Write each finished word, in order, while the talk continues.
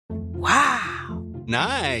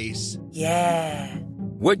Nice. Yeah.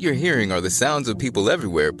 What you're hearing are the sounds of people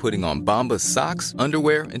everywhere putting on Bombas socks,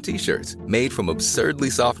 underwear, and T-shirts made from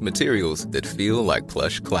absurdly soft materials that feel like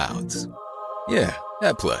plush clouds. Yeah,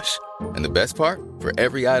 that plush. And the best part? For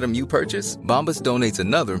every item you purchase, Bombas donates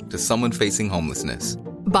another to someone facing homelessness.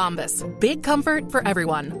 Bombas. Big comfort for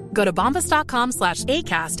everyone. Go to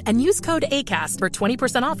bombas.com/ACAST and use code ACAST for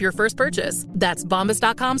 20% off your first purchase. That's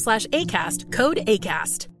bombas.com/ACAST. Code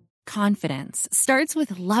ACAST. Confidence starts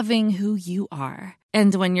with loving who you are.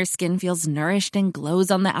 And when your skin feels nourished and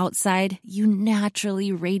glows on the outside, you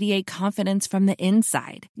naturally radiate confidence from the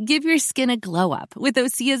inside. Give your skin a glow up with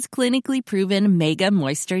Osea's clinically proven Mega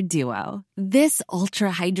Moisture Duo. This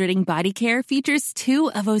ultra-hydrating body care features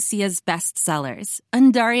 2 of Osea's best sellers,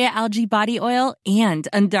 Undaria Algae Body Oil and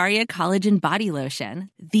Undaria Collagen Body Lotion.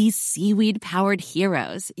 These seaweed-powered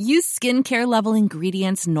heroes use skincare-level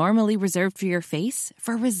ingredients normally reserved for your face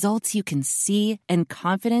for results you can see and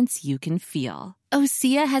confidence you can feel.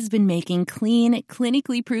 Osea has been making clean,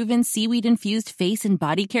 clinically proven seaweed-infused face and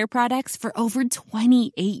body care products for over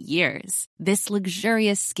 28 years. This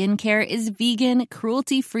luxurious skincare is vegan,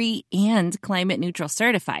 cruelty-free, and climate-neutral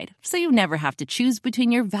certified, so you never have to choose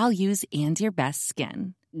between your values and your best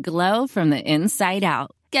skin. Glow from the inside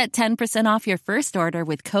out. Get 10% off your first order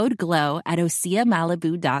with code GLOW at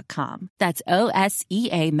OseaMalibu.com. That's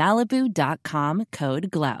OSEA Malibu.com,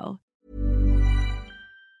 code GLOW.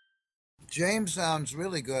 James sounds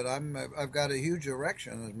really good. I've got a huge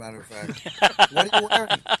erection, as a matter of fact. What are you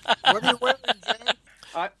wearing? What are you wearing,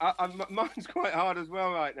 James? Mine's quite hard as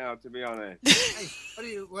well right now, to be honest.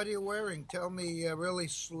 Hey, what are you wearing? Tell me really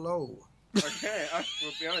slow. Okay,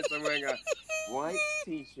 will be honest. I'm wearing a white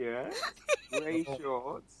t-shirt, grey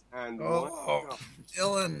shorts, and white top.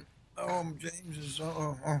 Dylan. James is.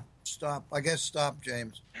 Stop. I guess stop,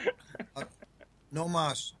 James. No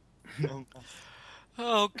mas. No.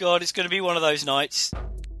 Oh, God, it's going to be one of those nights.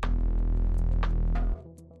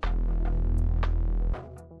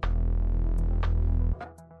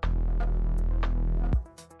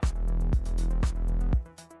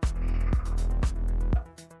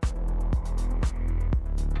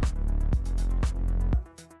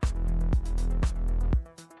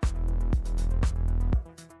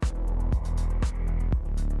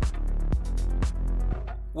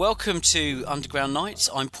 Welcome to Underground Nights.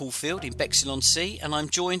 I'm Paul Field in Bexhill-on-Sea, and I'm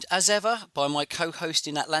joined, as ever, by my co-host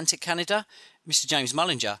in Atlantic Canada, Mr. James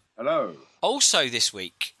Mullinger. Hello. Also this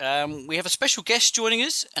week, we have a special guest joining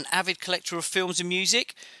us, an avid collector of films and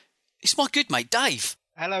music. It's my good mate, Dave.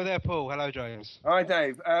 Hello there, Paul. Hello, James. Hi,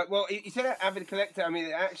 Dave. Well, you said avid collector. I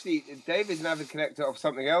mean, actually, Dave is an avid collector of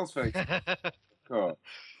something else. Cool.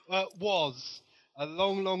 Was a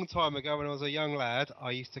long, long time ago when I was a young lad, I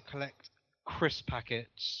used to collect crisp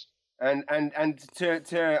packets. And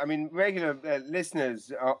to I mean, regular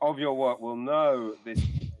listeners of your work will know this,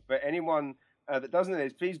 but anyone that doesn't know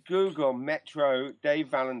this, please Google Metro Dave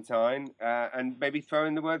Valentine and maybe throw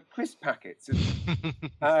in the word crisp packets,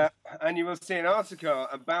 and you will see an article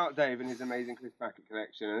about Dave and his amazing crisp packet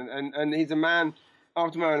collection. And he's a man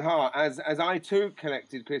after my own heart. As I too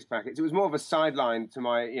collected crisp packets, it was more of a sideline to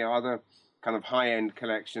my other kind of high-end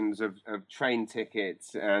collections of train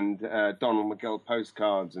tickets and Donald McGill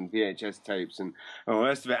postcards and VHS tapes and all the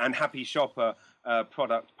rest of it, and Happy Shopper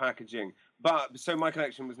product packaging. But so my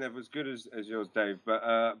collection was never as good as yours, Dave. But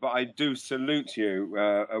I do salute you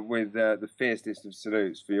with the fiercest of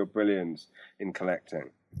salutes for your brilliance in collecting.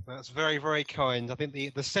 That's very, very kind. I think the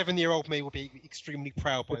 7-year-old me will be extremely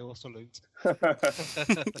proud by your salute.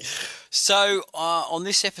 So, on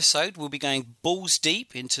this episode, we'll be going balls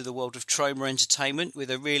deep into the world of Troma Entertainment with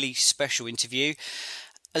a really special interview,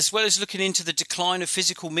 as well as looking into the decline of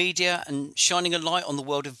physical media and shining a light on the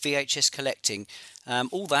world of VHS collecting.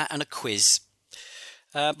 All that and a quiz.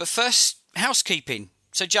 But first, housekeeping.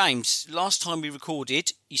 So, James, last time we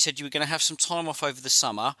recorded, you said you were going to have some time off over the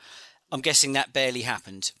summer. I'm guessing that barely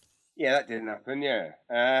happened. Yeah, that didn't happen, yeah.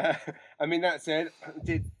 I mean, that said,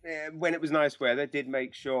 when it was nice weather, did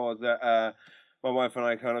make sure that my wife and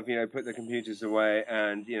I kind of, put the computers away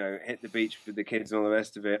and, hit the beach with the kids and all the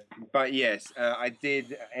rest of it. But yes, I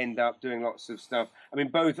did end up doing lots of stuff. I mean,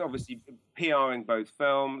 both obviously PRing both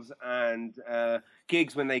films and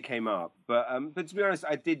gigs when they came up. But to be honest,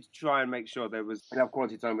 I did try and make sure there was enough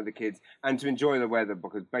quality time with the kids and to enjoy the weather,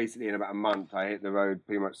 because basically in about a month I hit the road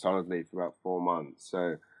pretty much solidly for about 4 months.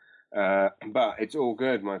 So, but it's all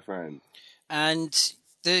good, my friend. And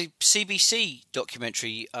the CBC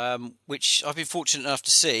documentary, which I've been fortunate enough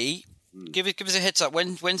to see, give us a heads up.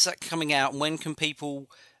 When's that coming out, and when can people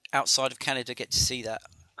outside of Canada get to see that?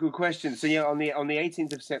 Good question. So on the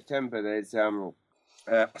 18th of September, there's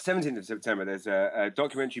 17th of September, there's a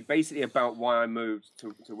documentary basically about why I moved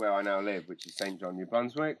to where I now live, which is St. John, New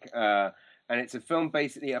Brunswick. And it's a film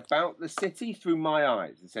basically about the city through my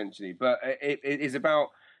eyes, essentially. But it is about,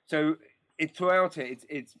 so throughout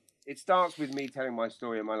it starts with me telling my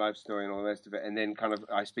story and my life story and all the rest of it. And then kind of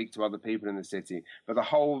I speak to other people in the city. But the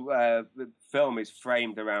whole the film is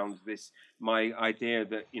framed around my idea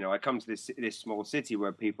that, I come to this small city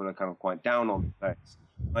where people are kind of quite down on the place.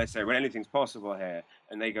 I say, well, anything's possible here.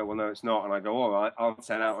 And they go, well, no, it's not. And I go, all right, I'll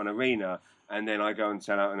sell out an arena. And then I go and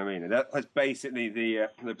sell out an arena. That's basically the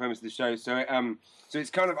premise of the show. So it's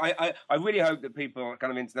kind of, I really hope that people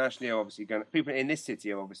kind of internationally are obviously people in this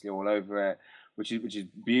city are obviously all over it, which is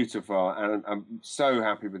beautiful. And I'm so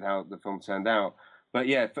happy with how the film turned out. But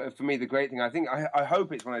yeah, for me, the great thing, I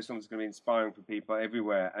hope it's one of those films that's going to be inspiring for people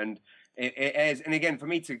everywhere. And it airs, and again, for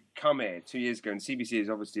me to come here 2 years ago, and CBC is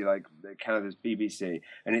obviously like Canada's BBC,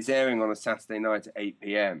 and it's airing on a Saturday night at 8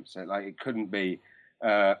 p.m. So like it couldn't be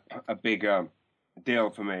a bigger deal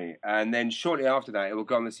for me. And then shortly after that, it will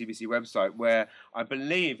go on the CBC website, where I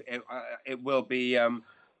believe it will be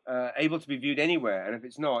able to be viewed anywhere. And if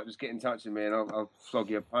it's not, just get in touch with me, and I'll flog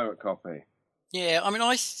you a pirate copy. Yeah, I mean,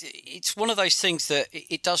 it's one of those things that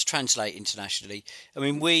it does translate internationally. I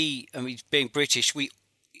mean, being British, we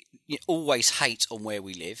always hate on where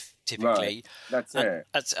we live, typically. Right.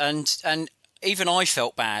 That's it. And even I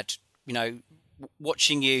felt bad,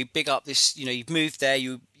 watching you big up this, you've moved there,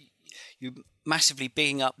 you massively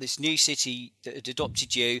bigging up this new city that had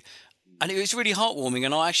adopted you. And it was really heartwarming,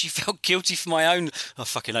 and I actually felt guilty for my own, I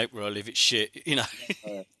fucking hope where I live, it's shit,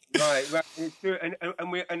 Right, it's true,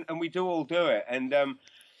 and we do all do it, and I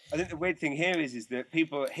think the weird thing here is that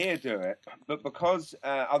people here do it, but because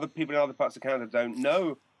other people in other parts of Canada don't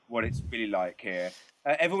know what it's really like here,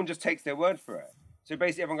 everyone just takes their word for it. So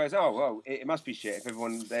basically, everyone goes, "Oh, well, it must be shit." If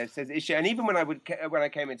everyone there says it's shit, and even when I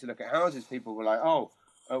came in to look at houses, people were like, "Oh,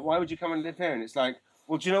 why would you come and live here?" And it's like,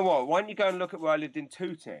 well, do you know what? Why don't you go and look at where I lived in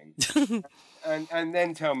Tooting, and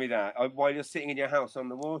then tell me that while you're sitting in your house on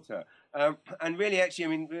the water. And really, actually, I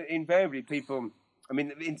mean, invariably, people. I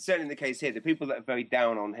mean, certainly in the case here, the people that are very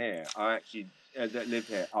down on here are actually that live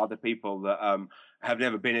here are the people that have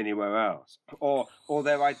never been anywhere else, or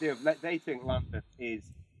their idea of they think London is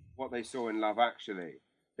what they saw in Love Actually.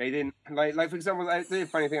 They didn't like for example, the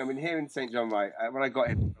funny thing. I mean, here in St. John, right, when I got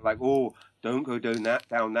in, like, oh, don't go down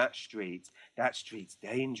that street. That street's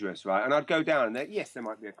dangerous, right? And I'd go down, and yes, there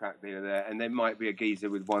might be a crack dealer there, and there might be a geezer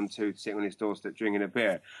with one tooth sitting on his doorstep drinking a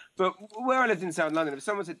beer. But where I lived in South London, if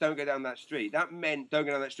someone said don't go down that street, that meant don't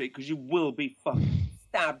go down that street because you will be fucking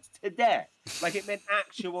stabbed to death. Like, it meant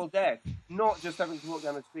actual death, not just having to walk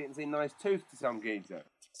down the street and say nice tooth to some geezer.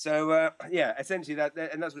 So yeah, essentially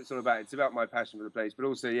and that's what it's all about. It's about my passion for the place, but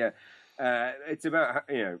also it's about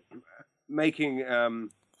making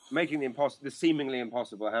the seemingly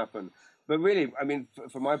impossible happen. But really, I mean,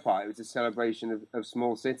 for my part, it was a celebration of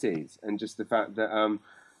small cities, and just the fact that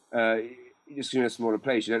you're just in a smaller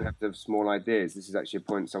place, you don't have to have small ideas. This is actually a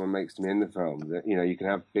point someone makes to me in the film, that you can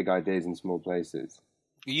have big ideas in small places.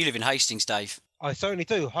 You live in Hastings, Dave. I certainly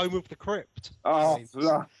do. Home of the crypt. Oh,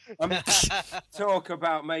 I mean, talk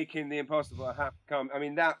about making the impossible happen. I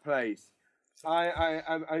mean, that place.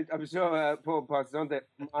 I'm sure Paul passes on that.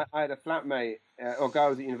 I had a flatmate or guy I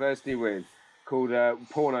was at university with called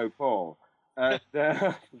Porno Paul. And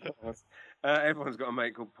everyone's got a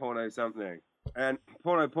mate called Porno something. And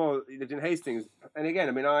Porno Paul lived in Hastings. And again,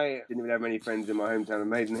 I mean, I didn't even have many friends in my hometown of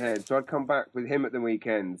Maidenhead. So I'd come back with him at the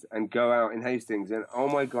weekends and go out in Hastings. And oh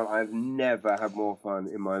my God, I've never had more fun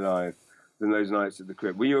in my life than those nights at the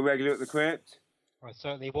Crypt. Were you a regular at the Crypt? I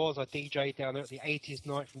certainly was. I DJ'd down there at the 80s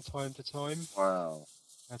night from time to time. Wow.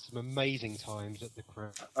 Had some amazing times at the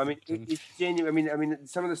Crypt. I mean, it's genuine. I mean,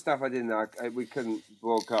 some of the stuff I did there, we couldn't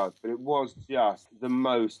broadcast, but it was just the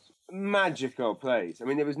most magical place. I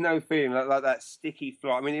mean, there was no feeling like that sticky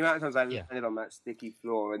floor. I mean, the amount of times I landed on that sticky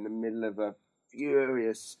floor in the middle of a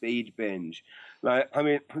furious speed binge. Like, I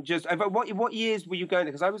mean, just what years were you going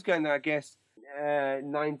there? Because I was going there, I guess,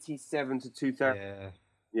 97 to 2000.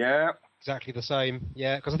 Yeah. Exactly the same,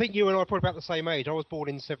 yeah. Because I think you and I are probably about the same age. I was born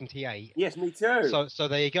in 78. Yes, me too. So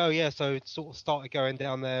there you go, yeah. So it sort of started going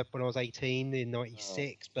down there when I was 18 in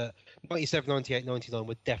 96, but 97, 98, 99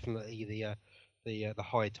 were definitely the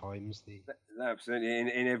high times. Absolutely,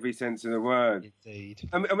 in every sense of the word. Indeed.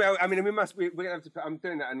 I mean, we're gonna have to. I'm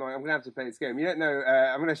doing that at night. I'm gonna have to play this game. You don't know?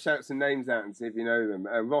 I'm gonna shout some names out and see if you know them.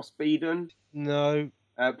 Ross Beedon. No.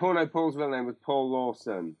 Porno Paul's real name was Paul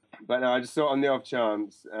Lawson, but no, I just thought on the off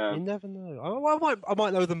chance. You never know. I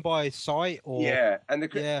might know them by sight or. Yeah, and the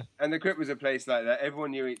Crypt was a place like that.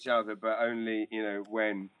 Everyone knew each other, but only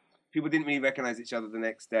when people didn't really recognise each other the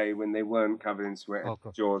next day when they weren't covered in sweat. Oh,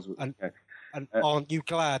 God. Jaws. And aren't you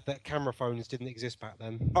glad that camera phones didn't exist back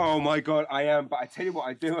then? Oh my God, I am. But I tell you what,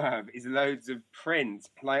 I do have is loads of print.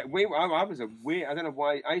 Like I was a weird. I don't know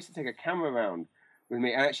why. I used to take a camera around with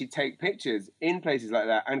me and actually take pictures in places like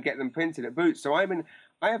that and get them printed at Boots. So I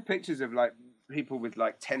have pictures of like people with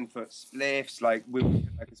like 10-foot spliffs, like with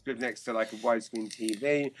like a spliff next to like a widescreen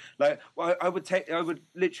TV. Like I would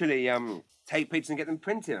literally take pictures and get them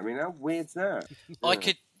printed. I mean, how weird's that? I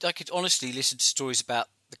could honestly listen to stories about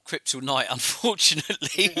the Cryptal Night.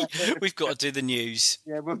 Unfortunately, we've got to do the news.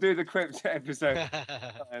 Yeah, we'll do the Crypt episode.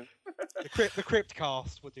 the Crypt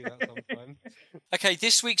cast. We'll do that sometime. Okay,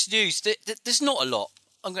 this week's news. There's not a lot.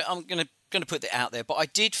 I'm going to put that out there, but I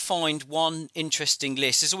did find one interesting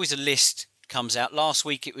list. There's always a list comes out. Last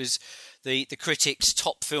week it was the critics'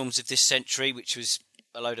 top films of this century, which was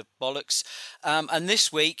a load of bollocks. And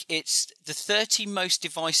this week it's the 30 most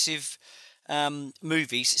divisive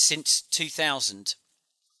movies since 2000.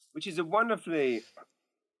 Which is a wonderfully,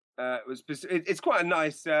 it's quite a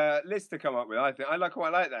nice list to come up with. I think I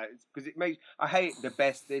quite like that because it makes. I hate the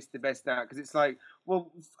best this, the best that, because it's like,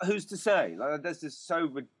 well, who's to say? Like that's just so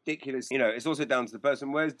ridiculous. You know, it's also down to the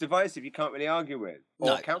person. Whereas divisive, you can't really argue with, or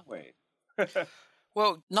No. can we?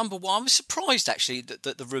 Well, number one, I was surprised actually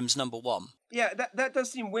that The Room's number one. Yeah, that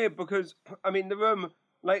does seem weird because I mean, The Room,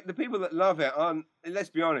 like the people that love it aren't. Let's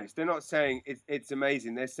be honest, they're not saying it's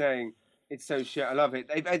amazing. They're saying it's so shit. I love it.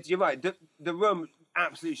 You're right. The Room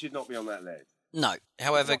absolutely should not be on that list. No.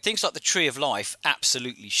 However, things like The Tree of Life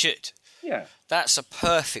absolutely should. Yeah. That's a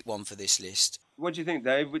perfect one for this list. What do you think,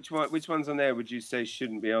 Dave? Which ones on there would you say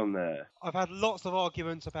shouldn't be on there? I've had lots of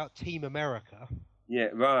arguments about Team America. Yeah,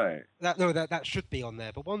 right. That should be on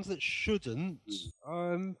there, but ones that shouldn't.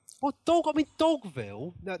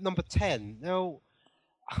 Dogville, number 10. Now,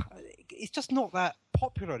 it's just not that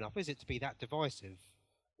popular enough, is it, to be that divisive?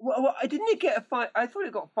 Well, didn't it get a 5? I thought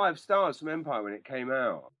it got 5 stars from Empire when it came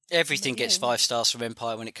out. Everything gets 5 stars from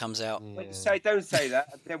Empire when it comes out. Yeah. Don't say that.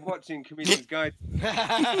 They're watching Comedian's Guide.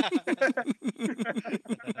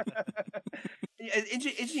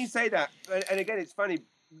 Interesting you say that. And again, it's funny.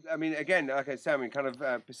 I mean, again, like I said, kind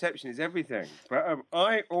of perception is everything. But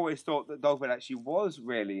I always thought that Dogville actually was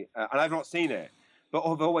really, and I've not seen it, but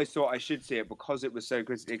I've always thought I should see it because it was so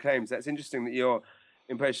critically acclaimed. So that's interesting that your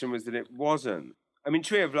impression was that it wasn't. I mean,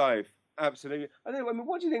 Tree of Life, absolutely. I mean,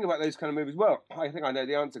 what do you think about those kind of movies? Well, I think I know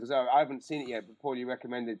the answer because I haven't seen it yet. But Paul, you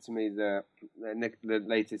recommended to me the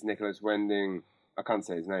latest Nicholas Winding. I can't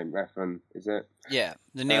say his name. Refn, is it? Yeah,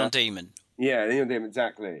 the Neon Demon. Yeah, the Neon Demon,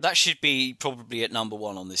 exactly. That should be probably at number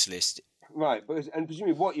 1 on this list. Right, and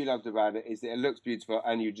presumably what you loved about it is that it looks beautiful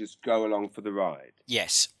and you just go along for the ride.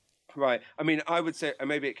 Yes. Right. I mean, I would say, and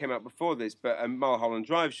maybe it came out before this, but Mulholland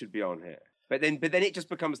Drive should be on here. But then it just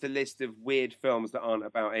becomes the list of weird films that aren't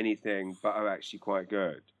about anything but are actually quite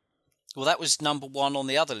good. Well, that was number 1 on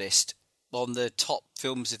the other list, on the top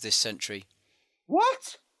films of this century.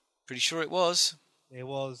 What? Pretty sure it was. It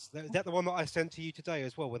was. Is that the one that I sent to you today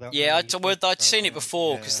as well? I'd seen it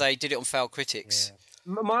before because they did it on Foul Critics.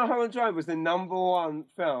 Yeah. Mulholland Drive was the number 1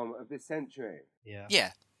 film of this century. Yeah.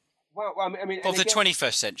 Yeah. Well, I mean, Of the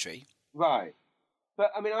 21st century. Right.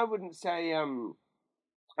 But I mean, I wouldn't say.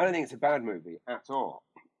 I don't think it's a bad movie at all.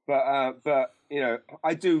 But you know,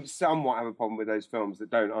 I do somewhat have a problem with those films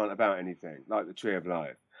that aren't about anything, like The Tree of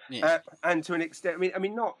Life. Yes. And to an extent, I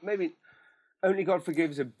mean, not maybe. Only God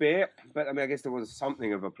Forgives a bit, but I mean, I guess there was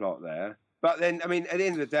something of a plot there. But then, I mean, at the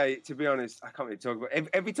end of the day, to be honest, I can't really talk about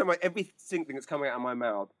everything that's coming out of my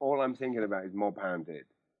mouth. All I'm thinking about is Mob Handed.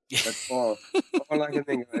 That's all I can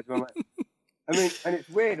think about. I mean, and it's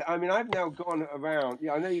weird. I mean, I've now gone around.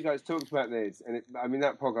 Yeah, I know you guys talked about this, and I mean,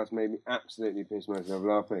 that podcast made me absolutely piss myself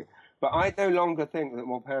laughing. But I no longer think that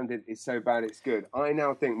Mob Handed is so bad it's good. I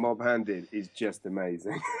now think Mob Handed is just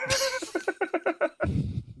amazing.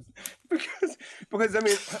 Because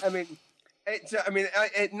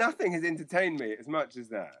nothing has entertained me as much as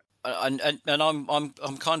that. And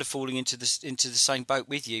I'm kind of falling into the same boat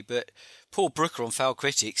with you. But Paul Brooker on Foul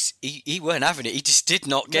Critics, he weren't having it. He just did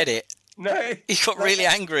not get it. No, he got really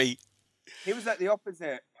angry. He was like the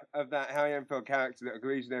opposite of that Harry Enfield character that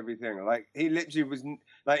agrees with everything. Like he literally was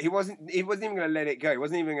like he wasn't even going to let it go. He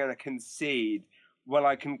wasn't even going to concede. Well,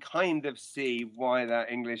 I can kind of see why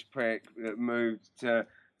that English prick that moved to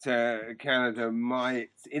Canada might,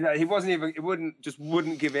 you know, he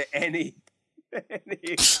wouldn't give it any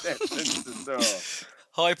acceptance at all.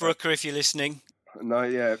 Hi, Brooker, if you're listening. No,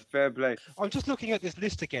 yeah, fair play. I'm just looking at this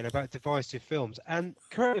list again about divisive films, and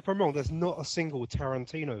correct me if I'm wrong, there's not a single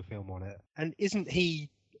Tarantino film on it. And isn't he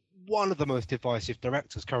one of the most divisive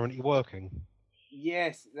directors currently working?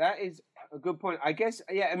 Yes, that is a good point. I guess,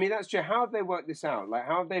 yeah, I mean, that's true. How have they worked this out? Like,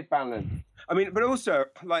 how have they balanced? I mean, but also,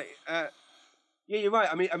 like, yeah, you're right.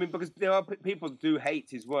 I mean, because there are people that do hate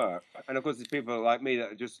his work, and of course, there's people like me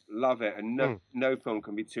that just love it, and no film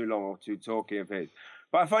can be too long or too talky of his.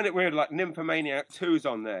 But I find it weird, like Nymphomaniac 2's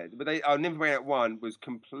on there, but Nymphomaniac 1 was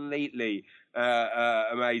completely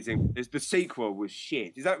amazing. The sequel was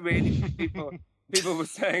shit. Is that really what people were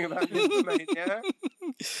saying about Nymphomaniac?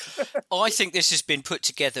 I think this has been put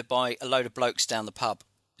together by a load of blokes down the pub,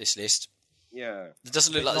 this list. Yeah. It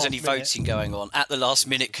doesn't look like there's any voting going on at the last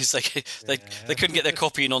minute because they couldn't get their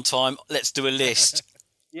copy in on time. Let's do a list.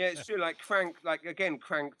 Yeah, it's true. Like Crank,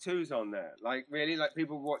 Crank 2's on there. Like, really, like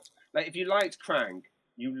people watch. Like, if you liked Crank,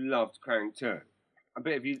 you loved Crank 2. I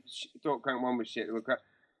bet if you thought Crank 1 was shit, it would crank.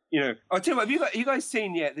 You know, I'll tell you what, have you guys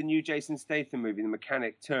seen yet the new Jason Statham movie, The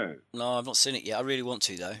Mechanic 2? No, I've not seen it yet. I really want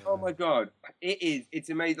to, though. Oh my God. It's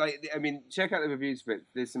amazing. Like, I mean, check out the reviews for it.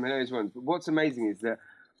 There's some hilarious ones. But what's amazing is that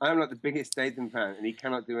I'm like the biggest Statham fan and he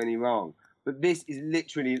cannot do any wrong. But this is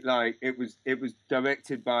literally like, it was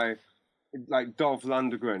directed by like Dolph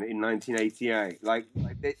Lundgren in 1988.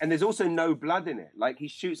 And there's also no blood in it. Like, he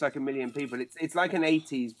shoots like a million people. It's like an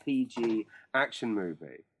 80s PG action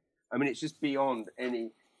movie. I mean, it's just beyond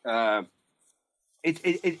any...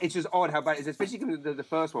 It's just odd how bad it is, especially because the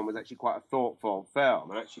first one was actually quite a thoughtful film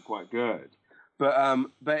and actually quite good. But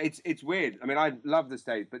it's weird. I mean, I love the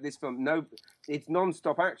stage, but this film, it's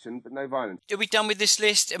non-stop action, but no violence. Are we done with this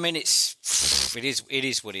list? I mean, it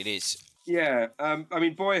is what it is. Yeah. I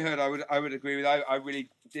mean, Boyhood, I would agree with. I really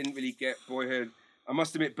didn't really get Boyhood. I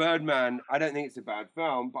must admit, Birdman, I don't think it's a bad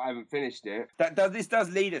film, but I haven't finished it. This does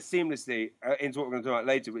lead us seamlessly into what we're going to talk about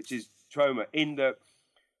later, which is Troma.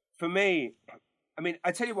 For me, I mean,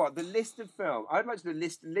 I tell you what, the list of films, I'd like to do a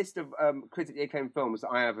list of critically acclaimed films that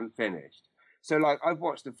I haven't finished. So, like, I've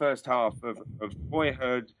watched the first half of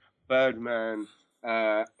Boyhood, Birdman,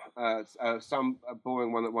 some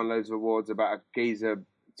boring one that won loads of awards about a geezer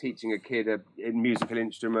teaching a kid a musical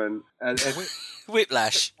instrument.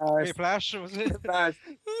 Whiplash. Whiplash, was it? Whiplash,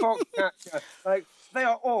 Foxcatcher. Like, they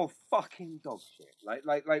are all fucking dog shit. I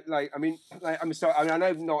mean, I'm sorry. I mean, I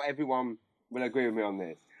know not everyone will agree with me on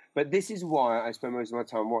this, but this is why I spend most of my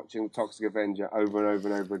time watching Toxic Avenger over and over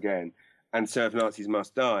and over again, and Surf Nazis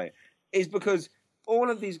Must Die, is because all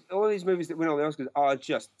of these movies that win all the Oscars are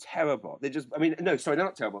just terrible. They're just, I mean, no, sorry, they're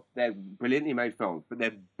not terrible. They're brilliantly made films, but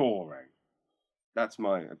they're boring. That's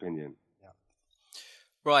my opinion. Yeah.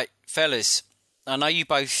 Right, fellas, I know you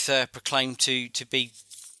both proclaim to be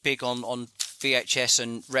big on VHS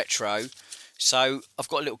and retro, so I've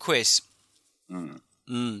got a little quiz.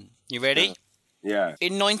 You ready? Yeah.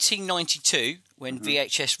 In 1992, when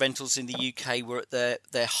VHS rentals in the UK were at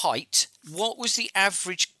their height, what was the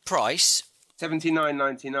average price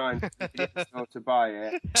 $79.99 to buy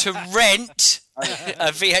it to rent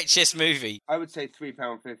a VHS movie? I would say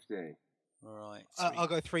 £3.50. All right. I'll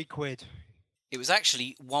go £3. It was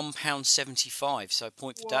actually £1.75, so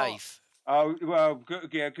point for Dave. Oh, well, good,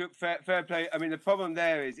 yeah, good, fair play. I mean, the problem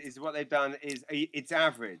there is what they've done is it's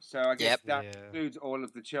average. So I guess that includes all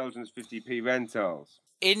of the children's 50p rentals.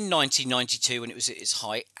 In 1992, when it was at its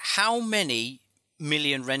height, how many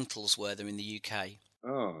million rentals were there in the UK?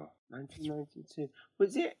 Oh, 1992.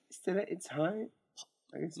 Was it still at its height?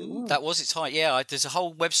 I guess it was. That was its height, yeah. There's a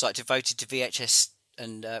whole website devoted to VHS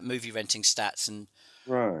and movie renting stats, and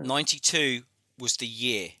 92 was the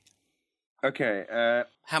year. Okay.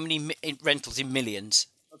 How many rentals in millions?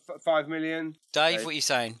 5 million. Dave, okay. What are you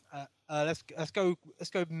saying? Let's go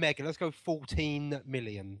mega. Let's go 14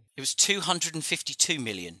 million. It was 252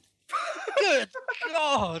 million. Good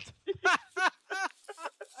God!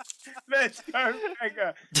 Let's go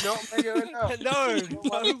mega. Not mega enough. No.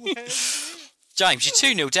 James,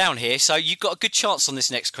 you're 2-0 down here, so you've got a good chance on this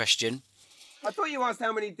next question. I thought you asked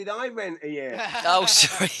how many did I rent a year. Oh,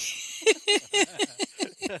 sorry.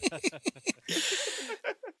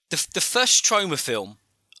 The first Troma film,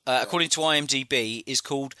 according to IMDb, is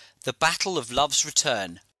called The Battle of Love's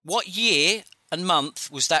Return. What year and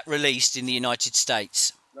month was that released in the United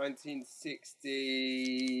States?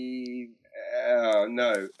 1960...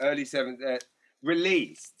 no, early 70s.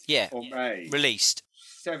 Released? Yeah. Or made? Released.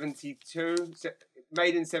 72?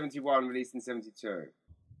 Made in 71, released in 72.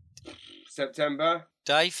 September?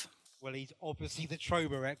 Dave? Well, he's obviously the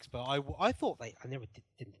Troma expert. I thought I never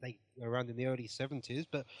didn't they were around in the early 70s,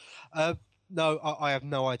 but no, I have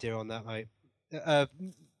no idea on that, mate.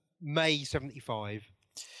 May 75.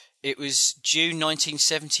 It was June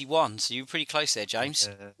 1971, so you were pretty close there, James.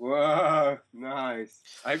 Whoa, nice.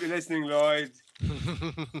 I hope you're listening, Lloyd.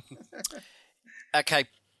 Okay,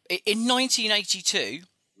 in 1982,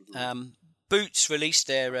 Boots released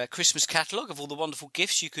their Christmas catalogue of all the wonderful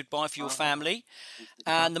gifts you could buy for your family.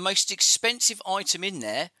 And the most expensive item in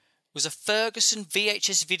there was a Ferguson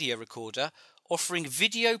VHS video recorder offering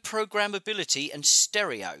video programmability and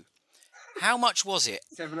stereo. How much was it?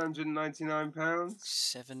 £799.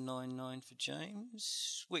 $799 for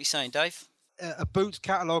James. What are you saying, Dave? A Boots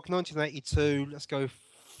catalogue, 1982. Let's go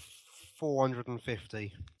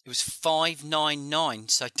 450. It was $599,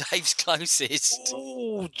 so Dave's closest.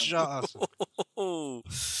 Oh, just.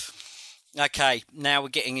 Okay, now we're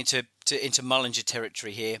getting into Mullinger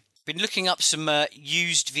territory here. Been looking up some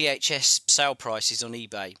used VHS sale prices on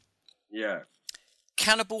eBay. Yeah.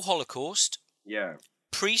 Cannibal Holocaust. Yeah.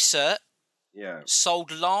 Pre-cert. Yeah.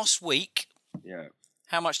 Sold last week. Yeah.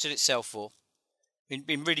 How much did it sell for?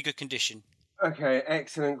 In really good condition. Okay,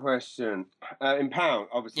 excellent question. In pounds,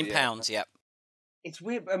 obviously. In pounds, yeah. It's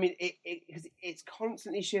weird. I mean, it's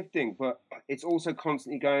constantly shifting, but it's also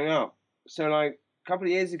constantly going up. So, like a couple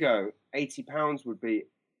of years ago, £80 would be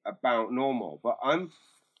about normal, but I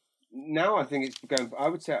think it's going. I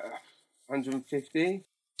would say 150.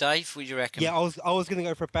 Dave, what do you reckon? Yeah, I was going to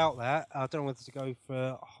go for about that. I don't know whether to go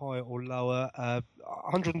for higher or lower.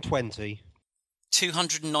 120.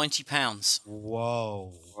 £290.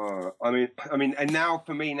 Whoa. I mean, and now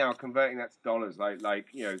for me, converting that to dollars, like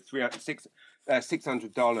 $600.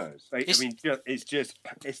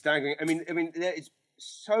 It's staggering. I mean, there is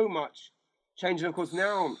so much change, and of course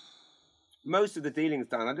now most of the dealing's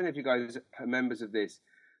done. I don't know if you guys are members of this.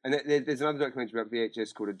 And there's another documentary about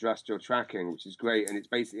VHS called Adjust Your Tracking, which is great. And it's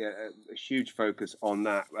basically a huge focus on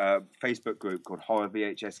that Facebook group called Horror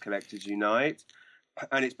VHS Collectors Unite.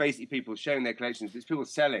 And it's basically people sharing their collections. It's people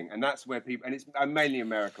selling. And that's where people, and it's mainly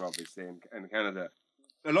America, obviously, and Canada.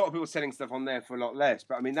 A lot of people selling stuff on there for a lot less.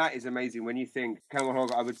 But I mean, that is amazing. When you think Cannibal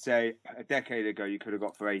Holocaust, I would say a decade ago, you could have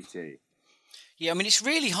got for 80. Yeah, I mean, it's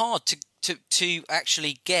really hard to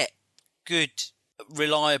actually get good,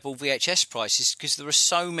 reliable VHS prices because there are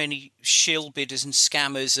so many shill bidders and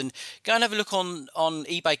scammers. And go and have a look on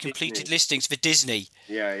eBay completed listings for Disney.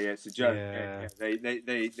 Yeah, it's a joke. Yeah.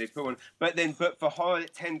 They put one, but for horror,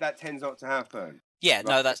 that tends not to happen. Yeah, right?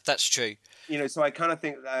 No, that's true. So I kind of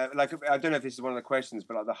think I don't know if this is one of the questions,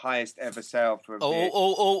 but like the highest ever sale for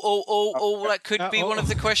that could be one of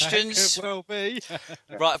the questions. Could well be.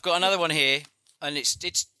 Right, I've got another one here, and it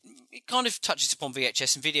kind of touches upon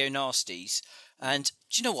VHS and video nasties. And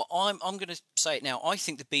do you know what? I'm going to say it now. I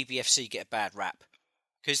think the BBFC get a bad rap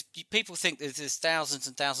because people think that there's thousands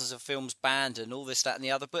and thousands of films banned and all this, that, and the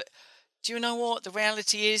other. But do you know what? The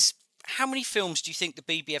reality is, how many films do you think the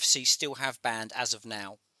BBFC still have banned as of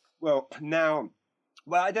now? Well,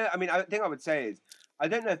 I think I would say is I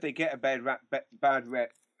don't know if they get a bad rap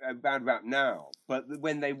now, but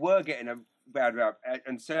when they were getting a bad rap,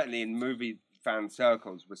 and certainly in movie fan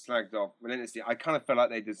circles were slagged off relentlessly, I kind of felt like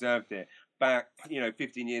they deserved it. Back,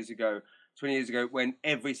 15 years ago, 20 years ago, when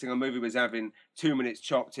every single movie was having 2 minutes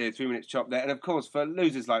chopped here, 3 minutes chopped there. And of course, for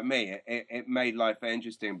losers like me, it made life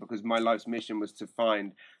interesting because my life's mission was to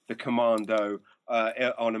find the Commando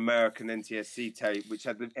on American NTSC tape, which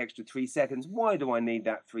had the extra 3 seconds. Why do I need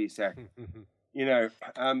that 3 seconds?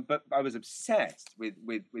 But I was obsessed with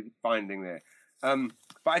finding there. But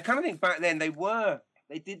I kind of think back then they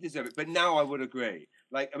did deserve it. But now I would agree.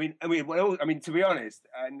 To be honest,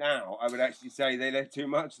 now I would actually say they let too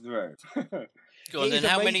much through. Go on, then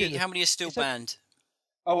how many are still banned?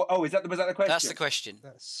 Was that the question? That's the question.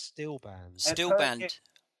 That's still banned. Still banned.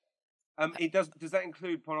 Does that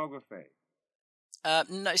include pornography?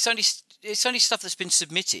 No, it's only stuff that's been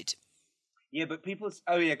submitted. Yeah, but good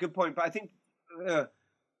point. But I think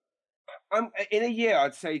in a year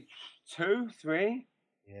I'd say 2, 3.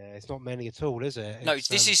 Yeah, it's not many at all, is it? No,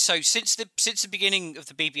 this is so since the beginning of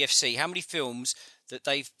the BBFC, how many films that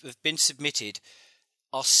have been submitted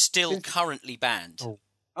are still currently banned?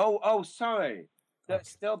 Sorry,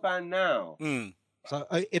 that's still banned now. Mm. So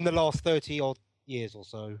in the last 30 odd years or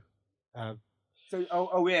so. I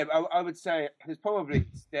would say there's probably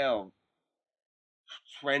still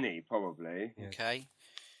 20, probably. Yeah. Okay.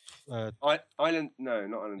 Island? No,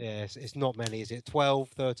 not Island. Yeah, it's not many, is it?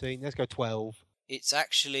 12, 13? Let's go 12. It's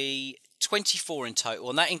actually 24 in total,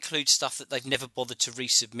 and that includes stuff that they've never bothered to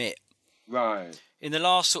resubmit. Right. In the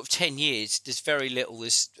last sort of 10 years, there's very little.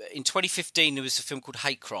 In 2015, there was a film called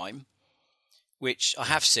Hate Crime, which I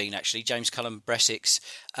have seen, actually, James Cullen Bressik's,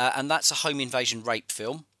 and that's a home invasion rape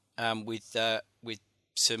film with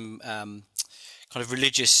some kind of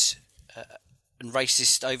religious and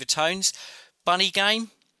racist overtones. Bunny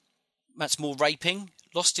Game, that's more raping.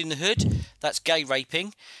 Lost in the Hood, that's gay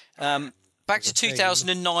raping. Back to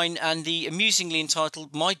 2009 and the amusingly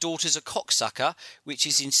entitled My Daughter's a Cocksucker, which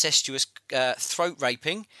is incestuous throat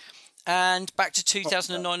raping. And back to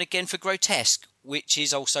 2009 again for Grotesque, which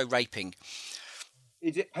is also raping.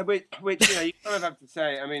 Which, you kind of have to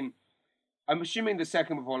say, I mean, I'm assuming the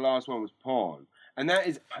second before last one was porn. And that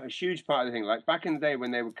is a huge part of the thing. Like back in the day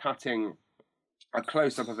when they were cutting a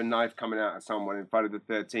close-up of a knife coming out of someone in Friday the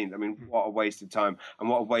 13th. I mean, what a waste of time and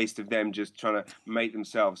what a waste of them just trying to make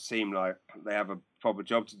themselves seem like they have a proper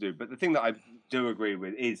job to do. But the thing that I do agree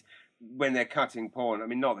with is when they're cutting porn, I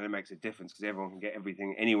mean, not that it makes a difference because everyone can get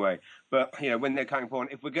everything anyway. But, you know, when they're cutting porn,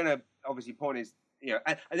 if we're going to, obviously porn is, you know,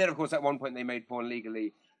 and then, of course, at one point they made porn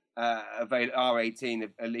legally R18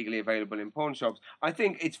 legally available in pawn shops. I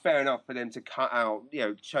think it's fair enough for them to cut out, you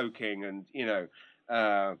know, choking and, you know,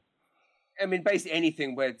 I mean, basically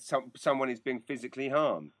anything where someone is being physically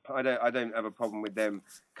harmed. I don't have a problem with them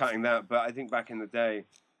cutting that, but I think back in the day,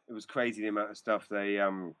 it was crazy the amount of stuff they,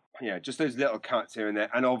 just those little cuts here and there,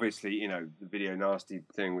 and obviously, you know, the video nasty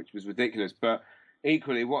thing, which was ridiculous. But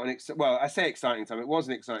equally, I say exciting time. It was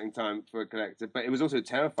an exciting time for a collector, but it was also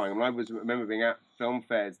terrifying. I remember being at film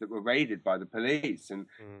fairs that were raided by the police, and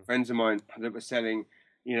friends of mine that were selling,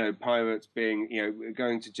 you know, pirates being, you know,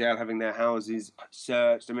 going to jail, having their houses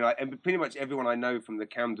searched. I mean, and pretty much everyone I know from the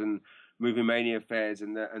Camden Movie Mania fairs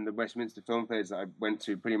and the Westminster film fairs that I went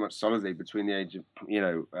to pretty much solidly between the age of,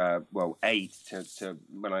 8 to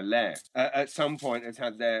when I left, at some point has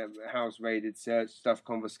had their house raided, searched, stuff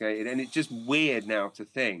confiscated. And it's just weird now to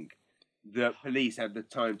think that police had the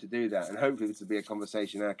time to do that. And hopefully this will be a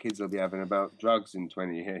conversation our kids will be having about drugs in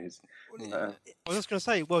 20 years. I was just going to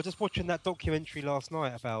say, just watching that documentary last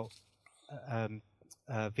night about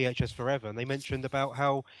VHS Forever, and they mentioned about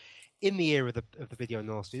how in the era of the video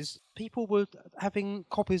nasties, people were having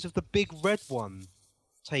copies of the big red one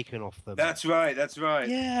taken off them. That's right.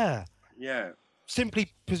 Yeah. Yeah. Simply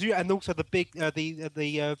and also the big,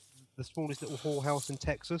 the smallest little whorehouse in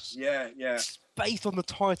Texas. Yeah. Based on the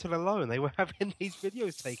title alone, they were having these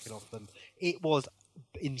videos taken off them. It was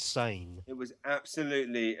insane. It was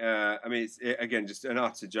absolutely. It's again just an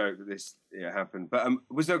utter joke that this happened. But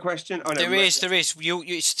was there a question? Oh, no, there is. It's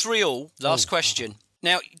 3-3. Last question.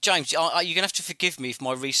 Now, James, you're going to have to forgive me if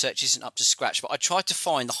my research isn't up to scratch, but I tried to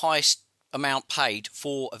find the highest amount paid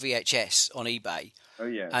for a VHS on eBay. Oh,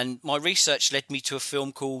 yeah. And my research led me to a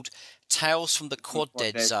film called Tales from the Quad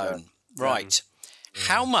Dead Zone. Right. Yeah.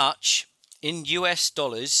 How much in US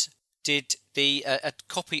dollars did a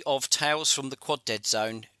copy of Tales from the Quad Dead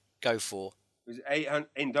Zone go for? It was $800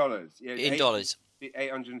 in dollars. Yeah, in dollars.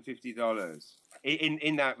 $850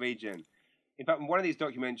 in that region. In fact, in one of these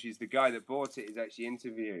documentaries, the guy that bought it is actually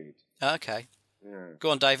interviewed. Okay. Yeah.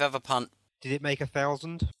 Go on, Dave, have a punt. Did it make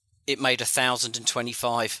 1,000? It made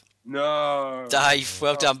 1,025. No. Dave,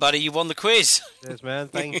 well done, buddy. You won the quiz. Yes, man.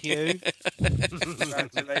 Thank you.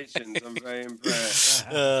 Congratulations. I'm very impressed.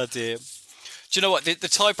 Oh, dear. Do you know what? The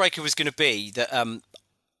tiebreaker was going to be that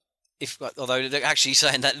although they're actually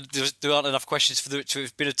saying that there aren't enough questions for there to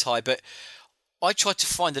have been a tie, but I tried to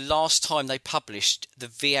find the last time they published the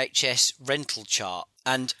VHS rental chart,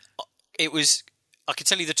 and it was, I can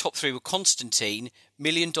tell you the top three were Constantine, $1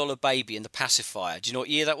 Million Baby, and The Pacifier. Do you know what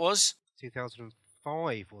year that was?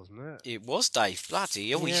 2005, wasn't it? It was, Dave. Bloody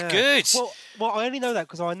hell, he's good. Well, I only know that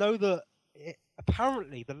because I know that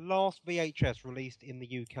apparently the last VHS released in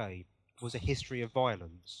the UK was A History of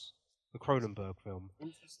Violence, the Cronenberg film.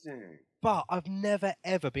 Interesting. But I've never,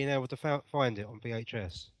 ever been able to find it on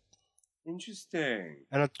VHS. Interesting.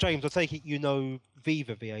 And James, I take it you know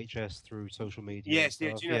Viva VHS through social media. Yes,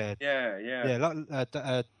 do you know?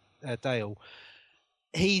 Yeah. Dale.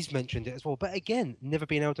 He's mentioned it as well, but again, never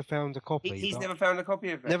been able to find a copy. He's never found a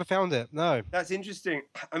copy of it. Never found it. No. That's interesting.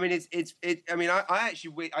 I mean, I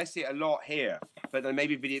see it a lot here, but then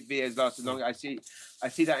maybe videos lasted longer. I see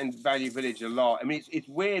that in Value Village a lot. I mean, it's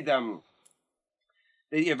weird.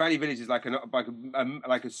 Value Village is like a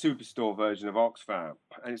superstore version of Oxfam,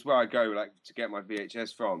 and it's where I go to get my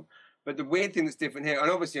VHS from. But the weird thing that's different here,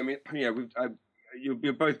 and obviously, I mean,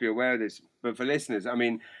 you'll both be aware of this, but for listeners, I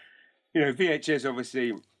mean, VHS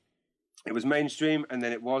obviously it was mainstream, and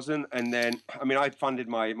then it wasn't, and then I funded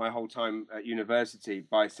my whole time at university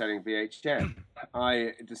by selling VHS.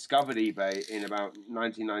 I discovered eBay in about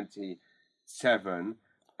 1997.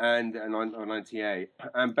 Or 98,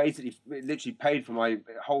 and basically literally paid for my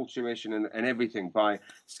whole tuition and everything by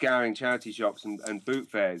scouring charity shops and boot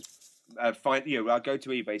fairs. I'd go to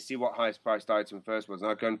eBay, see what highest priced item first was, and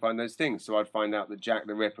I'd go and find those things. So I'd find out that Jack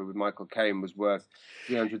the Ripper with Michael Caine was worth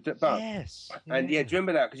 $300. Yes. And do you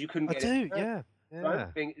remember that? Because you couldn't get it. Yeah. So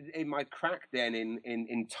I'm in my crack den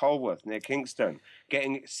in Tolworth near Kingston,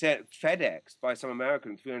 getting FedExed by some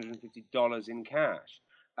American $350 in cash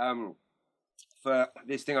for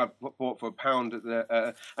this thing I bought for £1 at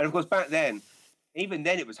the. And of course, back then, even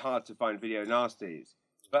then, it was hard to find video nasties.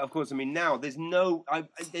 But of course, I mean, now there's no.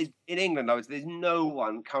 In England, there's no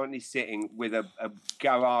one currently sitting with a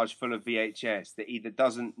garage full of VHS that either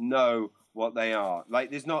doesn't know what they are. Like,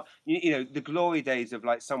 there's not, the glory days of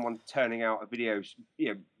like someone turning out a video.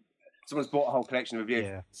 Someone's bought a whole collection of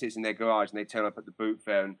videos, sits in their garage, and they turn up at the boot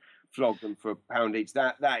fair and flog them for £1 each.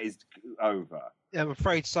 That is over. Yeah, I'm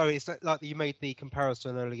afraid so. It's like you made the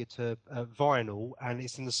comparison earlier to vinyl, and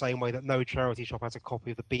it's in the same way that no charity shop has a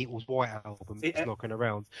copy of the Beatles' White Album that's knocking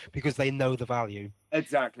around because they know the value.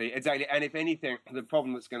 Exactly. And if anything, the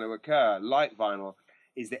problem that's going to occur, like vinyl,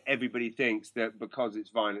 is that everybody thinks that because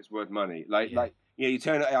it's vinyl, it's worth money. I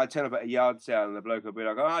turn up at a yard sale, and the bloke will be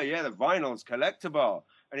like, "Oh yeah, the vinyl's collectible,"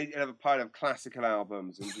 and he'd have a pile of classical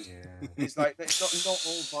albums, and just it's like not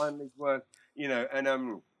all vinyl is worth,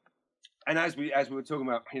 And as we were talking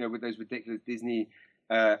about, with those ridiculous Disney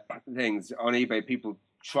things on eBay, people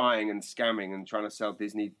trying and scamming and trying to sell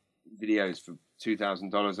Disney videos for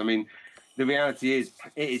 $2,000. I mean, the reality is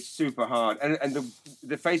it is super hard. And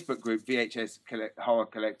the Facebook group VHS Horror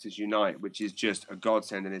Collectors Unite, which is just a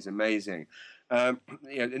godsend and is amazing. And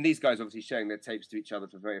these guys obviously sharing their tapes to each other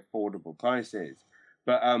for very affordable prices.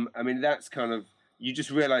 But I mean, that's kind of. You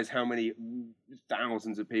just realize how many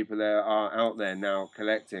thousands of people there are out there now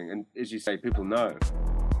collecting. And as you say, people know.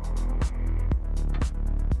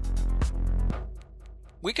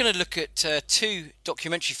 We're going to look at two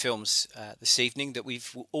documentary films this evening that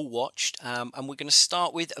we've all watched. And we're going to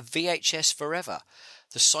start with VHS Forever,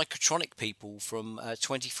 The Psychotronic People from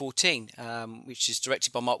 2014, which is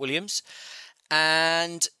directed by Mark Williams.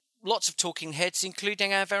 And lots of talking heads,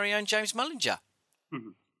 including our very own James Mullinger. Mm-hmm.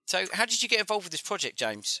 So how did you get involved with this project,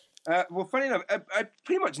 James? Well, funny enough, I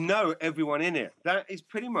pretty much know everyone in it. That is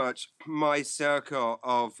pretty much my circle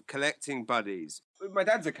of collecting buddies. My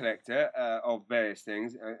dad's a collector of various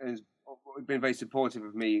things and has been very supportive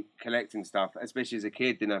of me collecting stuff, especially as a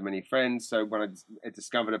kid. Didn't have many friends, so when I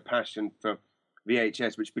discovered a passion for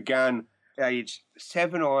VHS, which began at age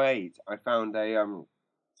 7 or 8, I found a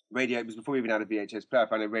radio. It was before we even had a VHS player. I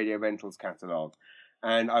found a radio rentals catalogue.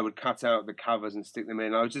 And I would cut out the covers and stick them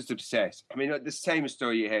in. I was just obsessed. I mean, the same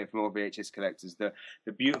story you hear from all VHS collectors, the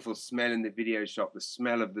beautiful smell in the video shop, the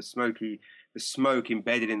smell of the smoke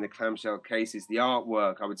embedded in the clamshell cases, the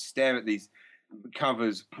artwork. I would stare at these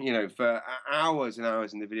covers, for hours and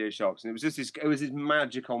hours in the video shops. And it was just this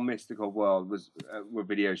magical, mystical world were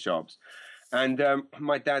video shops. And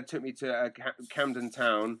my dad took me to Camden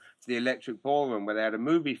Town, to the Electric Ballroom, where they had a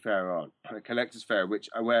movie fair on, a collector's fair,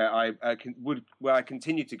 where I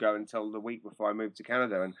continued to go until the week before I moved to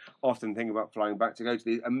Canada, and often think about flying back to go to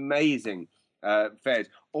these amazing fairs.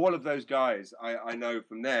 All of those guys I know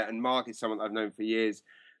from there, and Mark is someone I've known for years.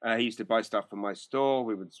 He used to buy stuff from my store.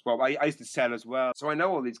 We would swap. I used to sell as well, so I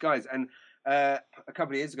know all these guys. And a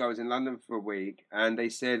couple of years ago, I was in London for a week, and they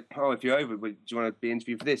said, "Oh, if you're over, do you want to be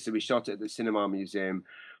interviewed for this?" So we shot it at the Cinema Museum,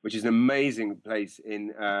 which is an amazing place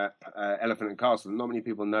in Elephant and Castle. Not many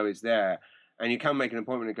people know it's there. And you can make an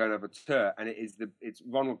appointment and go and have a tour. And it's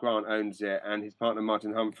Ronald Grant owns it, and his partner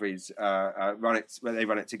Martin Humphreys run it. Well, they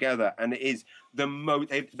run it together, and it is the most.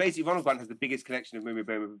 Basically, Ronald Grant has the biggest collection of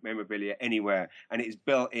memorabilia anywhere, and it is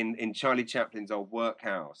built in Charlie Chaplin's old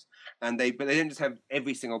workhouse. But they don't just have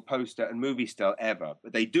every single poster and movie still ever,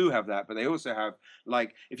 but they do have that. But they also have,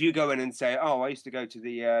 like, if you go in and say, "Oh, I used to go to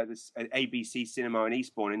the this ABC cinema in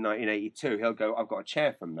Eastbourne in 1982," he'll go, "I've got a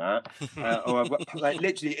chair from that," or I've got, like,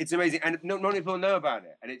 literally, it's amazing, and not many people know about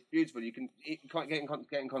it, and it's beautiful. You can get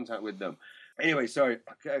in contact with them. Anyway, sorry,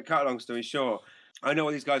 cut a long story short. I know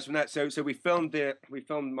all these guys from that. So we filmed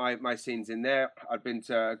my scenes in there. I'd been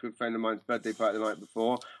to a good friend of mine's birthday party the night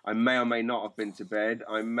before. I may or may not have been to bed.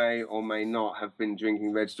 I may or may not have been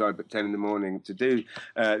drinking Red Stripe at 10 in the morning to do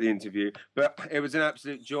the interview. But it was an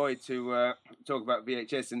absolute joy to talk about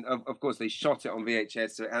VHS. And of course, they shot it on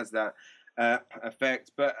VHS, so it has that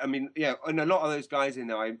effect. But I mean, yeah, and a lot of those guys in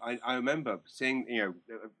there, I remember seeing,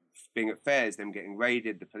 being at fairs, them getting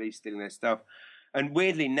raided, the police stealing their stuff. And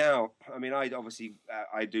weirdly now, I mean, I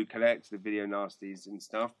do collect the video nasties and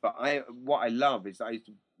stuff, but what I love is I used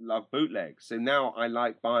to love bootlegs. So now I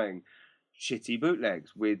like buying shitty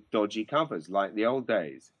bootlegs with dodgy covers like the old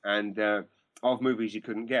days, and of movies you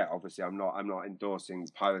couldn't get. Obviously, I'm not endorsing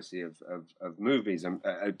piracy of movies. I'm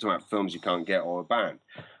talking about films you can't get or are banned.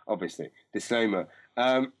 Obviously, disclaimer.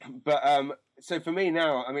 So for me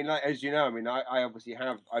now, I mean, like as you know, I mean, I obviously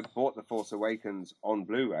I bought The Force Awakens on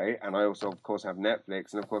Blu-ray, and I also, of course, have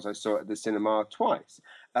Netflix, and of course, I saw it at the cinema twice.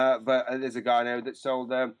 But there's a guy I know that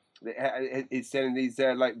sold. He's selling these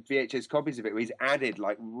like VHS copies of it, where he's added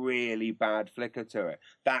like really bad flicker to it.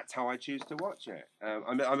 That's how I choose to watch it.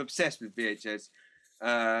 I'm obsessed with VHS,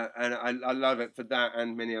 and I love it for that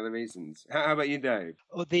and many other reasons. How about you, Dave?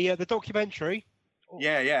 Oh, the documentary.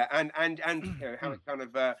 Yeah, and you know, how it kind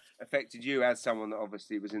of affected you as someone that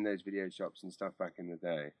obviously was in those video shops and stuff back in the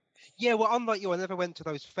day. Yeah, well, unlike you, I never went to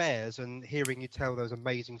those fairs, and hearing you tell those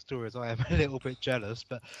amazing stories, I am a little bit jealous.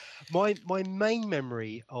 But my main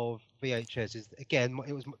memory of VHS is, again,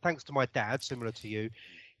 it was thanks to my dad, similar to you.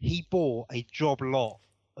 He bought a job lot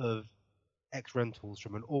of ex-rentals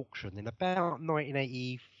from an auction in about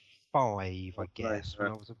 1985, I guess, when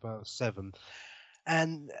I was about 7.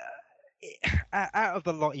 And out of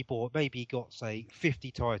the lot he bought, maybe he got, say,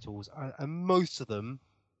 50 titles, and most of them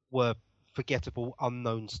were forgettable,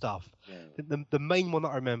 unknown stuff. Yeah. The main one that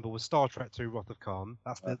I remember was Star Trek II: Wrath of Khan.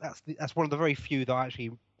 That's one of the very few that I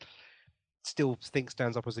actually still think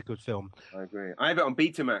stands up as a good film. I agree. I have it on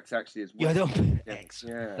Betamax actually as well.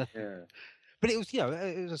 Yeah, yeah. But it was,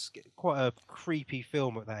 it was quite a creepy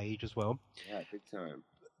film at that age as well. Yeah, big time.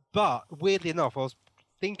 But weirdly enough, I was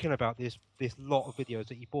thinking about this lot of videos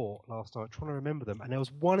that you bought last night, trying to remember them, and there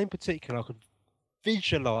was one in particular I could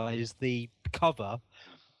visualize the cover,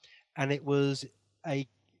 and it was a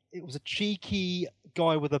cheeky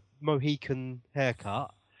guy with a Mohican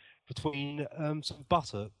haircut between some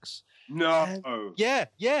buttocks. No. And, yeah,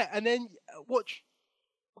 and then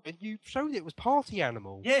and you showed it was Party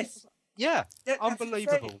Animal. Yes. Yeah,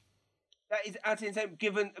 unbelievable. That is absolutely insane.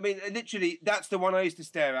 Given, I mean, literally, that's the one I used to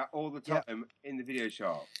stare at all the time in the video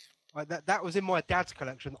shop. That was in my dad's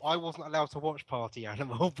collection. I wasn't allowed to watch Party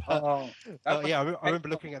Animal, but yeah, I remember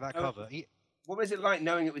looking at that cover. What was it like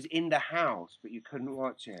knowing it was in the house, but you couldn't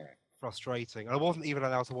watch it? Frustrating. I wasn't even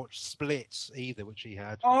allowed to watch Splits either, which he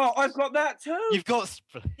had. Oh, I've got that too. You've got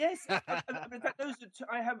Splits. Yes. In fact, those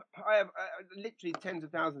are I have literally tens of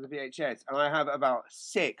thousands of VHS, and I have about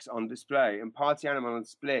 6 on display. And Party Animal and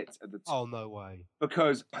Splits are the two. Oh, no way.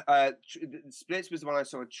 Because Splits was the one I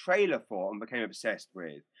saw a trailer for and became obsessed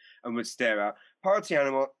with, and would stare at. Party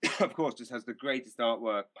Animal, of course, just has the greatest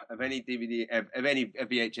artwork of any DVD of any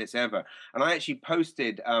VHS ever. And I actually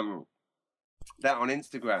posted that on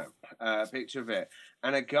Instagram, a picture of it,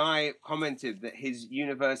 and a guy commented that his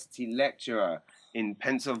university lecturer in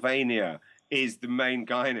Pennsylvania is the main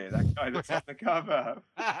guy in it, that guy that's on the cover.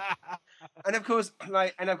 and of course,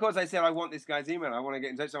 I said I want this guy's email. I want to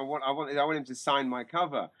get in touch. I want him to sign my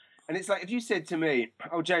cover. And it's like, if you said to me,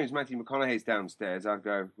 "Oh, James, Matthew McConaughey's downstairs," I'd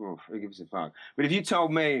go, "Oh, who gives a fuck?" But if you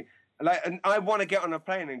told me, and I want to get on a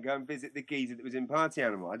plane and go and visit the geezer that was in Party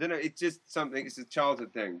Animal, I don't know. It's just something. It's a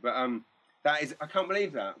childhood thing, but that is, I can't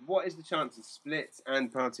believe that. What is the chance of Splits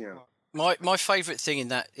and Party Animal? My favourite thing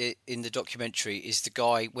in the documentary is the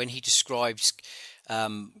guy when he describes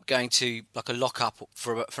going to like a lockup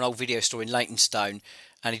for an old video store in Leytonstone,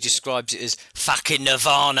 and he describes it as fucking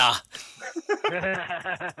Nirvana.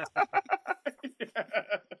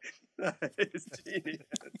 That is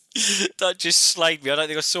genius. That just slayed me. I don't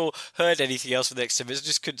think I heard anything else for the next 10 minutes. I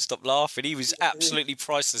just couldn't stop laughing. He was absolutely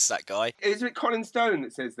priceless, that guy. Is it Colin Stone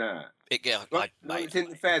that says that? It's in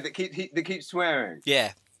the fair that keeps swearing.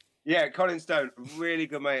 Yeah. Yeah, Colin Stone, really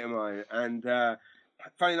good mate of mine. And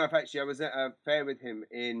funny enough, actually, I was at a fair with him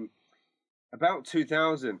in about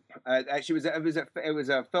 2000. Actually, it was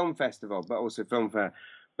a film festival, but also film fair.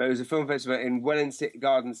 But it was a film festival in Welland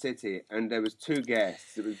Garden City, and there was 2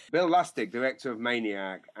 guests. It was Bill Lustig, director of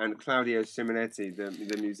Maniac, and Claudio Simonetti,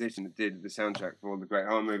 the musician that did the soundtrack for all the great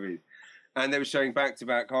horror movies. And they were showing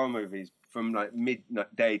back-to-back horror movies from like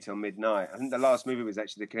midday till midnight. I think the last movie was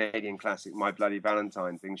actually the Canadian classic My Bloody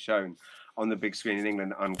Valentine, being shown on the big screen in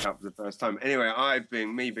England, uncut for the first time. Anyway,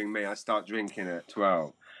 being me, I start drinking at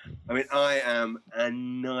 12. I mean, I am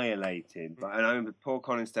annihilated. And I remember poor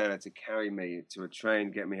Colin Stone had to carry me to a train,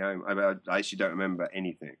 get me home. I actually don't remember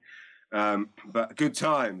anything. But good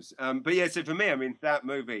times. But yeah, so for me, I mean, that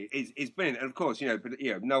movie is brilliant. And of course,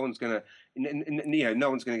 no one's gonna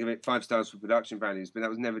give it 5 stars for production values, but that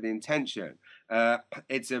was never the intention.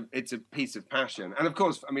 It's a piece of passion. And of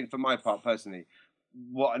course, I mean, for my part personally,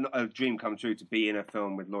 what a dream come true to be in a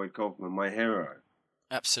film with Lloyd Kaufman, my hero.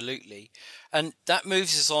 Absolutely. And that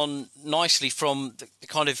moves us on nicely from the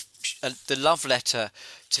kind of the love letter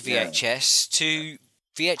to VHS to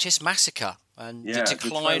VHS Massacre and the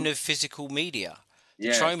decline of physical media, the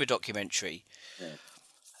Troma documentary.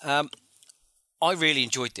 Yeah. I really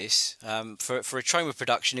enjoyed this. For a Troma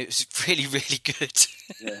production, it was really, really good.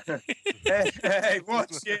 Yeah. Hey,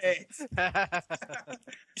 watch it. I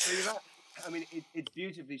mean, it's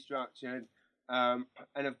beautifully structured, and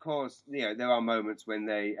of course, there are moments when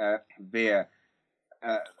they veer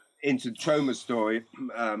into Troma's story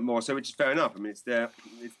more so, which is fair enough. I mean, it's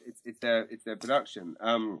their production.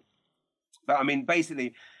 But I mean,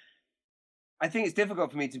 basically, I think it's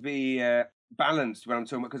difficult for me to be balanced when I'm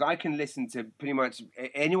talking about, because I can listen to pretty much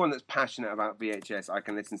anyone that's passionate about VHS. I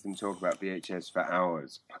can listen to them talk about VHS for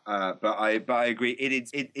hours. But I agree,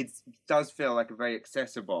 it does feel like a very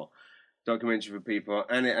accessible documentary for people,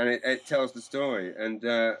 and it tells the story. And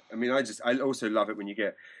I mean, I also love it when you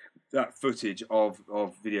get that footage of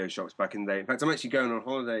video shops back in the day. In fact, I'm actually going on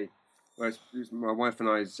holiday. Well, it's my wife and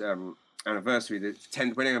I's anniversary, the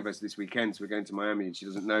 10th wedding anniversary this weekend, so we're going to Miami, and she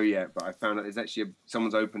doesn't know yet, but I found out there's actually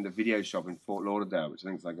someone's opened a video shop in Fort Lauderdale, which I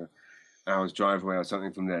think is like an hour's drive away or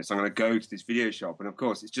something from there. So I'm going to go to this video shop, and of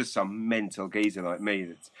course it's just some mental geezer like me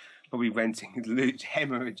that's probably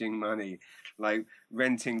hemorrhaging money, like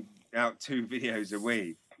renting out 2 videos a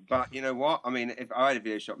week. But you know what? I mean, if I had a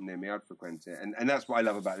video shop near me, I'd frequent it, and that's what I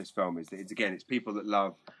love about this film, is that it's people that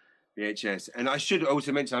love VHS. And I should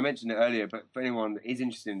also mention, I mentioned it earlier, but for anyone that is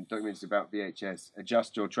interested in documentaries about VHS,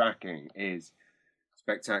 Adjust Your Tracking is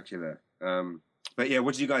spectacular. But yeah,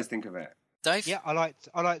 what did you guys think of it? Dave? Yeah, I liked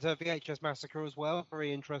VHS Massacre as well.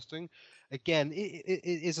 Very interesting. Again, it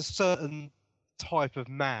is a certain type of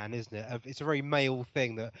man, isn't it? It's a very male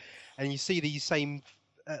thing and you see these same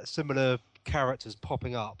similar characters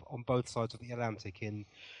popping up on both sides of the Atlantic in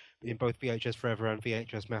both VHS Forever and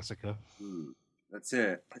VHS Massacre. That's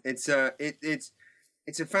it. It's a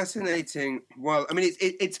fascinating. Well, I mean,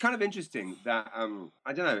 it's kind of interesting that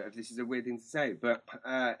I don't know if this is a weird thing to say, but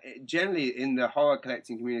generally in the horror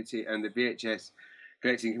collecting community and the VHS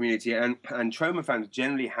collecting community and Troma fans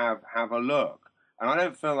generally have a look, and I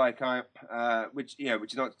don't feel like which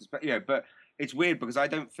is not, but it's weird because I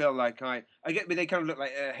don't feel like I get, but they kind of look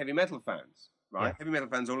like heavy metal fans, right? Yeah. Heavy metal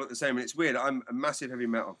fans all look the same, and it's weird. I'm a massive heavy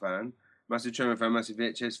metal fan. Massive Troma fan, massive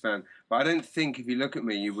VHS fan, but I don't think if you look at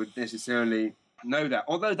me, you would necessarily know that.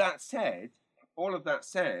 Although all of that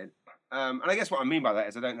said, and I guess what I mean by that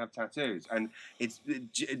is I don't have tattoos, and it's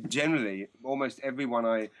generally almost everyone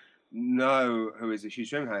I know who is a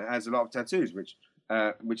huge Troma fan has a lot of tattoos, which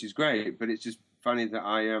is great. But it's just funny that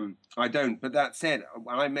I don't. But that said,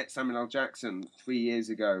 when I met Samuel L. Jackson 3 years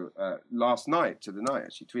ago, last night, 3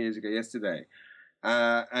 years ago yesterday.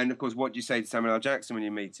 And of course, what do you say to Samuel L. Jackson when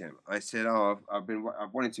you meet him? I said, I've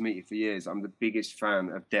wanted to meet you for years. I'm the biggest fan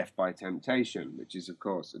of Death by Temptation, which is, of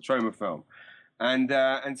course, a Troma film. And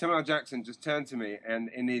Samuel L. Jackson just turned to me and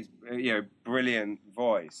in his brilliant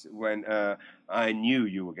voice when I knew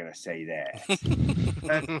you were going to say that.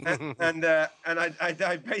 and I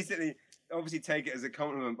basically obviously take it as a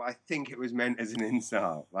compliment, but I think it was meant as an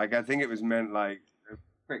insult. Like, I think it was meant like, a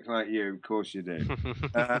prick like you, of course you do.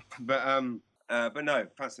 But no,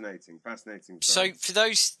 fascinating. So for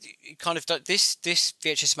those kind of this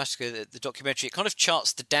VHS Massacre, the documentary, it kind of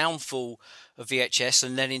charts the downfall of VHS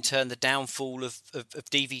and then in turn the downfall of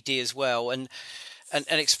DVD as well, and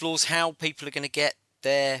explores how people are going to get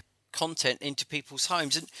their content into people's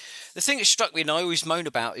homes. And the thing that struck me, and I always moan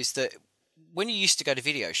about, is that when you used to go to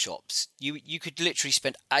video shops, you could literally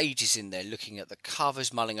spend ages in there looking at the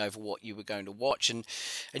covers, mulling over what you were going to watch, and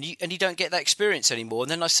you don't get that experience anymore.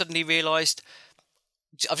 And then I suddenly realised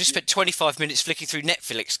I've just spent 25 minutes flicking through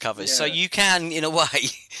Netflix covers, so you can, in a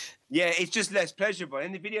way. Yeah, it's just less pleasurable.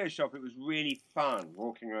 In the video shop, it was really fun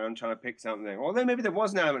walking around trying to pick something. Although maybe there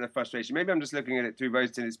was an element of frustration. Maybe I'm just looking at it through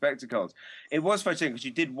rose-tinted spectacles. It was frustrating because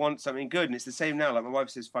you did want something good, and it's the same now. Like my wife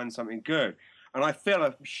says, find something good. And I feel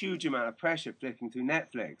a huge amount of pressure flicking through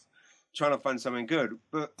Netflix, trying to find something good.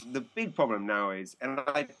 But the big problem now is, and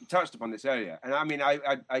I touched upon this earlier, and I mean, I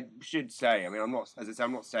should say, I mean, I'm not, as I say,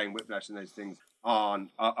 I'm not saying Whiplash and those things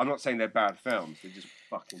aren't, I'm not saying they're bad films, they're just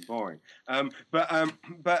fucking boring. But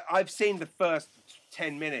I've seen the first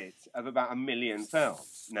 10 minutes of about 1 million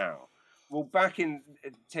films now. Well, back in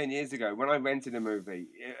 10 years ago, when I rented a movie,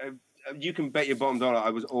 you can bet your bottom dollar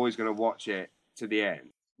I was always going to watch it to the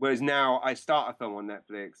end. Whereas now I start a film on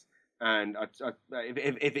Netflix, and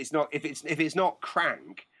if it's not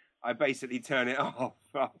Crank, I basically turn it off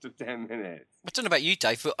after 10 minutes. I don't know about you,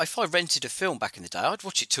 Dave, but if I rented a film back in the day, I'd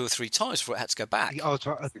watch it 2 or 3 times before it had to go back. I was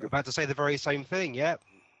about to say the very same thing. Yeah.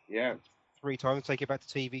 3 times, take it back to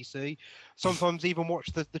TVC. Sometimes even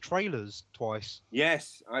watch the trailers twice.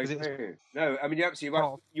 Yes, I agree. No, I mean, you're absolutely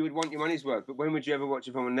right. You would want your money's worth, but when would you ever watch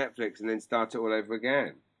a film on Netflix and then start it all over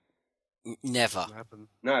again? Never.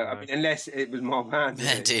 No, I mean, unless it was Mob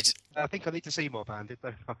Bandit. I think I need to see Mob Bandit,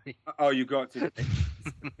 don't I? Oh, you got to.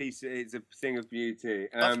 It's a thing of beauty.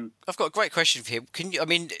 I've got a great question for you. Can you? I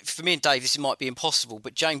mean, for me and Dave, this might be impossible,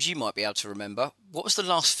 but James, you might be able to remember. What was the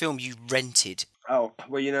last film you rented? Oh,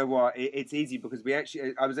 well, you know what? It's easy because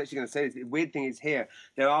I was actually going to say this. The weird thing is here,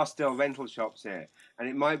 there are still rental shops here. And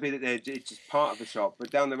it might be that it's just part of the shop.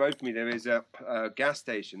 But down the road from me, there is a gas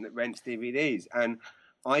station that rents DVDs. And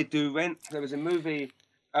I do rent. There was a movie,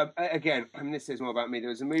 again, I mean, this says more about me. There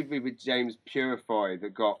was a movie with James Purefoy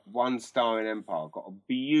that got 1 star in Empire, got a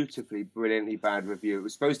beautifully, brilliantly bad review. It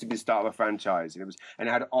was supposed to be the start of a franchise. And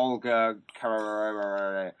it had Olga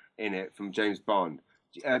Carrera in it from James Bond.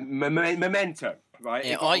 Memento, right?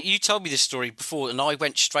 Yeah, you told me this story before, and I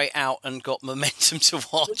went straight out and got Momentum to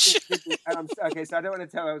watch. Okay, so I don't want to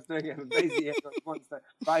tell I was doing it. But basically,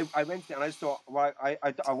 I rented it, and I just thought, well,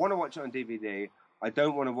 I want to watch it on DVD. I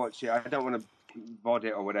don't want to watch it. I don't want to VOD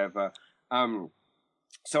it or whatever.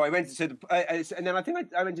 So I rented. And then I think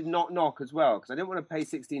I rented Knock Knock as well because I didn't want to pay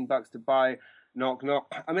 $16 to buy Knock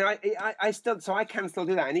Knock. I mean, I can still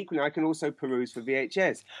do that, and equally, I can also peruse for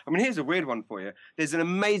VHS. I mean, here's a weird one for you. There's an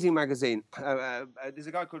amazing magazine. There's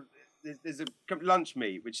a guy called there's a Lunch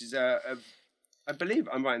Meat, which is I believe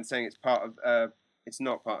I'm right in saying it's part of. It's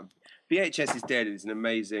not part of. VHS is Dead is an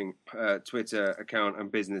amazing Twitter account and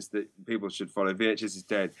business that people should follow. VHS is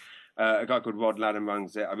Dead. A guy called Rod Laddam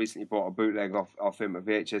runs it. I recently bought a bootleg off him, a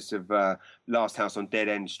VHS of Last House on Dead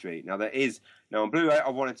End Street. Now on Blu-ray, I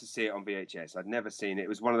wanted to see it on VHS. I'd never seen it. It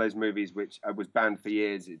was one of those movies which was banned for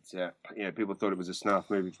years. It's people thought it was a snuff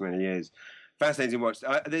movie for many years. Fascinating to watch.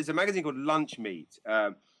 There's a magazine called Lunch Meat.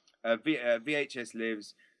 VHS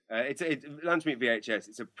Lives. It's Lunch Meat VHS.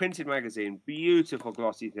 It's a printed magazine, beautiful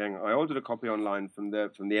glossy thing. I ordered a copy online from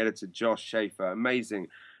the editor Josh Schaefer. Amazing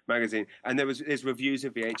magazine, and there's reviews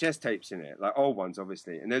of VHS tapes in it, like old ones,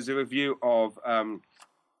 obviously. And there's a review of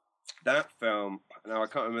that film. Now I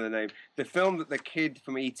can't remember the name. The film that the kid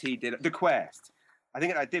from ET did, The Quest. I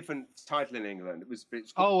think it had a different title in England.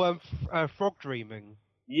 It's called... Frog Dreaming.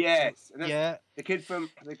 Yes, and yeah.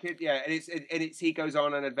 And he goes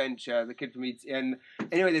on an adventure. The kid from ET, and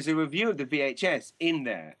anyway, there's a review of the VHS in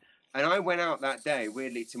there. And I went out that day,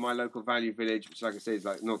 weirdly, to my local Value Village, which, like I say, is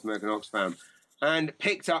like North American Oxfam, and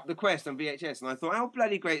picked up The Quest on VHS. And I thought, how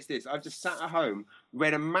bloody great is this? I've just sat at home,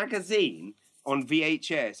 read a magazine on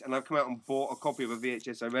VHS, and I've come out and bought a copy of a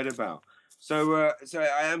VHS I read about. So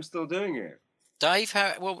I am still doing it. Dave,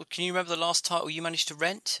 can you remember the last title you managed to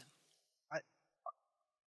rent?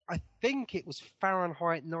 I think it was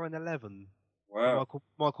Fahrenheit 9/11. Wow.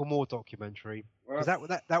 Michael Moore documentary. Because that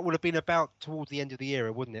would have been about towards the end of the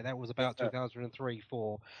era, wouldn't it? That was about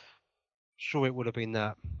 2003-04. Sure, it would have been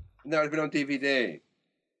that. No, it would have been on DVD.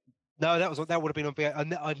 No, that would have been on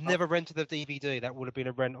VHS. I've never rented the DVD. That would have been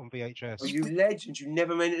a rent on VHS. Oh, you legend! You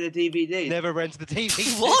never rented a DVD. Never rented the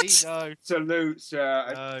DVD. What? No. Salute,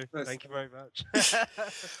 sir. No. Thank you very much.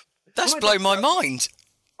 That's blown my mind.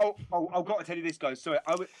 Oh! I've got to tell you this, guys. Sorry,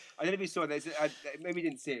 I don't know if you saw this. Maybe you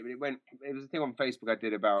didn't see it, but it was a thing on Facebook I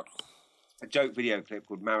did about a joke video clip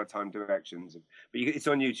called Maritime Directions. But it's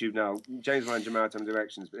on YouTube now. James Ranger Maritime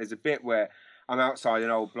Directions. But there's a bit where I'm outside an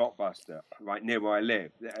old Blockbuster, right near where I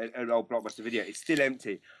live. An old Blockbuster video. It's still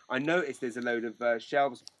empty. I noticed there's a load of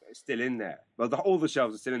shelves still in there. Well, all the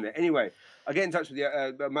shelves are still in there. Anyway, I get in touch with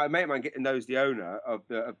my mate of mine knows the owner of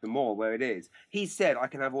the mall where it is. He said I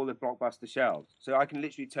can have all the Blockbuster shelves, so I can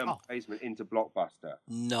literally turn my basement into Blockbuster.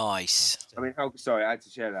 Nice. I mean, sorry, I had to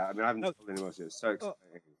share that. I mean, I haven't told anyone else. It's so exciting.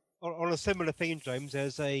 On a similar theme, James,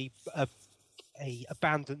 there's there's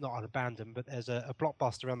a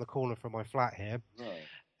Blockbuster around the corner from my flat here, Right.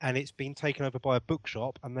 and it's been taken over by a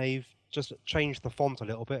bookshop, and they've just changed the font a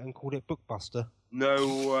little bit and called it Bookbuster.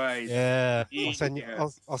 No way. Yeah,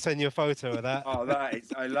 I'll send you a photo of that. Oh,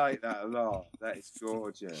 I like that a lot. That is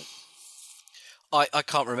gorgeous. I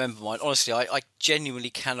can't remember mine. Honestly, I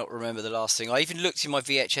genuinely cannot remember the last thing. I even looked in my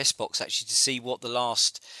VHS box actually to see what the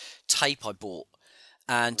last tape I bought.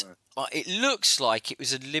 And it looks like it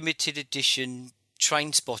was a limited edition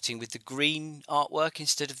Train Spotting with the green artwork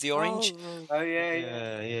instead of the orange. Oh,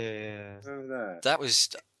 yeah. Remember that? That was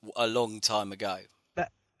a long time ago.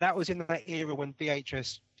 That was in that era when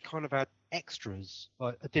VHS kind of had extras,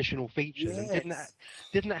 like additional features. Yes. And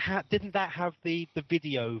didn't that have the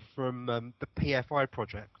video from the PFI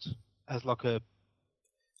project as like a?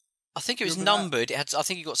 I think it was numbered. I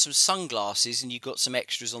think you got some sunglasses and you got some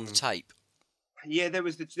extras on the tape. Yeah, there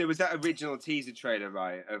was that original teaser trailer,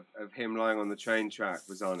 right, of him lying on the train track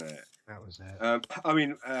was on it. That was it. I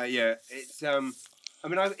mean, yeah, it's I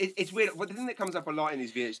mean, it's weird. But the thing that comes up a lot in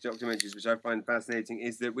these VH documentaries, which I find fascinating,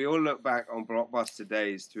 is that we all look back on blockbuster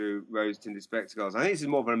days through rose-tinted spectacles. I think this is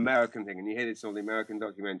more of an American thing, and you hear this in all the American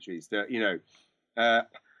documentaries, that,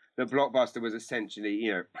 the blockbuster was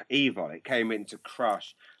essentially, evil. It came in to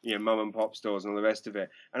crush, mum and pop stores and all the rest of it.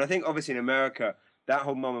 And I think, obviously, in America, that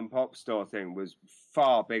whole mum and pop store thing was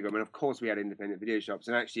far bigger. I mean, of course, we had independent video shops.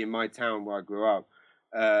 And actually, in my town where I grew up,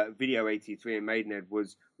 Video 83 in Maidenhead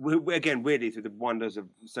was, again, weirdly, through the wonders of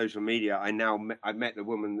social media, I met the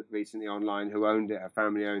woman recently online who owned it. Her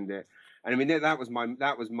family owned it. And I mean, that was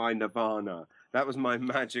my nirvana. That was my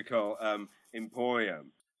magical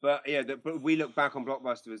emporium. But yeah, but we look back on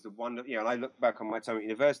Blockbuster as the wonder. And I look back on my time at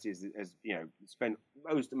university as spent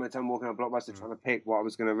most of my time walking on Blockbuster trying to pick what I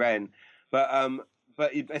was going to rent. But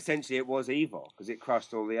essentially, it was evil because it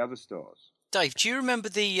crushed all the other stores. Dave, do you remember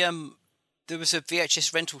there was a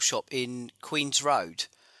VHS rental shop in Queen's Road,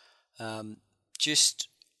 just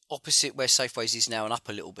opposite where Safeways is now and up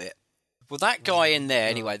a little bit? Well, that guy in there,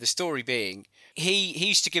 anyway, the story being, he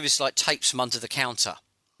used to give us like tapes from under the counter.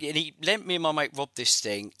 And he lent me and my mate Rob this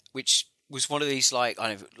thing, which was one of these like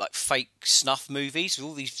fake snuff movies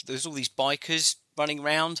with there's all these bikers running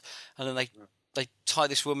around, and then they tie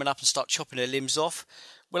this woman up and start chopping her limbs off.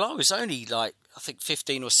 Well, I was only like, I think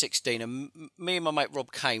 15 or 16, and me and my mate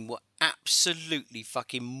Rob Kane were absolutely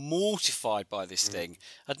fucking mortified by this thing.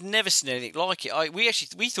 I'd never seen anything like it. We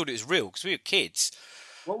thought it was real because we were kids.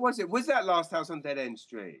 What was it? Was that Last House on Dead End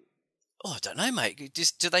Street? Oh, I don't know, mate.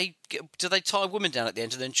 Do they tie a woman down at the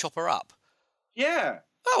end and then chop her up? Yeah.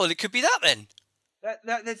 Oh, well, it could be that then.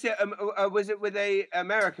 That's it. Was it with the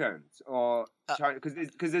Americans or China?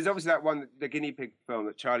 Because there's obviously that one, the guinea pig film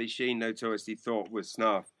that Charlie Sheen notoriously thought was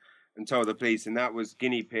snuff and told the police, and that was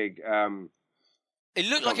guinea pig. It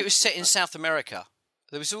looked like it was set in South America.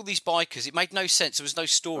 There was all these bikers. It made no sense. There was no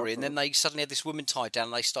story, and then they suddenly had this woman tied down,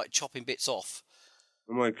 and they started chopping bits off.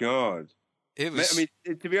 Oh my God. It was... I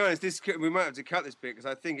mean, to be honest, we might have to cut this bit because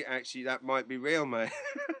I think that might be real, mate.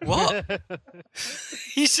 What? Are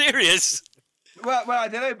you serious? Well, I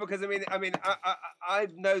don't know, because I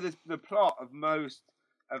know the plot of most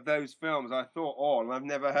of those films. I thought all, and I've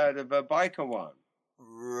never heard of a biker one.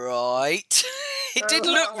 Right. It did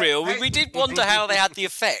look real. We did wonder how they had the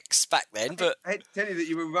effects back then, but I hate to tell you that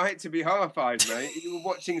you were right to be horrified, mate. You were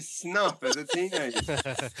watching Snuff as a teenager.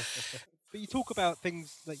 But you talk about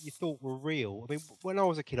things that you thought were real. I mean, when I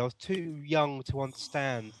was a kid, I was too young to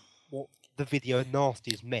understand what the video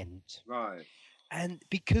nasties meant. Right. And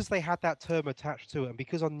because they had that term attached to it, and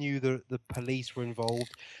because I knew the police were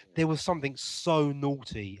involved, there was something so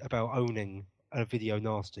naughty about owning a video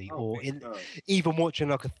nasty, even watching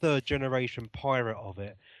like a third generation pirate of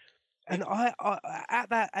it. And I at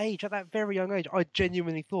that age, at that very young age, I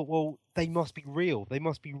genuinely thought, well, they must be real. They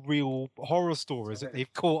must be real horror stories that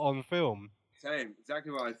they've caught on film. Same,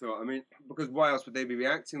 exactly what I thought. I mean, because why else would they be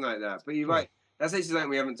reacting like that? But you're right. That's actually something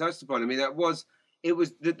we haven't touched upon. I mean, it was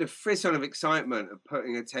the frisson of excitement of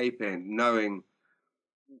putting a tape in, knowing,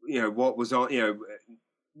 what was on,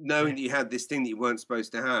 knowing that you had this thing that you weren't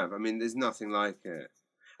supposed to have. I mean, there's nothing like it.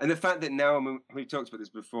 And the fact that now, we've talked about this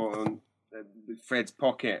before on Fred's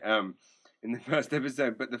Pocket in the first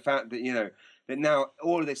episode, but the fact that, that now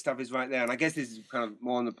all of this stuff is right there. And I guess this is kind of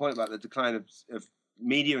more on the point about the decline of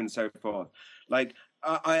media and so forth. Like,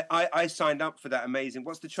 I signed up for that amazing,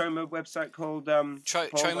 what's the Troma website called?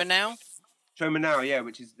 Troma Now? Troma Now, yeah,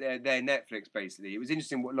 which is their Netflix, basically. It was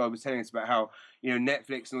interesting what Lloyd was telling us about how,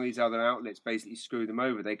 Netflix and all these other outlets basically screw them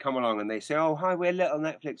over. They come along and they say, oh, hi, we're little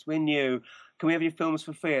Netflix, we're new. Can we have your films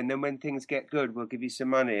for free? And then when things get good, we'll give you some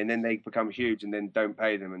money. And then they become huge and then don't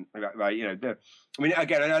pay them. And,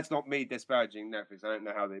 again, that's not me disparaging Netflix. I don't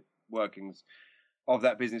know how the workings of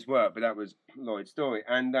that business work, but that was Lloyd's story.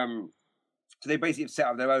 And so they basically have set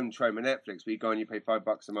up their own Troma Netflix, where you go and you pay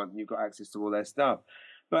 $5 a month and you've got access to all their stuff.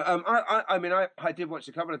 But I did watch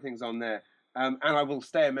a couple of things on there, and I will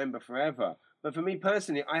stay a member forever. But for me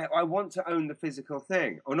personally, I want to own the physical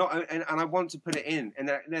thing, or not, and I want to put it in, and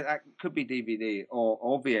that could be DVD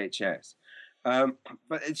or VHS.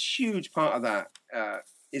 But a huge part of that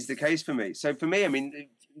is the case for me. So for me, I mean,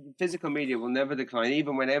 physical media will never decline,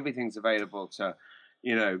 even when everything's available to,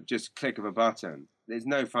 just click of a button. There's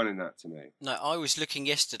no fun in that to me. No, I was looking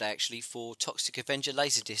yesterday actually for Toxic Avenger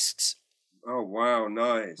Laserdiscs. Oh, wow,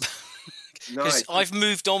 nice. Because I've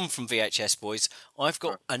moved on from VHS, boys. I've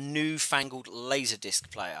got a newfangled Laserdisc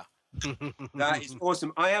player. That is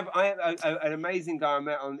awesome. I have an amazing guy I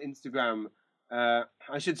met on Instagram. I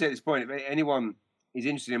should say at this point, if anyone is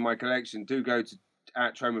interested in my collection, do go to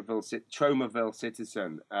at Tromaville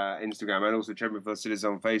Citizen Instagram, and also Tromaville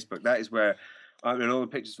Citizen on Facebook. That is where I mean all the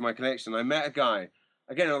pictures for my collection. I met a guy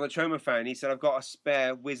again, another Troma fan, he said, I've got a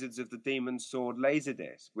spare Wizards of the Demon Sword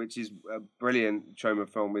Laserdisc, which is a brilliant Troma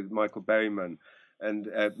film with Michael Berryman, and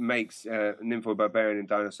makes Nympho Barbarian and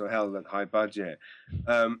Dinosaur Hell look high budget.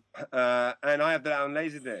 And I have that on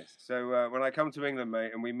Laserdisc. So when I come to England,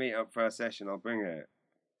 mate, and we meet up for our session, I'll bring it.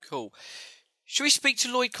 Cool. Should we speak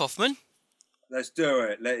to Lloyd Kaufman? Let's do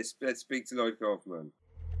it. Let's speak to Lloyd Kaufman.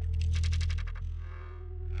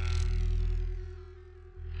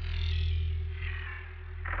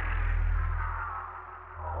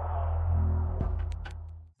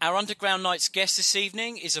 Our Underground Nights guest this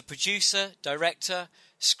evening is a producer, director,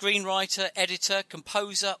 screenwriter, editor,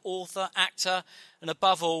 composer, author, actor, and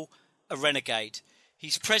above all, a renegade.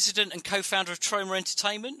 He's president and co-founder of Troma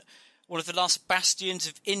Entertainment, one of the last bastions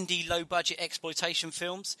of indie low-budget exploitation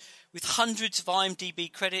films, with hundreds of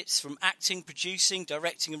IMDb credits from acting, producing,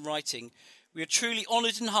 directing and writing. We are truly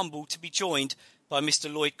honoured and humbled to be joined by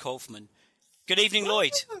Mr. Lloyd Kaufman. Good evening,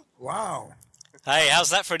 Lloyd. Wow. Hey, how's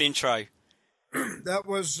that for an intro? That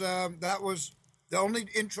was the only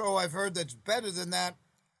intro I've heard that's better than that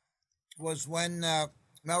was when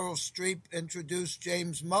Meryl Streep introduced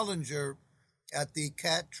James Mullinger at the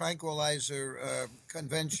Cat Tranquilizer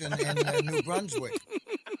convention in New Brunswick.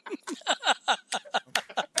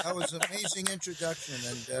 That was an amazing introduction,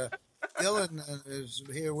 and Dylan is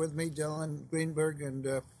here with me, Dylan Greenberg,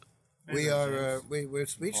 and we're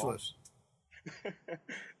speechless.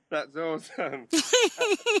 That's awesome.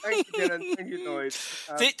 Thank you, Dylan. Thank you, Lloyd.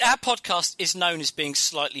 Our podcast is known as being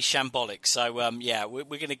slightly shambolic, so we're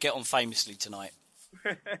going to get on famously tonight.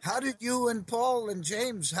 How did you and Paul and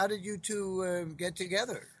James, how did you two get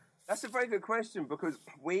together? That's a very good question, because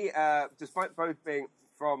we, despite both being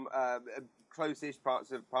from close-ish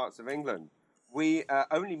parts of England, we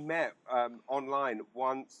only met online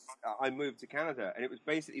once I moved to Canada, and it was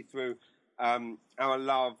basically through our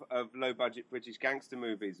love of low-budget British gangster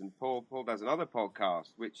movies. And Paul does another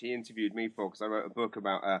podcast, which he interviewed me for, because I wrote a book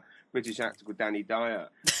about a British actor called Danny Dyer.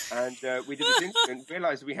 And we did this interview and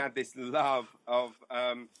realised we had this love of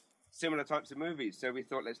similar types of movies. So we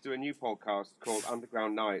thought, let's do a new podcast called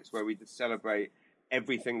Underground Nights, where we just celebrate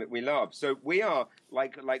everything that we love. So we are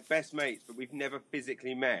like best mates, but we've never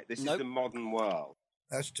physically met. This is the modern world.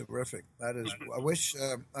 That's terrific. That is. I wish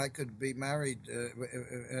I could be married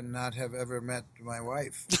and not have ever met my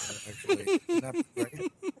wife. Actually, isn't that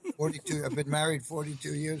great? 42. I've been married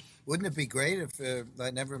 42 years. Wouldn't it be great if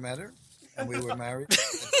I never met her and we were married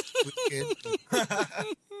with kids?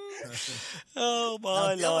 Oh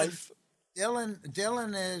my life!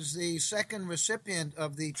 Dylan is the second recipient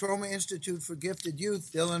of the Troma Institute for Gifted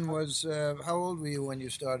Youth. Dylan was how old were you when you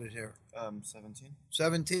started here? 17.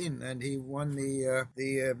 17, and he won the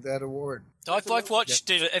that award. I've watched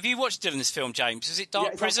Dylan. Have you watched Dylan's film, James? Is it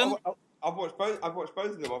Dark Prison? I've watched both. I've watched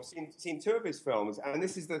both of them. I've seen two of his films, and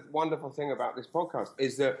this is the wonderful thing about this podcast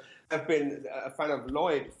is that I've been a fan of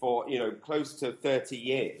Lloyd for close to 30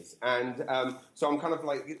 years, and so I'm kind of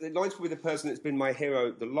like Lloyd's probably the person that's been my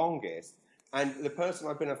hero the longest, and the person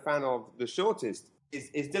I've been a fan of the shortest is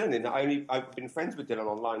Dylan. In that I've been friends with Dylan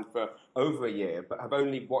online for over a year, but have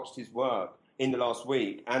only watched his work in the last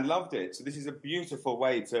week and loved it. So this is a beautiful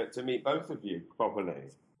way to meet both of you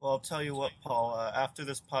properly. Well, I'll tell you what, Paul. After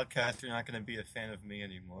this podcast, you're not going to be a fan of me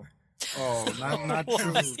anymore. Oh, not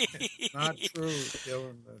true. Not true,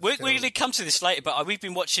 Dylan. We're going to come to this later, but we've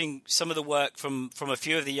been watching some of the work from a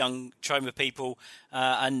few of the young Troma people,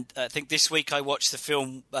 and I think this week I watched the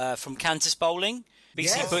film from Kansas Bowling,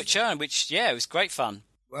 BC Butcher, which, it was great fun.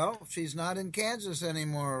 Well, she's not in Kansas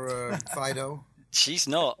anymore, Fido. She's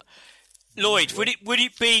not. Lloyd, would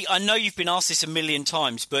it be, I know you've been asked this a million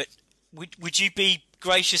times, but would you be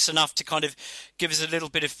gracious enough to kind of give us a little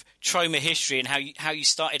bit of Troma history and how you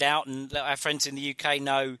started out, and let our friends in the UK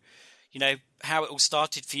know, how it all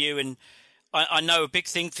started for you? And I know a big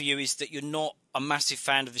thing for you is that you're not a massive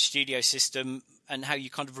fan of the studio system, and how you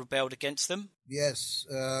kind of rebelled against them. Yes,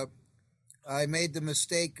 I made the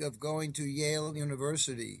mistake of going to Yale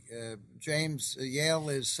University. James, Yale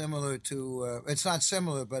is similar to, it's not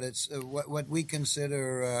similar, but it's what we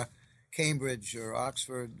consider Cambridge or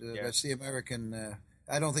Oxford. That's the American.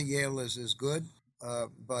 I don't think Yale is as good,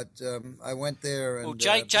 but I went there. And,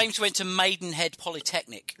 James went to Maidenhead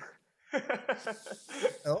Polytechnic.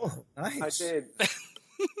 Oh, nice. I did.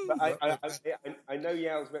 But I know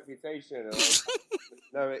Yale's reputation.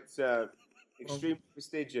 No, it's extremely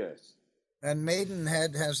prestigious. And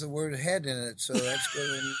Maidenhead has the word head in it, so that's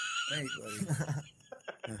good for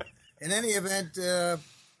anybody. In any event,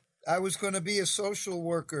 I was going to be a social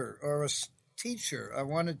worker or a teacher. I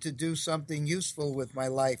wanted to do something useful with my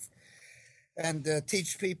life. and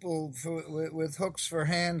teach people with hooks for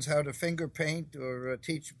hands how to finger paint, or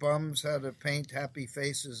teach bums how to paint happy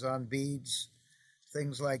faces on beads,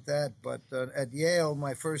 things like that. But at Yale,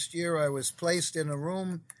 my first year, I was placed in a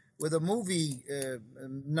room with a movie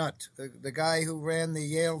nut, the guy who ran the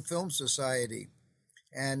Yale Film Society.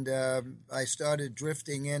 And I started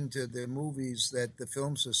drifting into the movies that the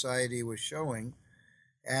Film Society was showing.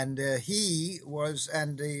 And he was,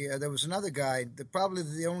 and there was another guy, probably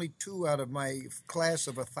the only two out of my class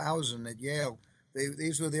of 1,000 at Yale.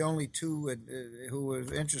 These were the only two who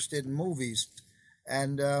were interested in movies.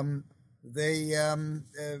 And they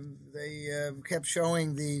kept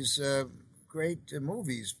showing these great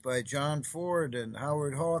movies by John Ford and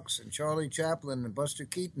Howard Hawks and Charlie Chaplin and Buster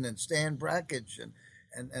Keaton and Stan Brakhage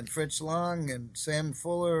and Fritz Lang and Sam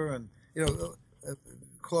Fuller and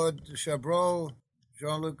Claude Chabrol,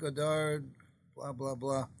 Jean-Luc Godard, blah blah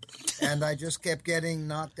blah, and I just kept getting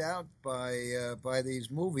knocked out by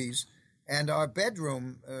these movies. And our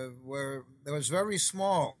bedroom was very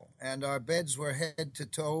small, and our beds were head to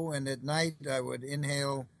toe. And at night, I would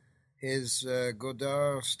inhale his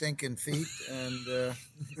Godard stinking feet, and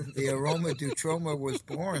the aroma du trauma was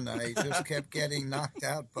born. I just kept getting knocked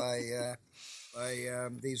out by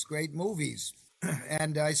these great movies.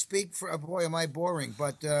 And I speak, boy, am I boring,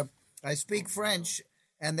 but I speak French,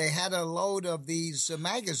 and they had a load of these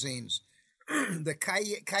magazines, the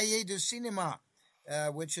Cahiers du Cinéma,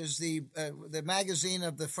 which is the magazine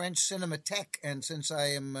of the French Cinémathèque. And since I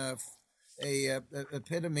am a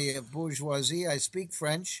epitome of bourgeoisie, I speak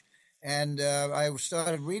French. And I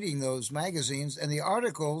started reading those magazines, and the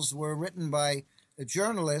articles were written by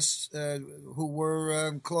journalists who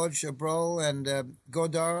were Claude Chabrol and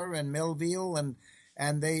Godard and Melville, and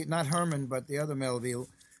they, not Herman, but the other Melville,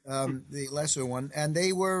 the lesser one. And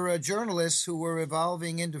they were journalists who were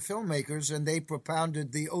evolving into filmmakers, and they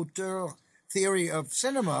propounded the auteur theory of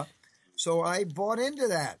cinema. So I bought into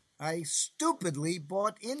that. I stupidly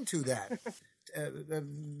bought into that.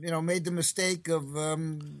 Made the mistake of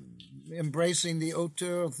embracing the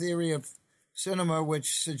auteur theory of cinema,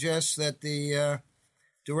 which suggests that the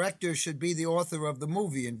director should be the author of the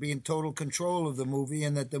movie and be in total control of the movie,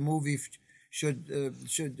 and that the movie should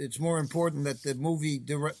it's more important that the movie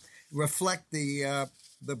reflect the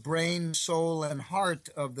brain, soul, and heart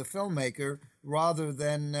of the filmmaker rather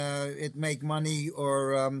than it make money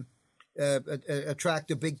or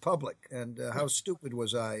attract a big public. And how stupid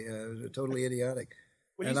was I? It was totally idiotic.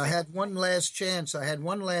 And I had one last chance. The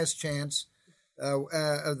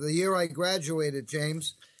year I graduated,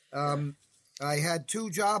 James, I had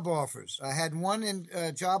two job offers. I had one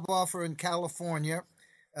job offer in California.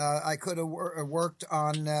 I could have worked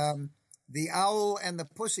on The Owl and the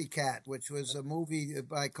Pussycat, which was a movie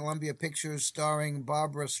by Columbia Pictures starring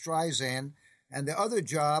Barbara Streisand. And the other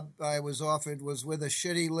job I was offered was with a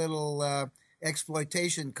shitty little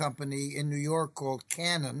exploitation company in New York called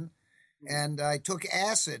Canon. And I took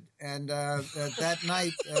acid. And that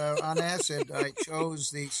night on acid, I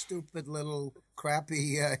chose the stupid little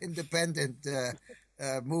crappy independent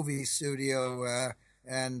movie studio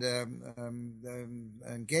and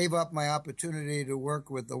gave up my opportunity to work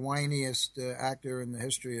with the whiniest actor in the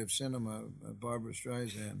history of cinema, Barbara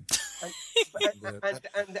Streisand.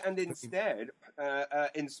 And instead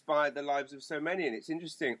inspired the lives of so many. And it's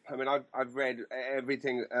interesting. I mean, I've read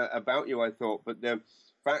everything about you, I thought, but the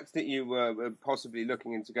fact that you were possibly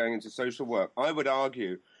looking into going into social work, I would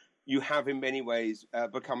argue you have in many ways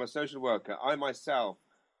become a social worker. I myself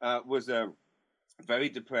was a very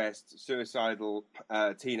depressed, suicidal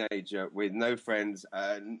teenager with no friends,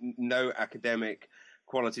 no academic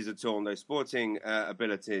qualities at all, no sporting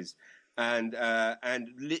abilities. And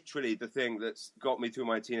literally the thing that's got me through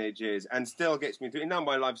my teenage years and still gets me through. Now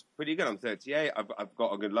my life's pretty good. I'm 38. I've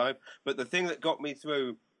got a good life. But the thing that got me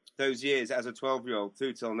through those years as a 12-year-old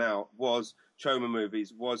through till now was Troma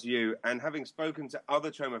movies, was you. And having spoken to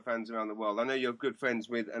other Troma fans around the world, I know you're good friends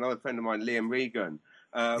with another friend of mine, Liam Regan.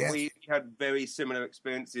 Yes. We had very similar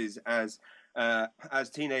experiences as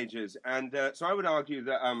teenagers. And so I would argue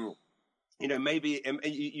that... maybe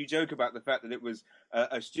you joke about the fact that it was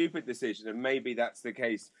a stupid decision, and maybe that's the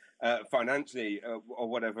case financially or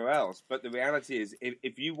whatever else. But the reality is,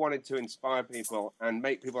 if you wanted to inspire people and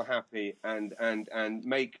make people happy and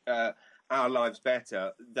make our lives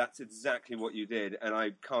better, that's exactly what you did. And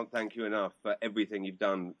I can't thank you enough for everything you've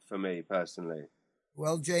done for me personally.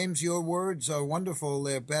 Well, James, your words are wonderful.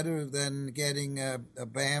 They're better than getting a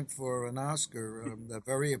Banff or an Oscar. They're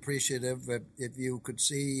very appreciative. If you could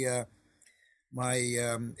see... my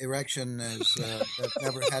erection has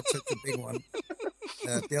never had such a big one.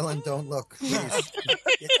 Dylan, don't look, please.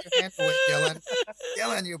 Get your hand away, Dylan.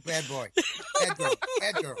 Dylan, you bad boy.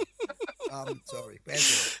 bad girl. Sorry, bad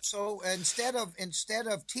girl. So instead of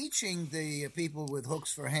teaching the people with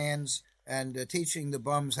hooks for hands and teaching the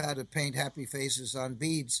bums how to paint happy faces on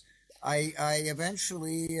beads, I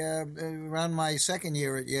eventually, around my second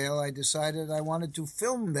year at Yale, I decided I wanted to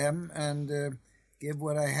film them and give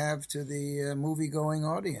what I have to the movie-going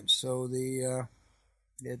audience. So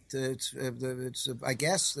it's I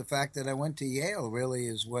guess the fact that I went to Yale really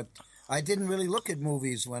is what. I didn't really look at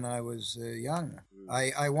movies when I was young.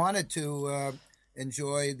 I wanted to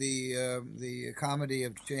enjoy the comedy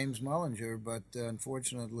of James Mullinger, but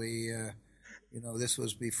unfortunately, this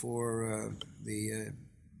was before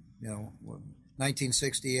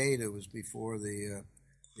 1968. It was before the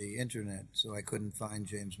internet, so I couldn't find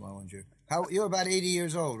James Mullinger. You're about 80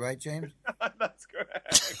 years old, right, James? That's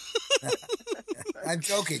correct. I'm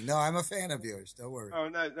joking. No, I'm a fan of yours. Don't worry. Oh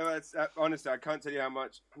no, that's honestly, I can't tell you how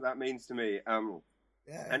much that means to me.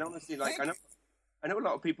 Yeah. And honestly, like I know a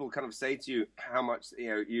lot of people kind of say to you how much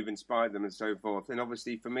you've inspired them and so forth. And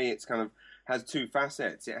obviously, for me, it's kind of has two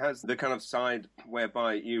facets. It has the kind of side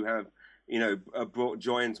whereby you have brought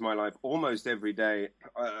joy into my life almost every day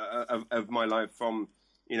of my life from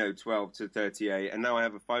 12 to 38, and now I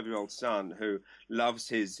have a 5-year-old son who loves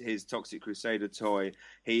his Toxic Crusader toy.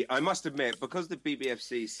 I must admit, because the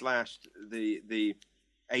BBFC slashed the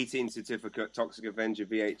 18 certificate Toxic Avenger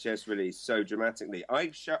VHS release so dramatically, my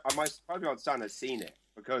 5-year-old son has seen it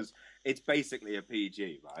because it's basically a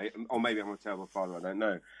PG, right? Or maybe I'm a terrible father, I don't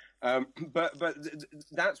know. But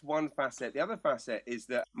that's one facet. The other facet is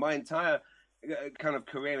that my entire kind of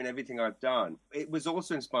career and everything I've done, it was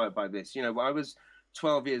also inspired by this. I was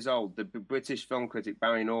 12 years old. The British film critic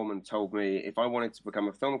Barry Norman told me if I wanted to become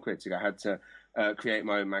a film critic, I had to create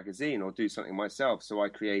my own magazine or do something myself. So I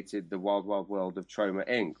created the Wild Wild World of Troma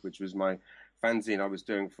Inc., which was my fanzine I was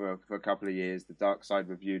doing for a couple of years. The Dark Side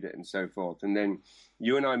reviewed it and so forth. And then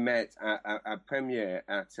you and I met at a premiere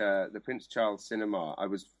at the Prince Charles Cinema. I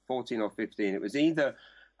was 14 or 15. It was either,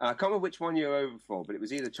 I can't remember which one you were over for, but it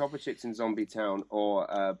was either Chopper Chicks in Zombie Town or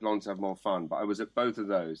Blondes Have More Fun. But I was at both of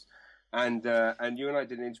those. And you and I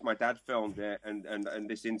did an interview. My dad filmed it, and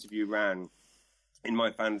this interview ran in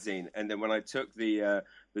my fanzine. And then when I took the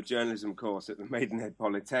journalism course at the Maidenhead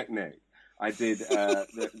Polytechnic, I did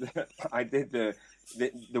the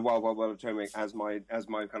Wild Wild World of Troma as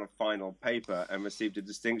my kind of final paper and received a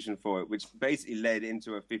distinction for it, which basically led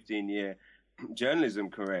into a 15-year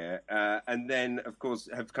journalism career, and then of course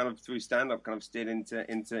have kind of through stand-up kind of steered into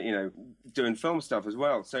doing film stuff as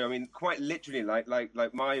well. So I mean, quite literally, like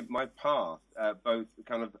my path, both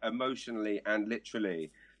kind of emotionally and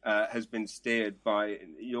literally, has been steered by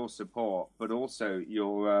your support, but also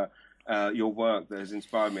your work that has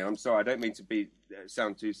inspired me. And I'm sorry, I don't mean to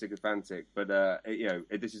sound too sycophantic, but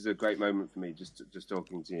this is a great moment for me just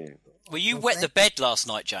talking to you. Well, you wet the bed last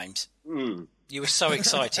night, James. You were so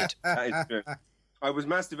excited. That is true. I was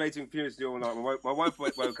masturbating furiously all night. My wife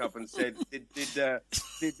woke up and said, "Did have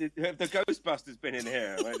the Ghostbusters been in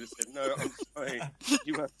here?" And I just said, "No, I'm sorry.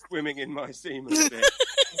 You were swimming in my semen."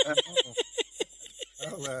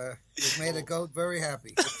 Well, you've made a goat very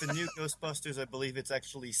happy. With the new Ghostbusters, I believe it's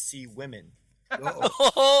actually Sea Women.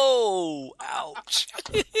 Oh, ouch.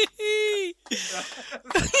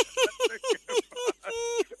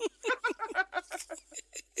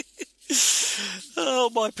 Oh,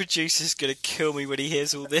 my producer's going to kill me when he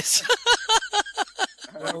hears all this.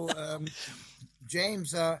 Well,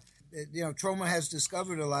 James, Troma has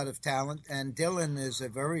discovered a lot of talent, and Dylan is a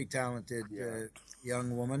very talented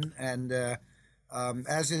young woman, and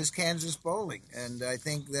as is Kansas Bowling. And I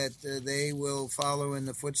think that they will follow in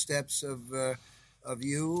the footsteps of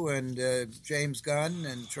you and James Gunn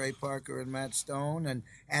and Trey Parker and Matt Stone. And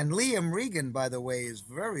Liam Regan, by the way, is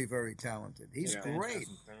very, very talented. He's great.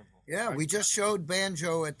 Yeah, we just showed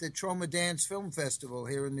Banjo at the Troma Dance Film Festival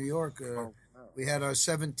here in New York. We had our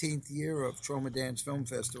 17th year of Troma Dance Film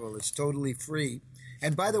Festival. It's totally free.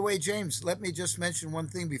 And by the way, James, let me just mention one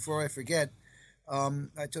thing before I forget.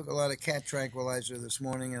 I took a lot of cat tranquilizer this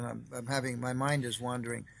morning, and I'm having, my mind is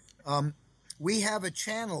wandering. We have a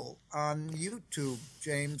channel on YouTube,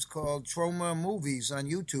 James, called Troma Movies on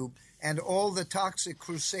YouTube, and all the Toxic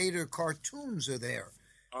Crusader cartoons are there.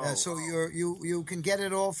 So you can get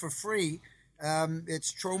it all for free.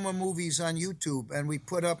 It's Troma Movies on YouTube, and we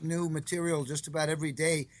put up new material just about every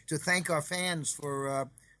day to thank our fans for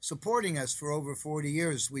supporting us for over 40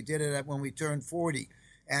 years. We did it when we turned 40.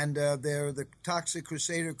 And they're the Toxic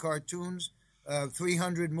Crusader cartoons,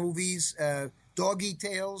 300 movies, Doggy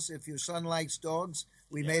Tales, if your son likes dogs.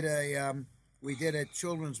 We did a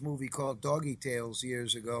children's movie called Doggy Tales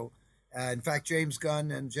years ago. In fact, James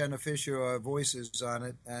Gunn and Jenna Fisher are voices on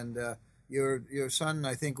it. And your son,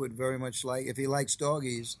 I think, would very much like, if he likes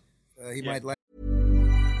doggies, he might like.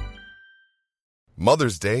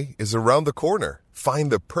 Mother's Day is around the corner.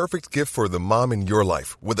 Find the perfect gift for the mom in your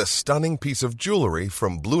life with a stunning piece of jewelry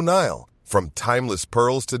from Blue Nile. From timeless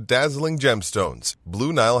pearls to dazzling gemstones,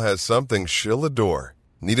 Blue Nile has something she'll adore.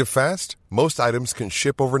 Need it fast? Most items can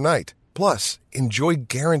ship overnight. Plus, enjoy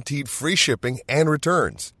guaranteed free shipping and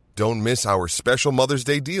returns. Don't miss our special Mother's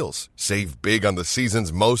Day deals. Save big on the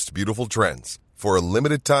season's most beautiful trends. For a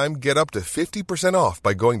limited time, get up to 50% off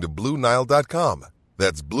by going to BlueNile.com.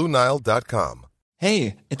 That's BlueNile.com.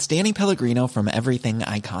 Hey, it's Danny Pellegrino from Everything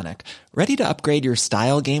Iconic. Ready to upgrade your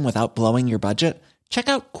style game without blowing your budget? Check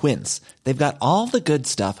out Quince. They've got all the good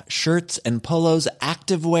stuff, shirts and polos,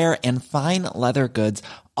 activewear, and fine leather goods,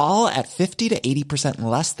 all at 50 to 80%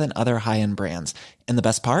 less than other high-end brands. And the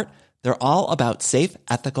best part? They're all about safe,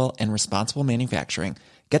 ethical, and responsible manufacturing.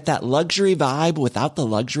 Get that luxury vibe without the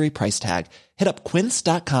luxury price tag. Hit up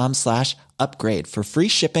quince.com/upgrade for free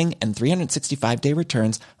shipping and 365-day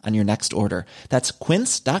returns on your next order. That's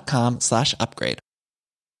quince.com/upgrade.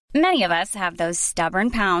 Many of us have those stubborn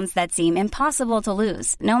pounds that seem impossible to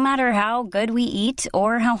lose, no matter how good we eat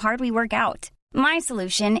or how hard we work out. My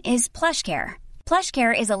solution is PlushCare.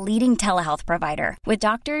 PlushCare is a leading telehealth provider with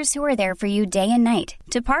doctors who are there for you day and night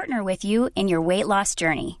to partner with you in your weight loss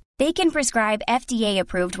journey. They can prescribe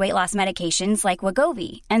FDA-approved weight loss medications like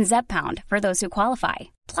Wegovy and Zepbound for those who qualify.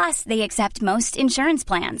 Plus, they accept most insurance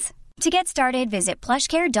plans. To get started, visit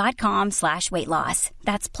plushcare.com/weightloss.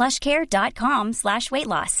 That's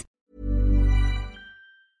plushcare.com/weightloss.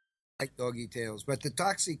 Like Doggy Tales, but the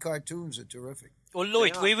Toxie cartoons are terrific. Well,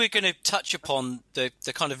 Lloyd, we were going to touch upon the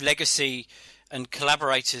kind of legacy and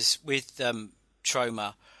collaborators with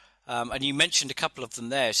Troma, and you mentioned a couple of them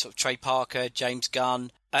there, sort of Trey Parker, James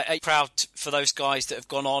Gunn. Proud for those guys that have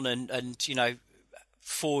gone on and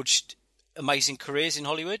forged amazing careers in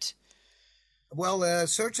Hollywood. Well,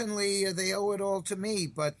 certainly they owe it all to me,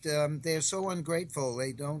 but they're so ungrateful.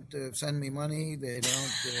 They don't send me money. They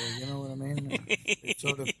don't, you know what I mean?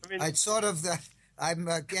 I'm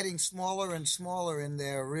getting smaller and smaller in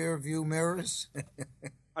their rear view mirrors.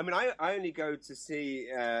 I mean, I only go to see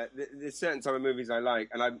there's certain type of movies I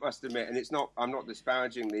like, and I must admit, and I'm not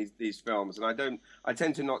disparaging these films, and I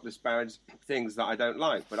tend to not disparage things that I don't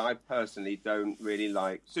like, but I personally don't really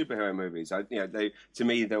like superhero movies. To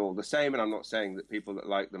me they're all the same, and I'm not saying that people that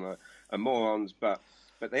like them are morons, but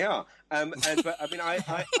they are. I went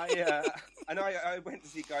to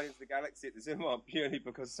see Guardians of the Galaxy at the cinema purely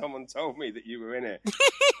because someone told me that you were in it.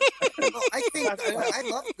 Well,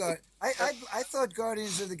 I thought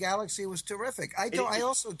Guardians of the Galaxy was terrific. I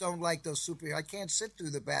also don't like those superheroes. I can't sit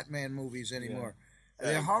through the Batman movies anymore.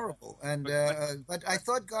 Yeah. They're horrible. And but I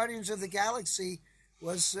thought Guardians of the Galaxy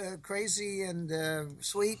was crazy and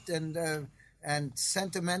sweet and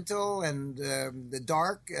sentimental and the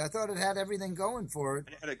dark. I thought it had everything going for it.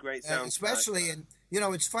 It had a great soundtrack. Especially, and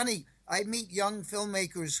it's funny. I meet young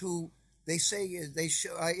filmmakers who they say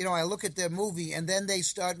I look at their movie and then they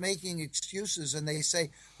start making excuses and they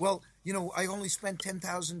say, well, I only spent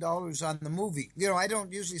 $10,000 on the movie. I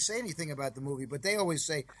don't usually say anything about the movie, but they always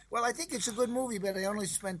say, well, I think it's a good movie, but I only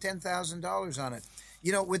spent $10,000 on it.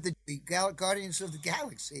 With the Guardians of the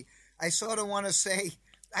Galaxy, I sort of want to say,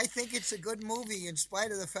 I think it's a good movie in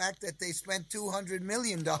spite of the fact that they spent $200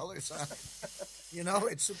 million on it.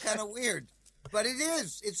 It's kind of weird. But it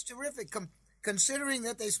is. It's terrific. Considering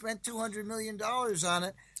that they spent $200 million on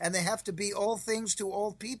it and they have to be all things to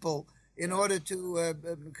all people in order to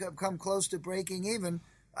come close to breaking even,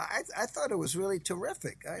 I thought it was really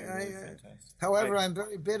terrific. However, I'm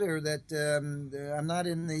very bitter that I'm not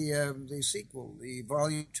in the sequel, the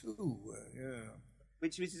Volume 2.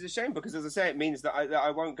 Which is a shame because, as I say, it means that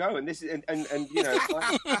I won't go. And this is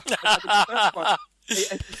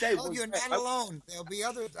Well, you're not alone. There'll be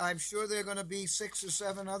other. I'm sure there are going to be 6 or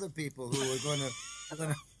 7 other people who are going to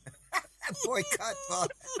boycott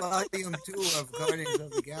Volume 2 of Guardians of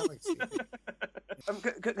the Galaxy.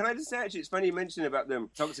 Can I just say, actually, it's funny you mentioned about the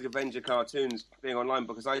Toxic Avenger cartoons being online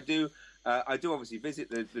because I do obviously visit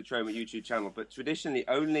the Troma YouTube channel, but traditionally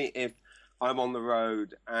only if I'm on the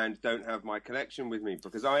road and don't have my collection with me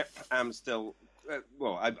because I am still,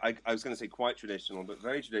 I was going to say quite traditional, but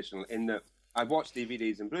very traditional in that I watch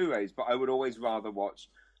DVDs and Blu-rays, but I would always rather watch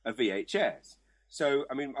a VHS. So,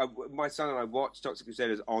 I mean, my son and I watched Toxic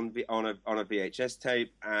Crusaders on a VHS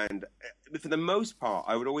tape, and for the most part,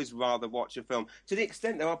 I would always rather watch a film. To the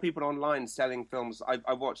extent there are people online selling films,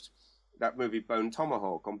 I watched that movie Bone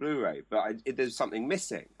Tomahawk on Blu-ray, but there's something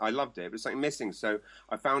missing. I loved it. There was something missing, so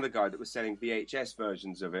I found a guy that was selling VHS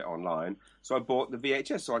versions of it online, so I bought the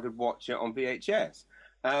VHS so I could watch it on VHS.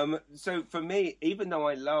 So for me, even though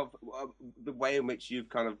I love the way in which you've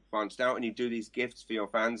kind of branched out and you do these gifts for your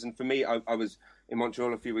fans, and for me, I was in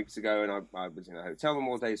Montreal a few weeks ago and I was in a hotel room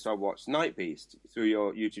all day, so I watched Night Beast through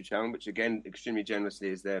your YouTube channel, which again, extremely generously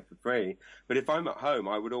is there for free. But if I'm at home,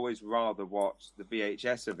 I would always rather watch the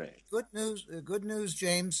VHS of it. Good news,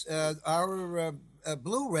 James. Our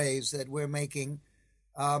Blu-rays that we're making,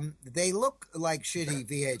 they look like shitty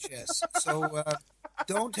VHS. So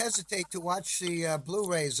don't hesitate to watch the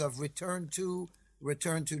Blu-rays of Return to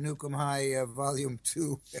Nukem High Volume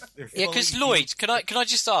 2. Yeah, because Lloyd, can I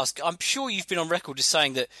just ask? I'm sure you've been on record as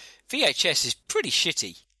saying that VHS is pretty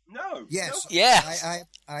shitty. No. Yes. No. Yeah.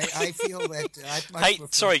 I feel that.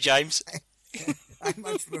 Sorry, James. I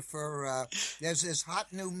much prefer. There's this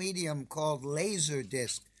hot new medium called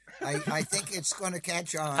Laserdisc. I think it's going to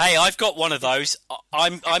catch on. Hey, I've got one of those.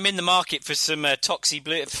 I'm in the market for some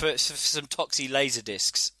Toxie laser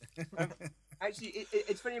discs. Actually,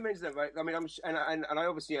 it's funny you mention that, right? I mean, and I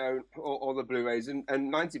obviously own all the Blu-rays, and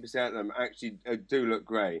 90% of them actually do look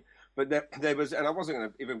great. But there was, and I wasn't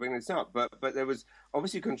going to even bring this up, but there was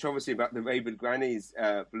obviously controversy about the Rabid Grannies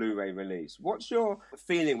Blu-ray release. What's your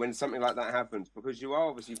feeling when something like that happens? Because you are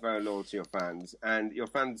obviously very loyal to your fans, and your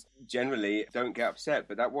fans generally don't get upset.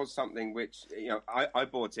 But that was something which, I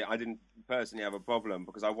bought it. I didn't personally have a problem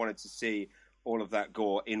because I wanted to see all of that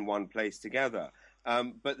gore in one place together.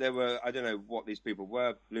 But there were, I don't know what these people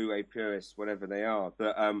were, Blu-ray purists, whatever they are,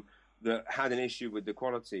 that had an issue with the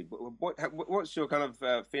quality. What's your kind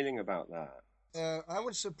of feeling about that? I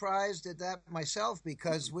was surprised at that myself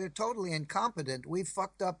because we're totally incompetent. We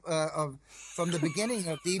fucked up from the beginning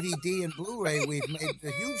of DVD and Blu-ray. We've made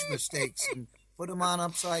huge mistakes and put them on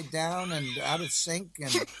upside down and out of sync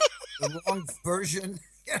and the wrong version.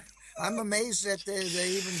 I'm amazed that they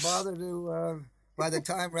even bother to... By the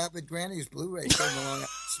time Rabid Grannies Blu-ray came along, I'm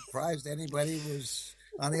surprised anybody was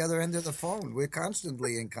on the other end of the phone. We're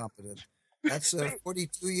constantly incompetent. That's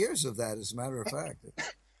 42 years of that, as a matter of fact.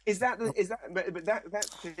 But that's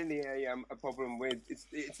clearly a problem with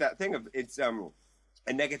it's that thing of it's a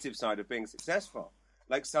negative side of being successful.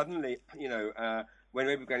 Like suddenly, when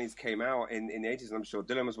Rabid Grannies came out in the 80s, and I'm sure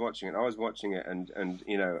Dylan was watching it, I was watching it, and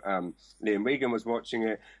Liam Regan was watching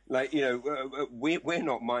it. Like, we're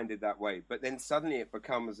not minded that way. But then suddenly it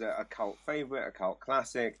becomes a cult favorite, a cult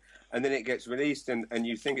classic, and then it gets released, and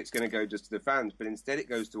you think it's going to go just to the fans, but instead it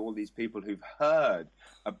goes to all these people who've heard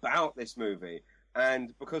about this movie,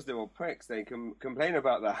 and because they're all pricks, they can complain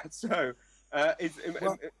about that. So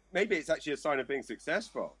maybe it's actually a sign of being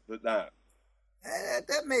successful that.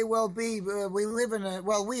 That may well be. We live in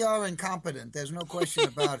we are incompetent. There's no question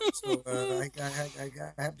about it. So I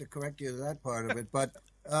have to correct you to that part of it. But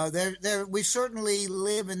we certainly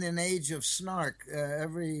live in an age of snark.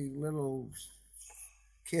 Every little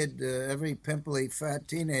kid, every pimply fat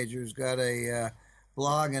teenager's got a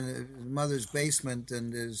blog in his mother's basement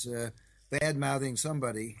and is bad-mouthing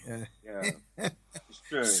somebody. Yeah, it's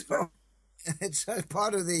true. So it's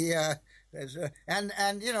part of the they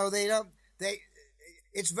don't.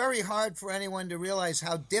 It's very hard for anyone to realize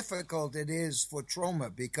how difficult it is for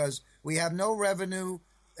Troma because we have no revenue.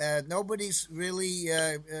 Nobody's really,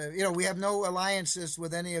 we have no alliances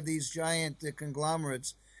with any of these giant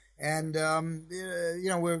conglomerates. And,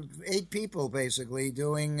 we're 8 people basically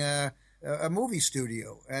doing a movie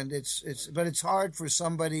studio. And but it's hard for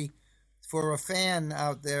somebody, for a fan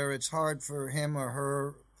out there, it's hard for him or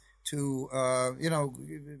her to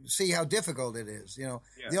see how difficult it is.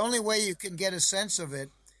 The only way you can get a sense of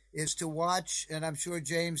it is to watch, and I'm sure,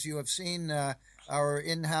 James, you have seen our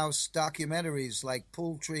in-house documentaries like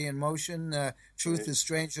Poultry in Motion, Truth is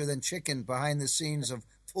Stranger Than Chicken, behind the scenes of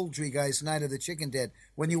Poultry Guys Night of the Chicken Dead.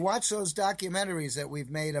 When you watch those documentaries that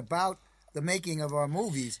we've made about the making of our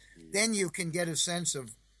movies, then you can get a sense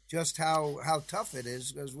of just how tough it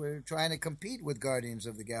is because we're trying to compete with Guardians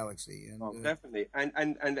of the Galaxy. And, definitely. And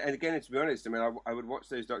again, to be honest, I mean, I would watch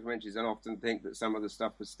those documentaries and often think that some of the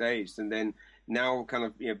stuff was staged. And then now kind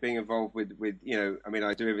of, being involved with I mean,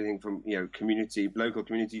 I do everything from, local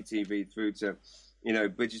community TV through to,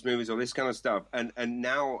 British movies, all this kind of stuff. And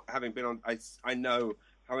now having been on, I know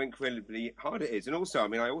how incredibly hard it is. And also, I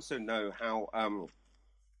mean, I also know how,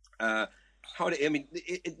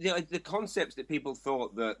 the concepts that people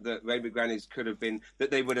thought that Rabid Grannies could have been, that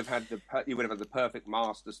they would have had you would have had the perfect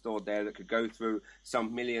master stored there that could go through some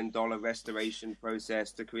 $1 million restoration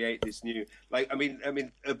process to create this new,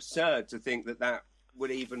 absurd to think that would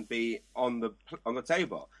even be on the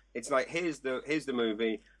table. It's like here's the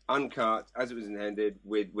movie uncut as it was intended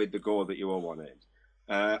with the gore that you all wanted.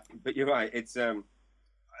 But you're right, it's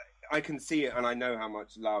I can see it and I know how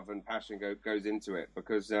much love and passion goes into it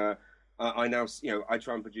because. I now, I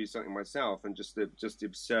try and produce something myself, and just the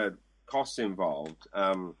absurd costs involved.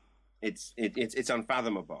 It's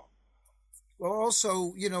unfathomable. Well,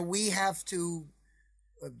 also, we have to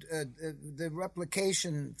the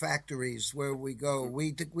replication factories where we go.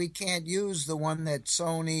 We can't use the one that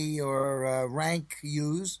Sony or Rank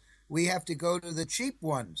use. We have to go to the cheap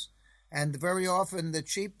ones, and very often the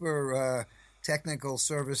cheaper technical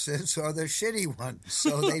services are the shitty ones.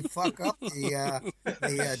 So they fuck up the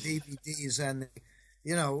DVDs, and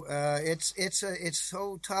it's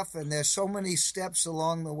so tough, and there's so many steps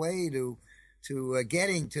along the way to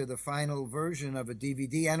getting to the final version of a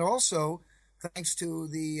DVD, and also thanks to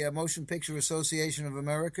the Motion Picture Association of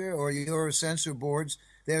America or your censor boards,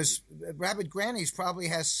 there's Rabbit Grannies probably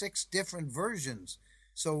has 6 different versions.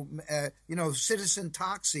 So, Citizen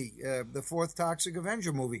Toxie, the 4th Toxic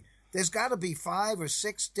Avenger movie, there's got to be 5 or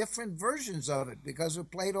 6 different versions of it because they're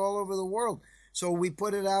played all over the world. So we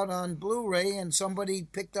put it out on Blu-ray, and somebody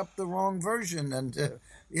picked up the wrong version, and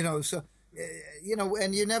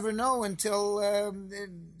and you never know until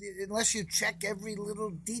unless you check every little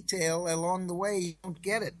detail along the way, you don't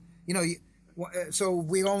get it. So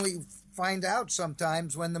we only find out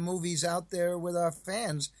sometimes when the movie's out there with our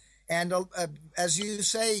fans. And as you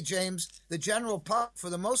say, James, the general public, for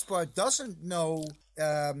the most part, doesn't know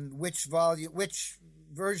which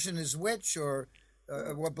version is which, or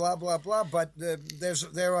blah blah blah. But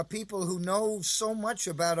there are people who know so much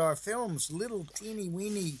about our films, little teeny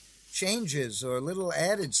weeny changes or little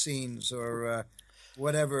added scenes or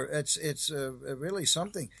whatever. It's really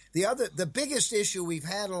something. The biggest issue we've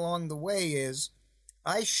had along the way is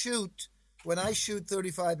when I shoot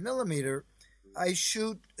 35 millimeter. I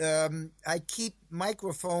keep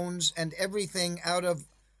microphones and everything out of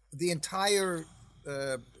the entire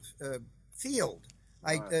field.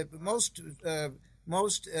 Most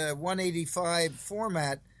 185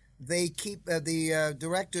 format, they keep the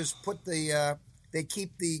directors they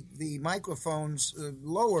keep the microphones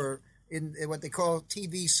lower in what they call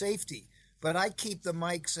TV safety. But I keep the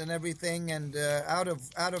mics and everything and out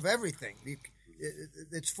of everything.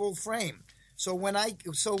 It's full frame. So when I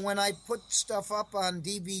put stuff up on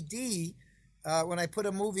DVD, when I put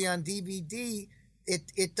a movie on DVD,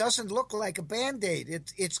 it doesn't look like a Band-Aid.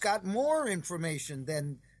 It's got more information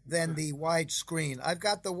than the widescreen. I've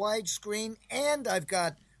got the widescreen, and I've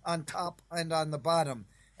got on top and on the bottom.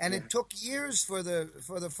 And it took years for the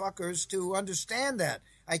fuckers to understand that.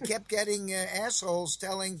 I kept getting assholes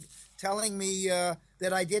telling me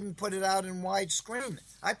that I didn't put it out in widescreen.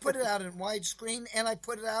 I put it out in widescreen, and I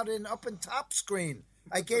put it out in up and top screen.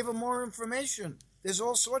 I gave them more information. There's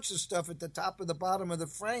all sorts of stuff at the top and the bottom of the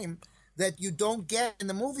frame that you don't get in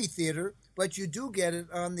the movie theater, but you do get it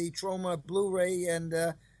on the Troma Blu-ray and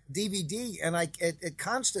DVD. And it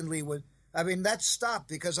constantly would. I mean, that stopped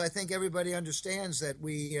because I think everybody understands that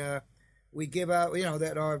we give out,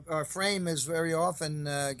 that our frame is very often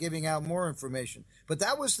giving out more information. But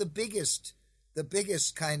that was the biggest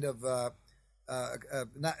kind of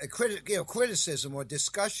criticism or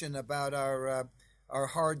discussion about our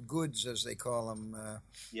hard goods, as they call them.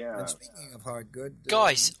 And speaking of hard goods,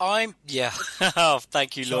 guys, oh,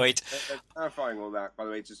 thank you, Lloyd. Clarifying all that, by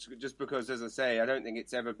the way, just because, as I say, I don't think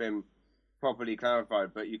it's ever been properly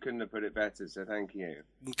clarified, but you couldn't have put it better, so thank you.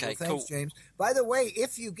 Okay, well, thanks, James. By the way,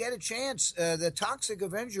 if you get a chance, the Toxic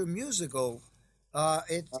Avenger musical,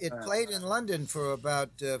 it played in London for about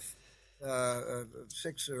 6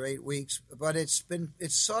 or 8 weeks, but it's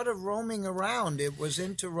sort of roaming around. It was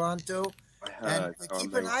in Toronto, and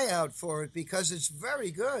keep an eye out for it because it's very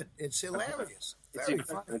good. It's hilarious.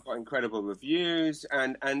 It's got incredible reviews,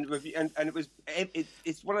 and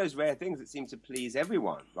it's one of those rare things that seems to please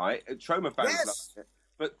everyone, right? Troma fans loved it,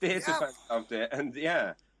 but theatre fans loved it, and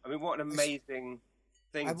I mean, what an amazing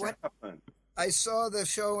thing to happen. I saw the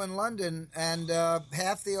show in London, and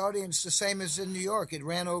half the audience, the same as in New York. It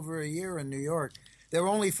ran over a year in New York. There were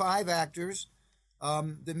only 5 actors.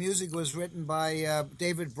 The music was written by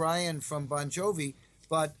David Bryan from Bon Jovi,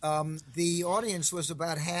 but the audience was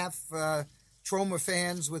about half Troma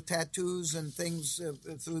fans with tattoos and things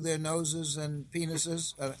through their noses and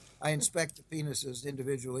penises. I inspect the penises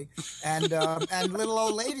individually, and little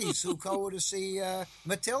old ladies who go to see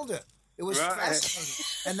Matilda. It was fascinating,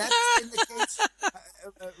 and that's been the case.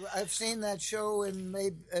 I've seen that show in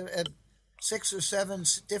maybe 6 or 7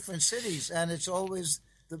 different cities, and it's always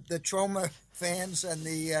the Troma fans and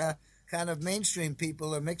the kind of mainstream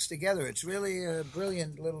people are mixed together. It's really a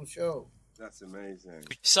brilliant little show. That's amazing.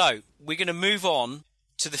 So we're going to move on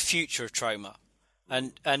to the future of Troma,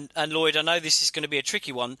 and Lloyd, I know this is going to be a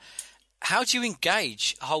tricky one. How do you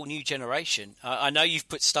engage a whole new generation? I know you've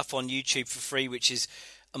put stuff on YouTube for free, which is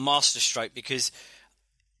a masterstroke, because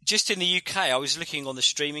just in the UK, I was looking on the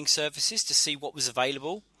streaming services to see what was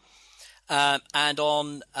available. And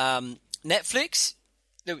on Netflix,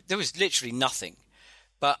 there was literally nothing.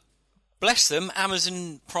 But bless them,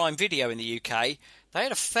 Amazon Prime Video in the UK, they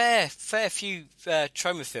had a fair few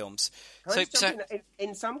Troma films.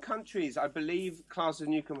 In some countries, I believe Class of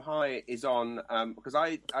Newcomb High is on, because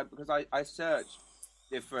I searched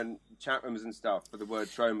different chat rooms and stuff for the word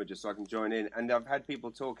Troma just so I can join in, and I've had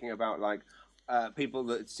people talking about like people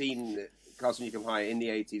that had seen Class of Newcomb High in the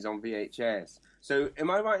 80s on VHS. So am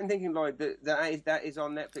I right in thinking, Lloyd, that is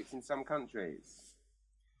on Netflix in some countries?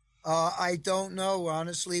 I don't know,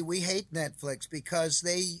 honestly. We hate Netflix because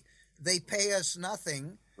they pay us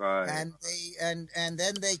nothing, right? And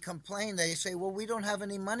then they complain. They say, "Well, we don't have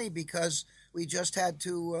any money because we just had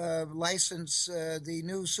to license the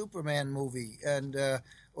new Superman movie, and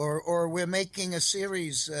or we're making a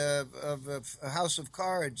series of House of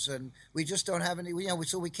Cards, and we just don't have any.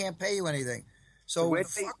 So we can't pay you anything." So where do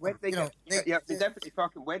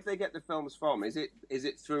they get the films from? Is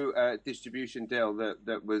it through a distribution deal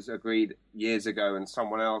that was agreed years ago, and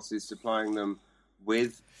someone else is supplying them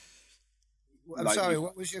with? I'm sorry.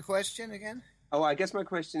 What was your question again? Oh, I guess my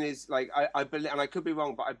question is like I believe, and I could be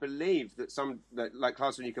wrong, but I believe that like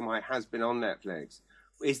Class of Newcomb High has been on Netflix.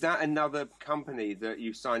 Is that another company that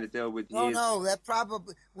you signed a deal with? No, that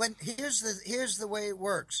probably here's the way it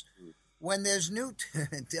works. When there's new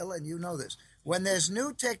Dylan, you know this. When there's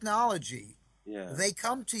new technology, they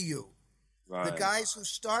come to you. Right. The guys who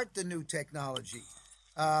start the new technology,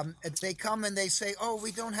 they come and they say, "Oh,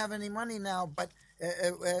 we don't have any money now," but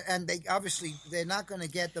and they're not going to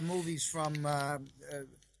get the movies from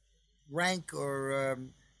Rank or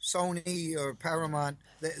Sony or Paramount.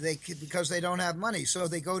 Because they don't have money, so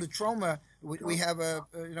they go to Troma. We have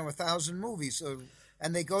 1,000 movies. So,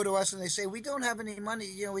 and they go to us and they say, "We don't have any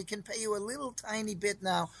money. We can pay you a little tiny bit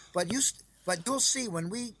now, but you'll see when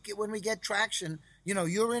we get traction.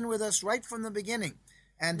 You're in with us right from the beginning."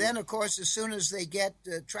 And then, of course, as soon as they get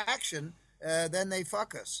traction, then they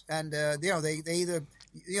fuck us. And they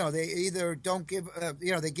either don't give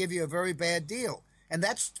they give you a very bad deal. And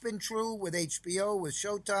that's been true with HBO, with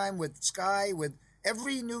Showtime, with Sky, with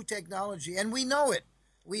every new technology. And we know it.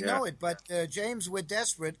 We know it. But James, we're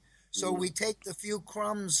desperate. So we take the few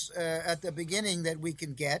crumbs at the beginning that we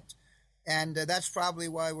can get, and that's probably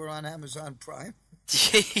why we're on Amazon Prime.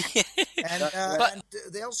 And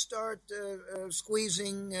they'll start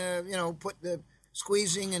squeezing,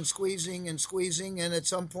 squeezing and squeezing and squeezing, and at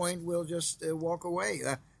some point we'll just walk away.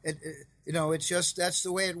 It's just that's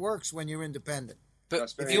the way it works when you're independent.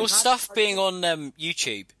 But your stuff being on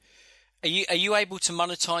YouTube, are you able to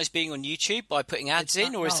monetize being on YouTube by putting ads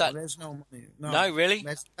in, or is that? There's no money. No, really?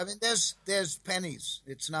 There's pennies.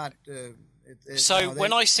 It's not.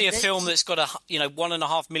 When I see a film that's got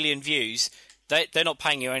 1.5 million views, they're not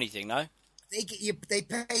paying you anything, no? They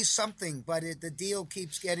pay something, but the deal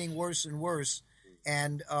keeps getting worse and worse,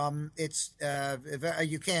 and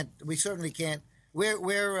you can't. We certainly can't.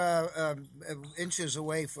 We're inches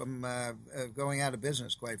away from going out of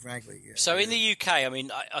business, quite frankly. So in the UK, I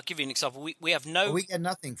mean, I'll give you an example. We have no. We get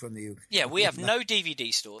nothing from the UK. Yeah, we have no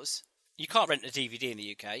DVD stores. You can't rent a DVD in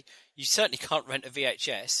the UK. You certainly can't rent a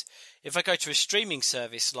VHS. If I go to a streaming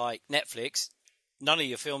service like Netflix, none of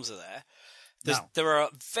your films are there. There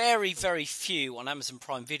are very, very few on Amazon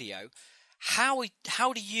Prime Video. How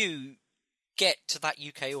do you get to that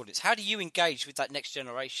UK audience? How do you engage with that next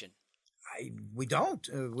generation? We don't.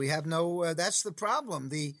 We have no. That's the problem.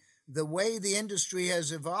 The way the industry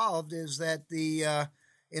has evolved is that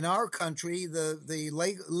in our country the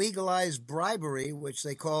legalized bribery, which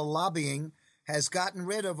they call lobbying, has gotten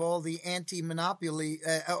rid of all the anti-monopoly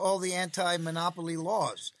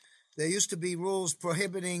laws. There used to be rules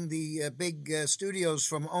prohibiting the big studios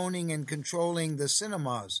from owning and controlling the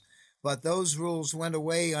cinemas, but those rules went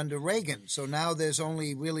away under Reagan. So now there's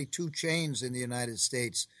only really 2 chains in the United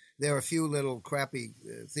States. There are a few little crappy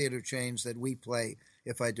theater chains that we play.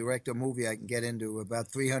 If I direct a movie, I can get into about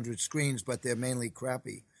 300 screens, but they're mainly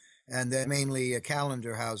crappy. And they're mainly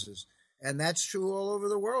calendar houses. And that's true all over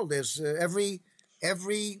the world. There's every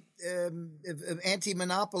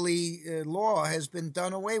anti-monopoly law has been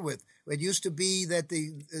done away with. It used to be that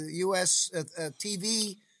the U.S.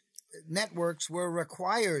 TV networks were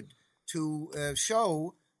required to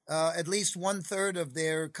show at least 1/3 of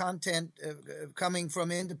their content coming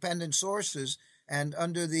from independent sources. And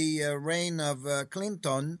under the reign of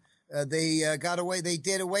Clinton, they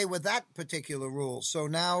did away with that particular rule. So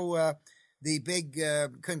now the big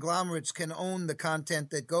conglomerates can own the content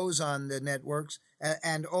that goes on the networks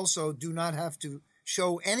and also do not have to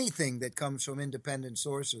show anything that comes from independent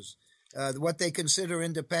sources. What they consider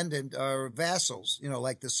independent are vassals,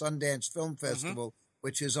 like the Sundance Film Festival,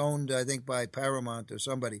 which is owned, I think, by Paramount or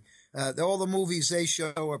somebody. All the movies they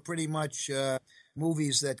show are pretty much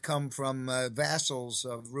movies that come from vassals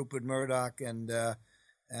of Rupert Murdoch and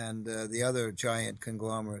the other giant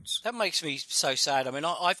conglomerates. That makes me so sad. I mean,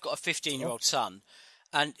 I've got a 15-year-old son,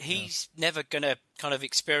 and he's never going to kind of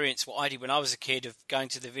experience what I did when I was a kid of going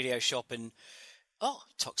to the video shop and,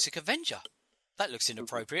 Toxic Avenger. That looks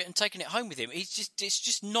inappropriate, and taking it home with him. It's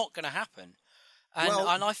just not going to happen.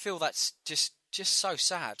 And I feel that's just so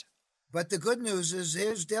sad. But the good news is,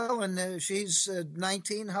 here's Dylan. She's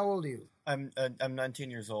 19. How old are you? I'm 19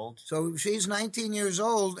 years old. So she's 19 years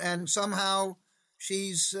old, and somehow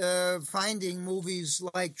she's finding movies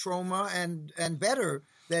like Troma and better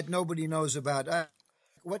that nobody knows about.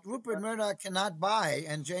 What Rupert Murdoch cannot buy,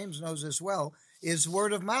 and James knows as well, is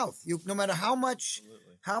word of mouth. No matter how much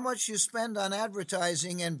you spend on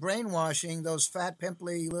advertising and brainwashing those fat,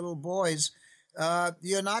 pimply little boys,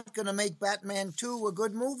 you're not going to make Batman 2 a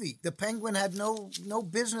good movie. The Penguin had no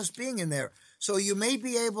business being in there. So you may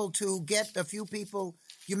be able to get a few people,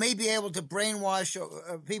 you may be able to brainwash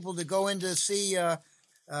people to go in to see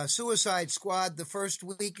Suicide Squad the first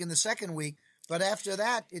week and the second week, but after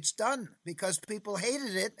that, it's done because people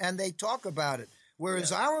hated it and they talk about it.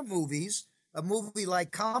 Whereas our movies, a movie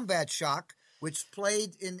like Combat Shock, which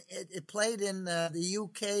played in the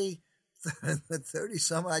UK 30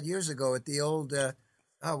 some odd years ago at the old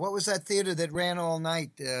what was that theater that ran all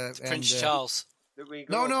night? Prince Charles.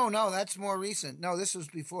 No, that's more recent. No, this was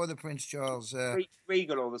before the Prince Charles.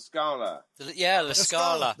 Regal or the Scala. The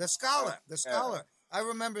Scala. The Scala. I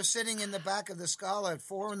remember sitting in the back of the Scala at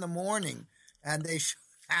 4 a.m, and they.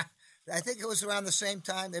 I think it was around the same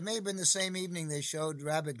time. It may have been the same evening they showed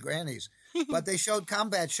Rabid Grannies, but they showed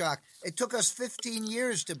Combat Shock. It took us 15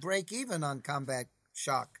 years to break even on Combat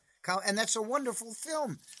Shock, and that's a wonderful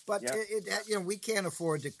film. But we can't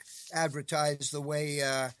afford to advertise the way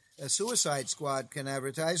a Suicide Squad can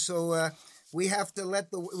advertise. So we have to let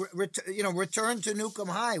Return to Nukem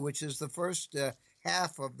High, which is the first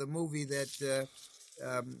half of the movie that.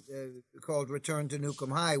 Called Return to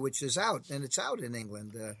Nukem High, which is out, and it's out in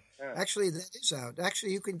England. Actually, that is out.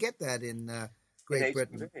 Actually, you can get that in Great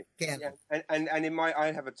Britain. And in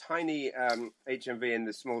I have a tiny HMV in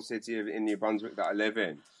the small city in New Brunswick that I live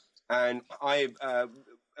in, and I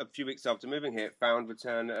a few weeks after moving here found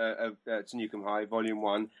Return to Nukem High Volume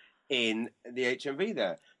 1 in the HMV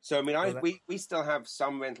there. So I mean, we still have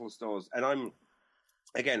some rental stores, and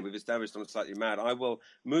Again, we've established I'm slightly mad.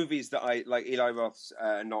 Movies that I like, Eli Roth's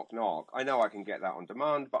Knock Knock. I know I can get that on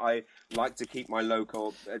demand, but I like to keep my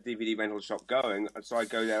local DVD rental shop going. So I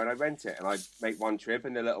go there and I rent it, and I make one trip,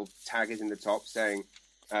 and the little tag is in the top saying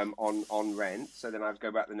on rent. So then I have to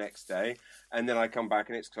go back the next day, and then I come back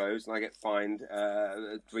and it's closed, and I get fined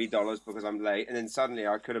 $3 because I'm late. And then suddenly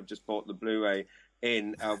I could have just bought the Blu-ray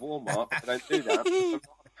in Walmart. But I don't do that because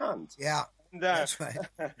I can't. Yeah. That's right.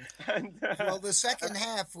 Well, the second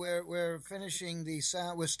half, we're finishing the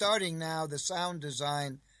sound. We're starting now the sound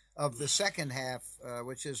design of the second half,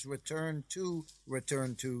 which is Return to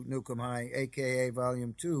Nukem High, a.k.a.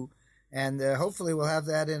 Volume 2. And hopefully we'll have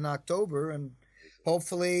that in October, and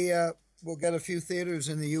hopefully we'll get a few theaters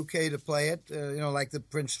in the UK to play it, like the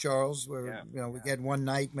Prince Charles, where we get one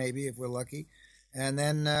night maybe if we're lucky. And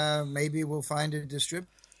then maybe we'll find a distributor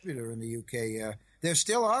in the UK. There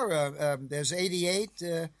still are. There's 88.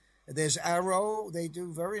 There's Arrow. They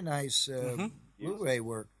do very nice Blu-ray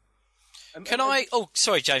work. Can I? Oh,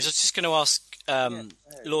 sorry, James. I was just going to ask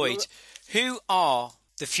Lloyd, who are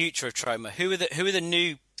the future of Troma? Who are the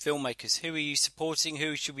new filmmakers? Who are you supporting?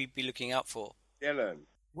 Who should we be looking out for? Dylan.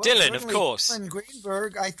 Well, Dylan, of course. Dylan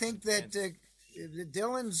Greenberg. I think that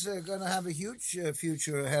Dylan's going to have a huge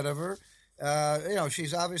future ahead of her.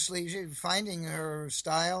 She's finding her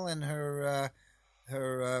style and her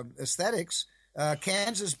aesthetics.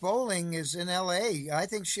 Kansas Bowling is in L.A. I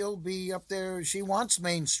think she'll be up there. She wants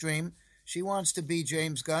mainstream. She wants to be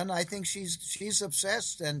James Gunn. I think she's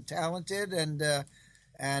obsessed and talented, and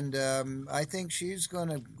I think she's going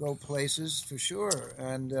to go places for sure.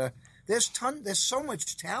 And there's so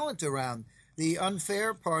much talent around. The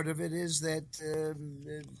unfair part of it is that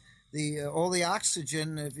all the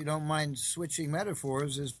oxygen, if you don't mind switching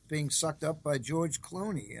metaphors, is being sucked up by George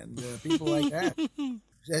Clooney and people like that.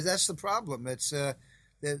 That's the problem. It's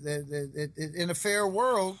in a fair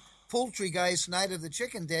world, Poultrygeist, Night of the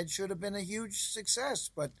Chicken Dead should have been a huge success.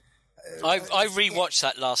 But I rewatched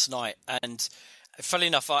that last night, and funnily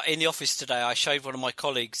enough, in the office today, I showed one of my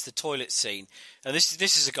colleagues the toilet scene, and this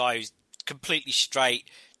is a guy who's completely straight,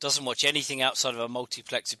 doesn't watch anything outside of a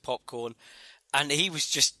multiplex of popcorn, and he was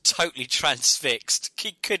just totally transfixed.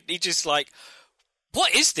 He just like,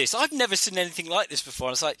 what is this? I've never seen anything like this before.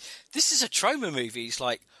 And I was like, this is a Troma movie. He's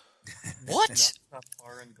like, what? Not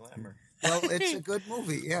far in glamour. Well, it's a good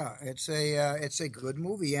movie. Yeah, it's a good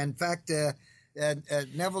movie. In fact,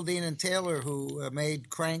 Neville Dean and Taylor, who made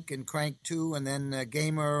Crank and Crank 2, and then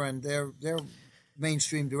Gamer, and they're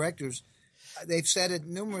mainstream directors. They've said it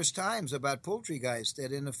numerous times about Poultrygeist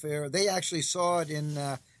that in a fair. They actually saw it in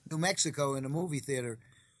New Mexico in a movie theater.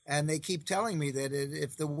 And they keep telling me that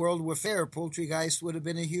if the world were fair, Poultrygeist would have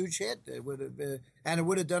been a huge hit. It would have been, and it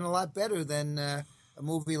would have done a lot better than a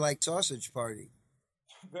movie like Sausage Party.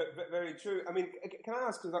 Very true. I mean, can I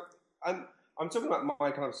ask? Because I'm talking about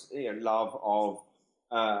my kind of love of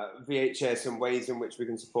VHS and ways in which we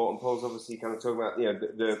can support. And Paul's obviously kind of talking about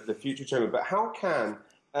the future Troma. But how can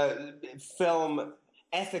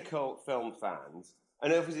ethical film fans?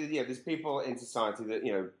 And obviously, there's people in society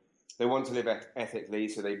that they want to live ethically,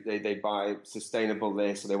 so they buy sustainable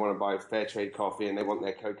this, or they want to buy fair trade coffee, and they want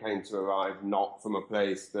their cocaine to arrive not from a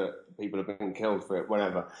place that people have been killed for it,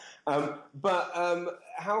 whatever. But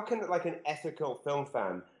how can an ethical film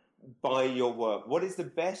fan buy your work? What is the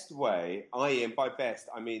best way? By best,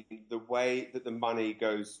 I mean the way that the money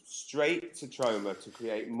goes straight to Troma to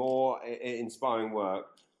create more inspiring work.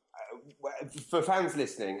 For fans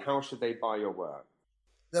listening, how should they buy your work?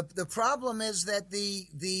 The problem is that the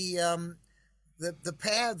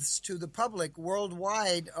paths to the public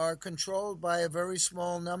worldwide are controlled by a very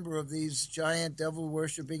small number of these giant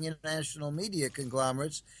devil-worshipping international media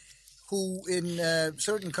conglomerates who in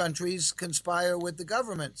certain countries conspire with the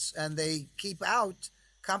governments, and they keep out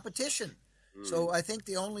competition. So I think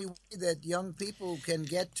the only way that young people can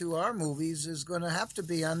get to our movies is going to have to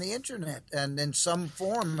be on the internet and in some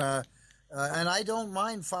form. And I don't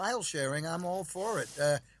mind file sharing. I'm all for it.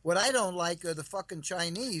 What I don't like are the fucking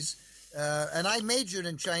Chinese. And I majored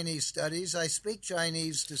in Chinese studies. I speak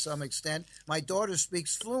Chinese to some extent. My daughter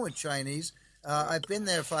speaks fluent Chinese. I've been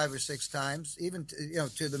there 5 or 6 times, even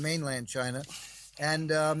to the mainland China.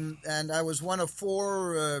 And I was one of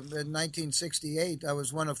 4 in 1968. I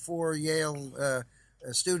was one of 4 Yale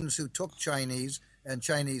students who took Chinese and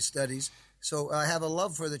Chinese studies. So I have a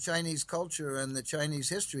love for the Chinese culture and the Chinese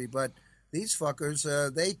history. But these fuckers,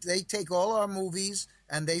 they take all our movies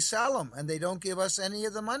and they sell them, and they don't give us any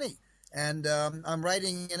of the money. And I'm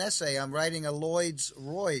writing an essay. I'm writing a Lloyd's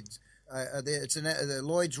Roids. The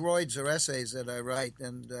Lloyd's Roids are essays that I write,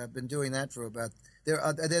 and I've been doing that for about.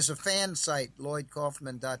 There's a fan site,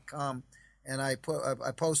 LloydKaufman.com, and I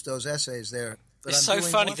post those essays there. But it's so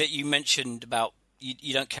funny that you mentioned about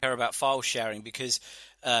you don't care about file sharing, because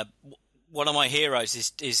one of my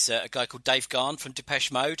heroes is a guy called Dave Garn from Depeche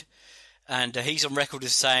Mode. And he's on record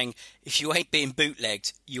as saying, if you ain't being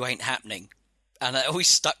bootlegged, you ain't happening. And that always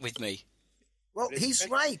stuck with me. Well, he's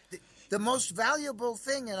right. The most valuable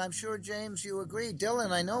thing, and I'm sure, James, you agree,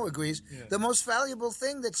 Dylan, I know, agrees, the most valuable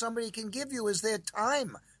thing that somebody can give you is their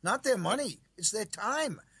time, not their money. It's their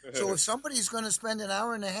time. So if somebody's going to spend an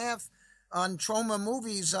hour and a half on Troma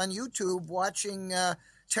movies on YouTube watching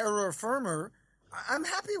Terror Firmer, I'm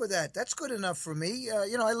happy with that. That's good enough for me.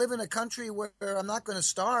 I live in a country where I'm not going to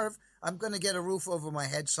starve. I'm going to get a roof over my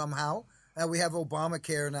head somehow. We have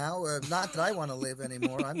Obamacare now. Not that I want to live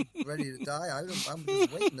anymore. I'm ready to die. I'm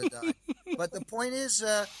just waiting to die. But the point is,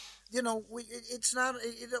 it's not.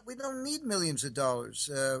 We don't need millions of dollars.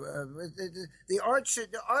 The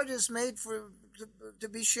art is made to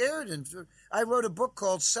be shared. And I wrote a book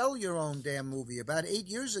called "Sell Your Own Damn Movie" about 8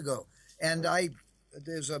 years ago, and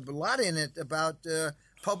there's a lot in it about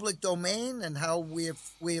public domain and how we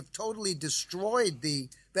have totally destroyed the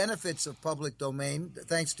benefits of public domain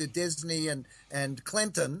thanks to Disney and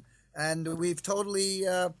Clinton, and we've totally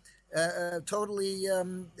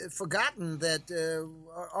forgotten that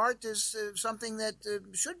art is something that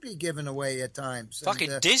should be given away at times.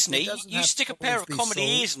 Fucking Disney! You stick a pair of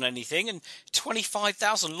comedy ears on anything, and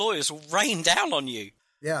 25,000 lawyers will rain down on you.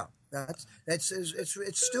 Yeah, it's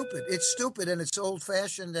stupid. It's stupid, and it's old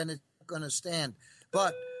fashioned, and it's not going to stand.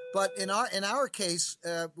 But in our case,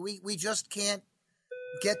 we just can't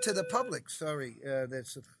get to the public. Sorry,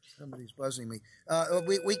 somebody's buzzing me.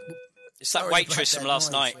 It's that waitress from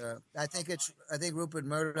last night. I think Rupert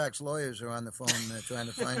Murdoch's lawyers are on the phone trying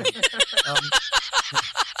to find me.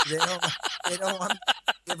 They don't want to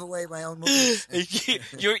give away my own movies.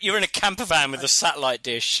 You're in a camper van with a satellite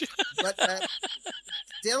dish. But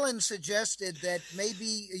Dylan suggested that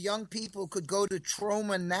maybe young people could go to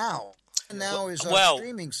Troma Now. Now is our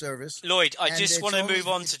streaming service. Lloyd, I just want to move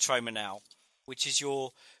on to Troma Now, which is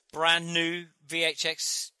your brand new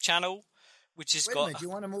VHX channel, which has Wait a got. minute, you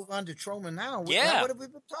want to move on to Troma now? Yeah. What have we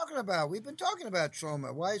been talking about? We've been talking about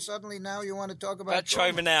Troma. Why suddenly now you want to talk about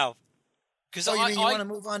Troma now? Because you want to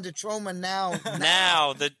move on to Troma now?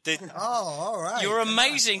 Now Oh, all right. You're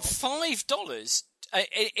amazing. $5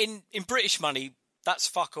 in British money. That's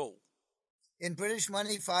fuck all. In British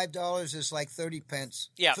money, $5 is like 30 pence.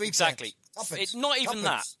 Yeah, 3 exactly. Pence. It's not even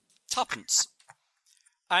that. Tuppence.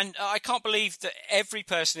 And I can't believe that every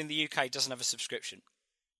person in the UK doesn't have a subscription.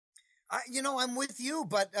 I'm with you,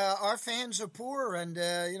 but our fans are poor, and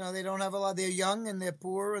they don't have a lot. They're young and they're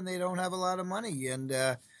poor, and they don't have a lot of money,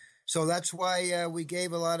 and so that's why we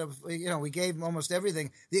gave a lot of. We gave almost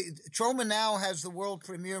everything. Troma now has the world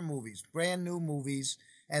premiere movies, brand new movies,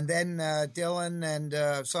 and then Dylan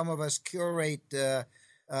and some of us curate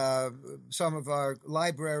some of our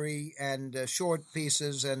library and short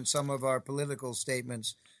pieces and some of our political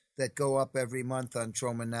statements that go up every month on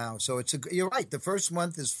Troma Now. So you're right. The first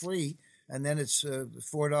month is free, and then it's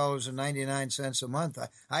 $4.99 a month.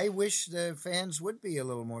 I wish the fans would be a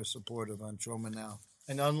little more supportive on Troma Now.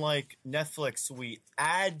 And unlike Netflix, we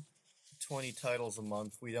add 20 titles a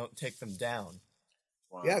month. We don't take them down.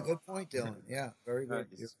 Wow. Yeah, good point, Dylan. Yeah, very good.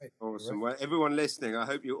 You're right. Awesome. Well, everyone listening, I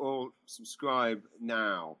hope you all subscribe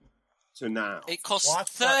now to Now. It costs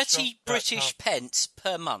 30 British pence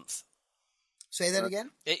per month. Say that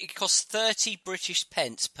again? It costs 30 British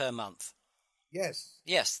pence per month. Yes.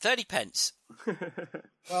 Yes, 30 pence.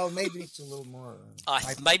 Well, maybe it's a little more.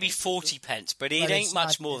 Maybe 40 pence, but it ain't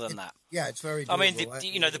much more than that. Yeah, it's very doable. I mean,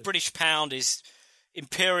 the British pound is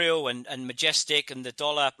imperial and majestic, and the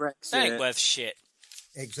dollar ain't worth shit.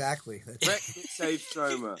 Exactly. Brexit saves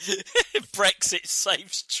Troma. Brexit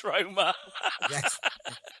saves Troma.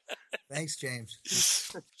 Thanks, James.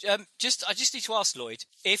 I just need to ask Lloyd,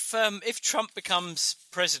 if Trump becomes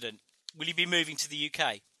president, will he be moving to the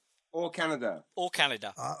UK or Canada?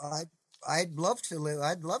 I'd love to live.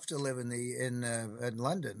 I'd love to live in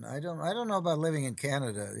London. I don't know about living in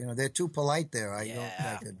Canada. They're too polite there.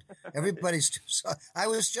 Everybody's too. I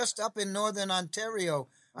was just up in Northern Ontario.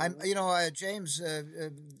 James,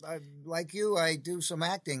 like you, I do some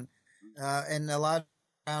acting and a lot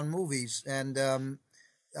around movies, and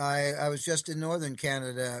I was just in Northern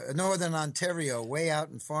Ontario, way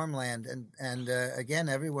out in farmland, and again,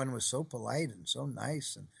 everyone was so polite and so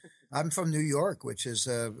nice. And I'm from New York, which is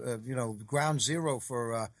ground zero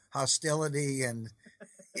for hostility and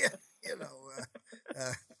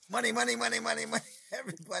money.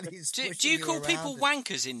 Everybody's. Do you call people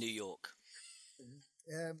wankers in New York?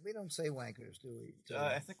 We don't say wankers, do we?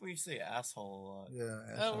 I think we say asshole a lot.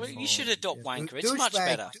 Yeah. You should adopt wanker. It's much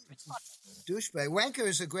better. Douchebag. Wanker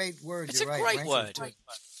is a great word. It's You're a right. great word.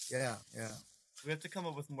 Yeah. We have to come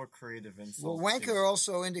up with more creative insults. Well, wanker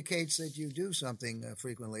also indicates that you do something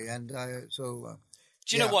frequently, and so.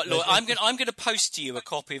 Do you know what, Lloyd? I'm going to post to you a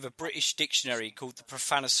copy of a British dictionary called the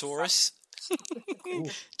Profanosaurus.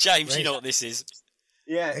 James, great. You know what this is.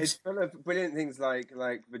 Yeah, it's full of brilliant things like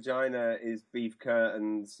vagina is beef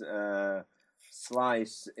curtains,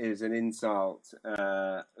 slice is an insult.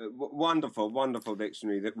 Wonderful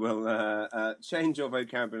dictionary that will change your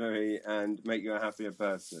vocabulary and make you a happier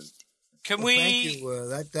person. Can we? Thank you.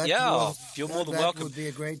 You're more than welcome. That would be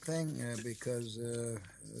a great thing because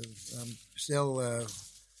I'm still.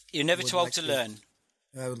 You're never too old to learn.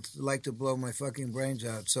 I would like to blow my fucking brains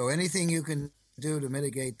out. So anything you can do to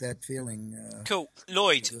mitigate that feeling. Cool.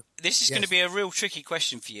 Lloyd, this is going to be a real tricky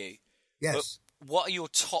question for you. Yes. But what are your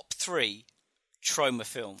top 3 Troma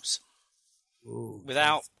films? Ooh,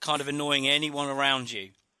 without kind of annoying anyone around you.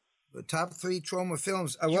 The top 3 Troma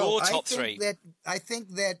films. Your top 3. I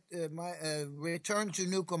think that my Return to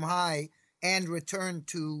Nukem High and Return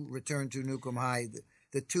to Nukem High,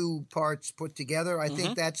 the 2 parts put together, I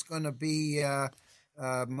think that's going to be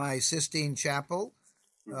my Sistine Chapel.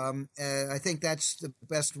 I think that's the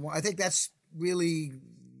best one. I think that's really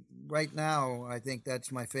right now. I think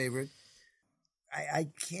that's my favorite. I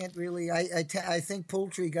can't really. I think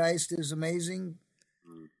Poultrygeist is amazing.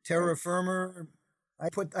 Terra Firma.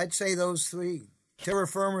 I'd say those 3. Terra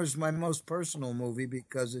Firma is my most personal movie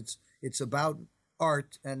because it's about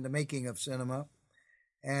art and the making of cinema.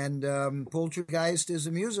 And Poultrygeist is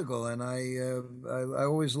a musical, and I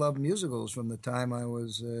always loved musicals from the time I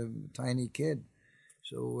was a tiny kid.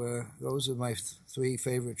 So those are my 3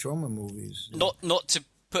 favorite Troma movies. Not to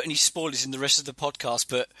put any spoilers in the rest of the podcast,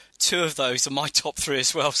 but 2 of those are my top 3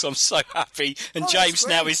 as well. So I'm so happy, and James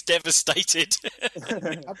now is devastated. How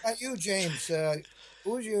about you, James?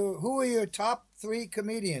 Who are your top 3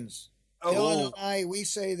 comedians? Dylan and I, we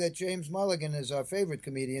say that James Mulligan is our favorite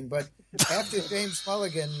comedian, but after James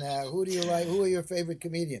Mulligan, who do you like? Who are your favorite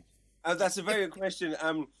comedians? That's a very good question.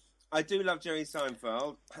 I do love Jerry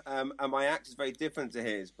Seinfeld, and my act is very different to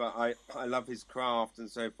his, but I love his craft and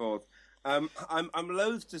so forth. I'm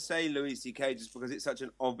loath to say Louis C.K. just because it's such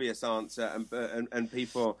an obvious answer, and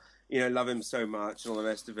people love him so much and all the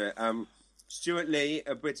rest of it. Stuart Lee,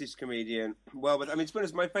 a British comedian. Well, but I mean, to be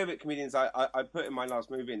honest, my favourite comedians I put in my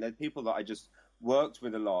last movie, and they're people that I just worked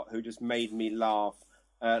with a lot who just made me laugh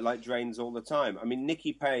like drains all the time. I mean,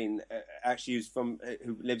 Nicky Payne, actually,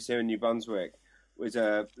 who lives here in New Brunswick, was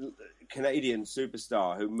a Canadian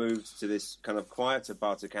superstar who moved to this kind of quieter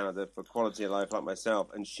part of Canada for quality of life like myself,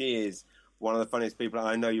 and she is one of the funniest people.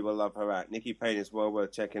 I know you will love her act. Nicky Payne is well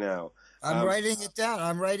worth checking out. I'm writing it down.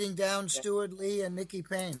 I'm writing down Stuart Lee and Nicky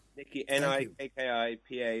Payne. Nicky,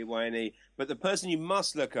 Nikkipayne. But the person you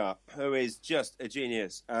must look up, who is just a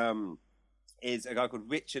genius, is a guy called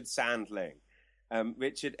Richard Sandling.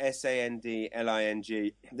 Richard, Sandling.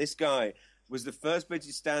 This guy was the first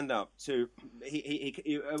British stand-up to...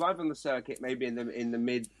 He arrived on the circuit maybe in the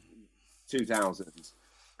mid-2000s.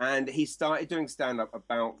 And he started doing stand-up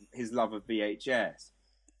about his love of VHS.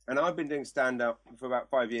 And I've been doing stand-up for about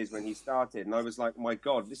 5 years when he started. And I was like, my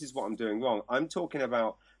God, this is what I'm doing wrong. I'm talking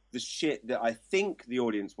about the shit that I think the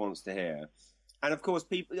audience wants to hear. And of course,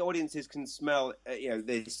 the audiences can smell,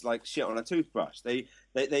 this like shit on a toothbrush. They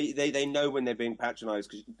know when they're being patronised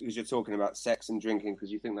because you're talking about sex and drinking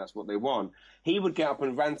because you think that's what they want. He would get up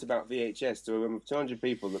and rant about VHS to a room of 200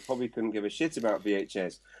 people that probably couldn't give a shit about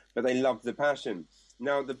VHS, but they loved the passion.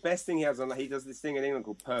 Now, the best thing he does this thing in England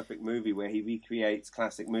called Perfect Movie, where he recreates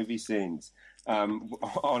classic movie scenes on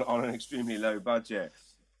an extremely low budget.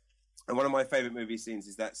 And one of my favourite movie scenes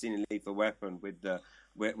is that scene in Lethal Weapon with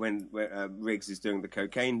when Riggs is doing the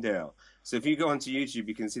cocaine deal. So if you go onto YouTube,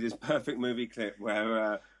 you can see this Perfect Movie clip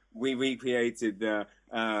where we recreated that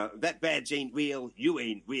badge ain't real, you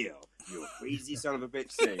ain't real, you crazy son of a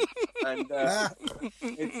bitch scene. And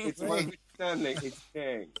it's one Richard Sandling, it's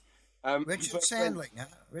king. Richard Sandling, huh?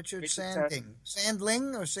 Richard Sandling.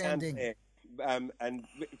 Sandling or Sanding? And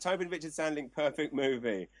type in Richard Sandling Perfect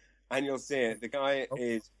Movie, and you'll see it. The guy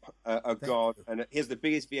is a god, and he has the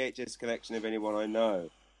biggest VHS collection of anyone I know.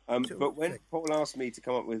 But when Paul asked me to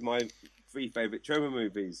come up with my 3 favourite Troma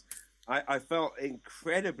movies, I felt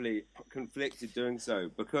incredibly conflicted doing so,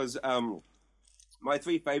 because my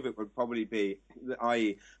 3 favourite would probably be,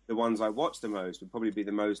 i.e. the ones I watched the most, would probably be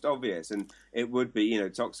the most obvious. And it would be,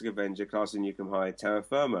 Toxic Avenger, Castle Newcomb High, Terra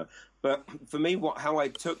Firma. But for me, how I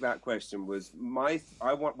took that question was, what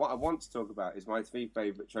I want to talk about is my 3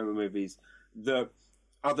 favourite Troma movies that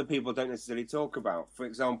other people don't necessarily talk about. For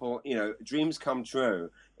example, Dreams Come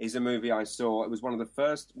True is a movie I saw. It was one of the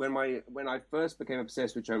first, when I first became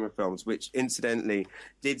obsessed with Troma films, which incidentally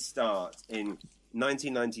did start in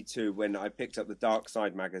 1992 when I picked up the Dark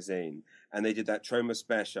Side magazine and they did that Troma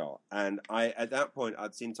special, and at that point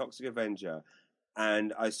I'd seen Toxic Avenger,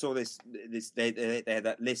 and I saw they had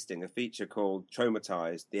that listing, a feature called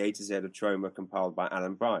Traumatized, the A to Z of Troma, compiled by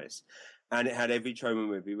Alan Bryce, and it had every Troma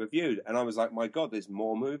movie reviewed, and I was like, my God, there's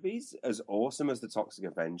more movies as awesome as the Toxic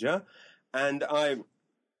Avenger. And I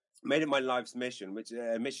made it my life's mission, which is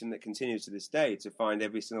a mission that continues to this day, to find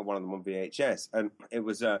every single one of them on VHS. And it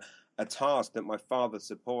was a task that my father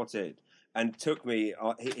supported and took me.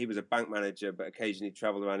 He was a bank manager, but occasionally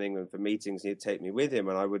traveled around England for meetings, and he'd take me with him,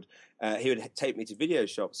 and he would take me to video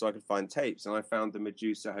shops so I could find tapes. And I found the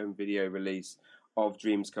Medusa home video release of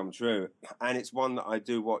Dreams Come True, and it's one that I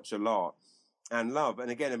do watch a lot and love. And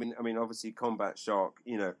again, I mean, obviously, Combat Shock,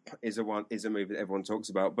 is a movie that everyone talks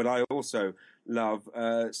about. But I also love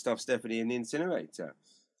Stuff Stephanie in the Incinerator.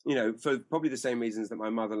 For probably the same reasons that my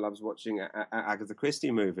mother loves watching Agatha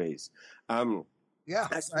Christie movies. Yeah,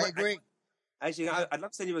 I agree. Actually, I'd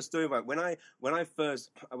love to tell you a story about when I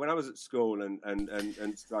was at school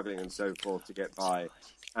and struggling and so forth to get by,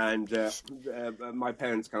 and my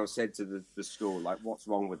parents kind of said to the school, like, what's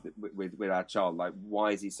wrong with our child? Like,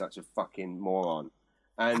 why is he such a fucking moron?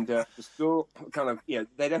 And the school kind of,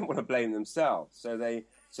 they don't want to blame themselves, so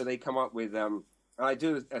they come up with and I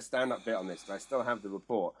do a stand-up bit on this, and I still have the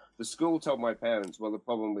report. The school told my parents, well, the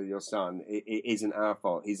problem with your son it isn't our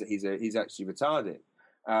fault. He's actually retarded.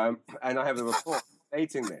 And I have the report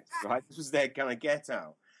stating this, right? This was their kind of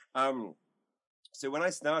get-out. So when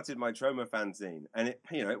I started my Troma fanzine, and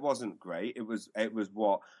it wasn't great. It was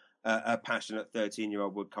what a passionate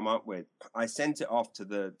 13-year-old would come up with. I sent it off to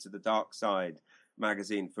the Dark Side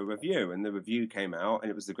magazine for review, and the review came out,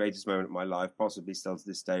 and it was the greatest moment of my life, possibly still to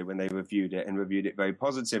this day, when they reviewed it very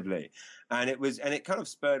positively. And it kind of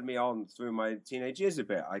spurred me on through my teenage years a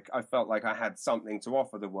bit. I felt like I had something to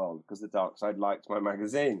offer the world because the Dark Side liked my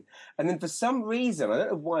magazine. And then for some reason, I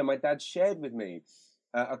don't know why, my dad shared with me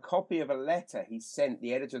a copy of a letter he sent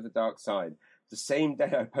the editor of The Dark Side the same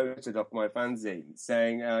day I posted off my fanzine,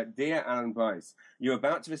 saying, "Dear Alan Weiss, you're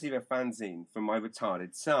about to receive a fanzine from my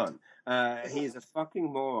retarded son. He is a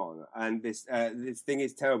fucking moron, and this thing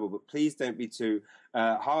is terrible. But please don't be too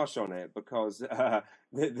harsh on it, because the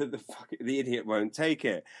idiot won't take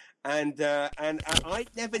it." And I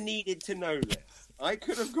never needed to know this. I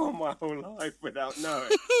could have gone my whole life without knowing.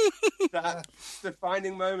 That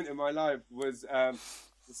defining moment in my life was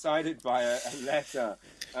decided by a letter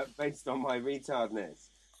based on my retardness.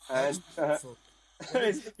 And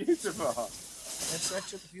it's beautiful. That's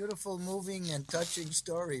such a beautiful, moving, and touching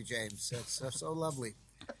story, James. That's so lovely.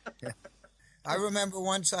 I remember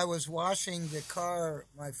once I was washing the car,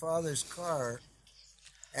 my father's car,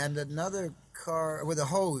 and another car with a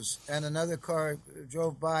hose, and another car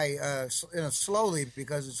drove by slowly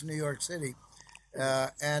because it's New York City,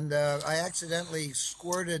 and I accidentally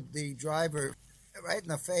squirted the driver right in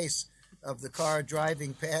the face of the car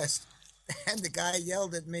driving past, and the guy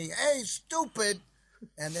yelled at me, "Hey, stupid!"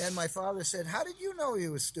 And then my father said, "How did you know he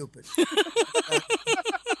was stupid?" It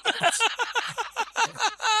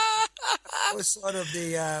was sort of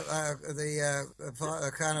the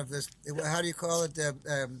kind of this, how do you call it,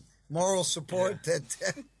 moral support that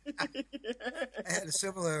had a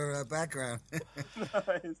similar background.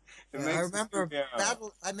 Nice. I remember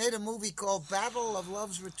I made a movie called Battle of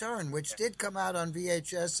Love's Return, which did come out on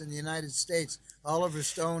VHS in the United States. Oliver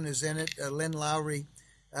Stone is in it, Lynn Lowry.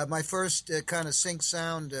 My first kind of sync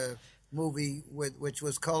sound movie, which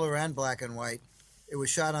was color and black and white. It was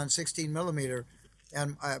shot on 16 millimeter,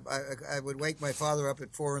 and I would wake my father up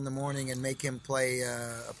at 4 a.m. and make him play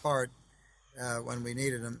a part when we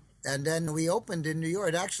needed him. And then we opened in New York.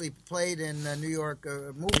 It actually played in New York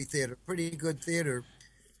movie theater, pretty good theater.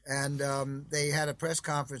 And they had a press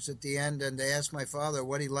conference at the end, and they asked my father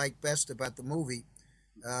what he liked best about the movie.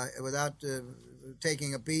 Without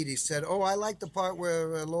taking a beat, he said, "Oh, I like the part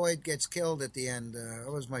where Lloyd gets killed at the end.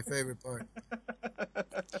 That was my favorite part."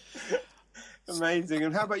 Amazing.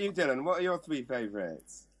 And how about you, Dylan? What are your 3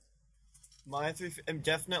 favorites? My 3,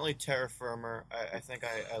 definitely Terra Firma. I think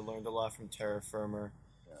I learned a lot from Terra Firma.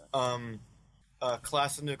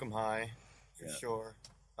 Class of Nukem High, for sure.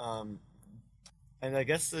 And I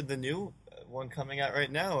guess the new one coming out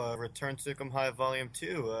right now, Return to Nukem High Volume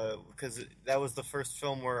 2, because that was the first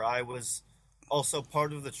film where I was also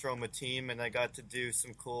part of the Troma team, and I got to do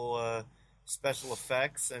some cool special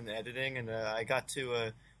effects and editing, and we got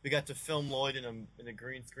to film Lloyd in a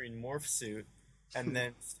green screen morph suit, and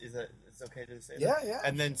then it's okay to say that? Yeah.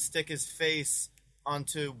 And then stick his face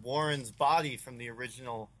onto Warren's body from the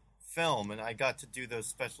original film, and I got to do those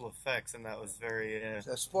special effects, and that was very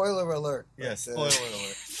So spoiler alert. Yeah, spoiler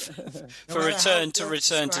alert. For Return to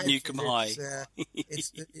Nukem High.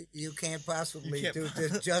 You can't possibly do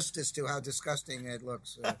justice to how disgusting it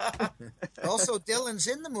looks. Also, Dylan's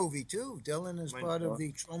in the movie too. Dylan is part of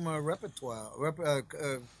the Troma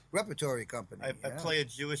repertory company. I play a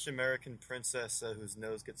Jewish American princess whose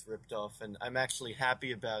nose gets ripped off, and I'm actually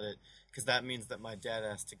happy about it, because that means that my dad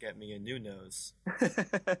has to get me a new nose.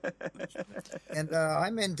 And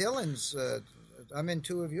I'm in Dylan's. I'm in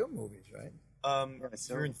 2 of your movies, right?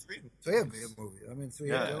 You're in 3. 3 of your movies. I'm in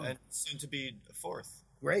 3 of Dylan. And soon to be a 4th.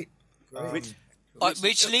 Great.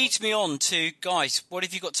 Which leads me on to, guys, what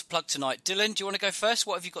have you got to plug tonight? Dylan, do you want to go first?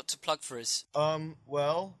 What have you got to plug for us?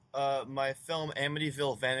 My film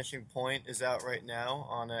Amityville Vanishing Point is out right now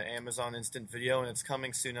on Amazon Instant Video, and it's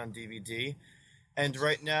coming soon on DVD. And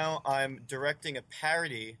right now I'm directing a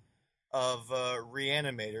parody of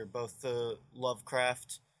Reanimator, both the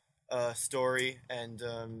Lovecraft story and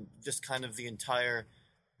just kind of the entire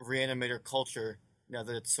Reanimator culture, now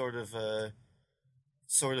that it's sort of a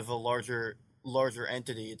larger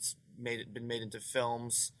entity. It's been made into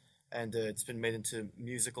films, and it's been made into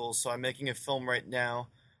musicals. So I'm making a film right now,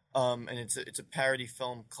 and it's a parody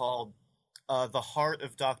film called The Heart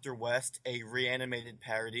of Dr. West, a reanimated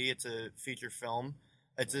parody. It's a feature film.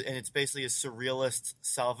 It's basically a surrealist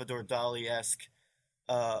Salvador Dali-esque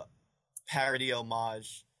parody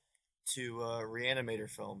homage to Reanimator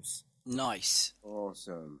films. Nice.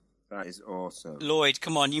 Awesome. That is awesome. Lloyd,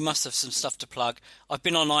 come on, you must have some stuff to plug. I've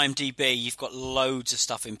been on IMDb. You've got loads of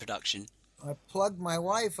stuff in production. I plugged my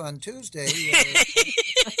wife on Tuesday. She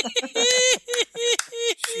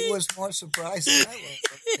was more surprised than I was.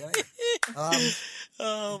 Okay.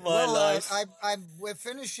 Life. We're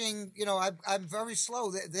finishing. I'm very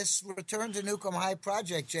slow. This Return to Nukem High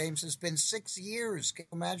project, James, has been 6 years. Can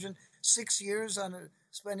you imagine 6 years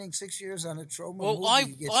spending 6 years on a Troma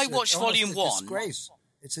movie? Well, I watched Volume 1. Disgrace.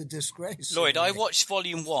 It's a disgrace. Lloyd, I watched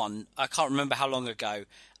Volume 1, I can't remember how long ago,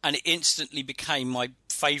 and it instantly became my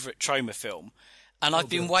favourite Troma film, and I've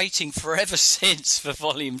been waiting forever since for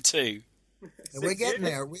Volume 2. We're getting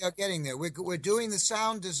there. We are getting there. We're doing the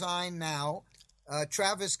sound design now.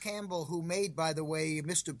 Travis Campbell, who made, by the way,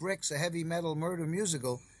 Mr. Bricks, a heavy metal murder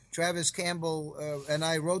musical. Travis Campbell and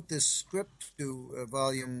I wrote this script to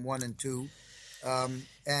Volume 1 and 2.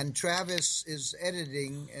 And Travis is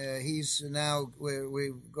editing. He's now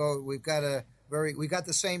we got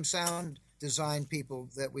the same sound design people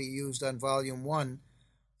that we used on Volume 1.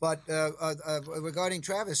 But regarding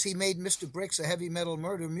Travis, he made Mr. Bricks, a heavy metal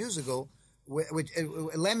murder musical. Which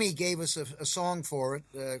Lemmy gave us a song for it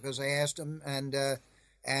because I asked him, and the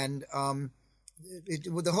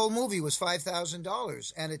whole movie was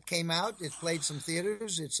 $5,000, and it came out. It played some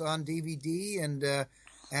theaters. It's on DVD,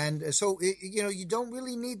 and so you don't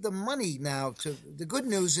really need the money now. The good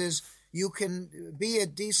news is you can be a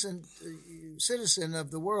decent citizen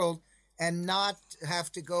of the world and not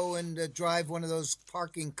have to go and drive one of those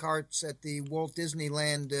parking carts at the Walt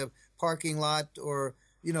Disneyland parking lot, or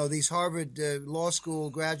these Harvard law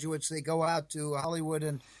school graduates. They go out to Hollywood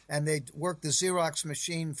and they work the Xerox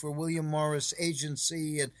machine for William Morris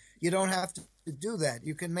Agency, and you don't have to do that.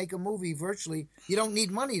 You can make a movie virtually. You don't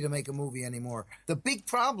need money to make a movie anymore. The big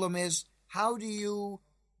problem is, how do you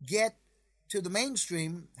get to the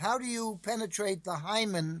mainstream? How do you penetrate the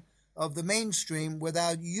hymen of the mainstream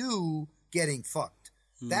without you getting fucked?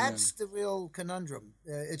 That's the real conundrum.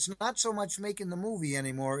 It's not so much making the movie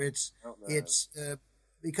anymore. It's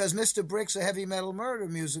because Mr. Bricks, a heavy metal murder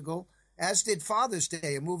musical, as did Father's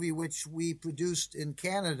Day, a movie which we produced in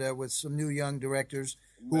Canada with some new young directors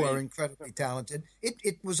who are incredibly talented.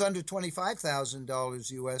 It was under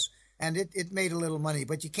 $25,000 US, and it made a little money,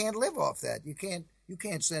 but you can't live off that. You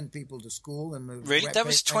can't send people to school and really. That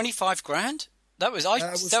was 25 grand. That was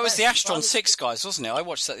that was the Astron 6 guys, wasn't it? I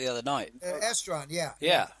watched that the other night. Astron, yeah.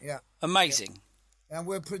 Amazing. Yeah. And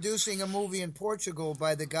we're producing a movie in Portugal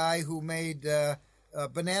by the guy who made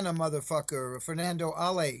Banana Motherfucker, Fernando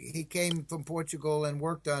Ale. He came from Portugal and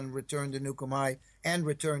worked on Return to Nukem High and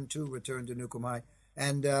Return to Nukem High.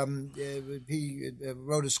 And he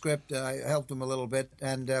wrote a script. I helped him a little bit,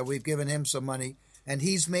 and we've given him some money. And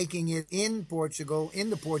he's making it in Portugal, in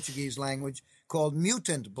the Portuguese language, called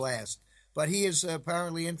Mutant Blast. But he is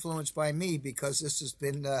apparently influenced by me, because this has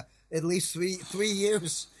been at least three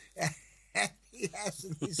years.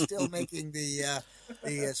 He's still making the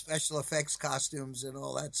special effects costumes and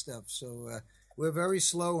all that stuff. So we're very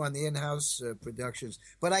slow on the in-house productions.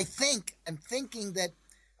 But I'm thinking that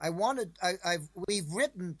we've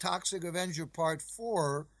written Toxic Avenger Part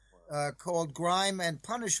 4 called Grime and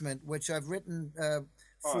Punishment, which I've written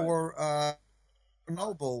for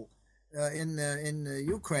Chernobyl in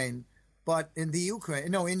Ukraine. But in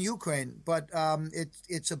Ukraine. But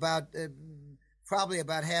it's about probably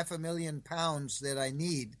about £500,000 that I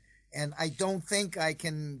need, and I don't think I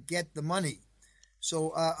can get the money.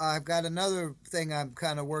 So I've got another thing I'm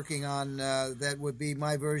kind of working on that would be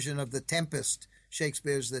my version of The Tempest,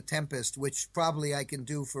 Shakespeare's The Tempest, which probably I can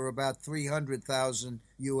do for about $300,000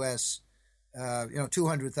 US,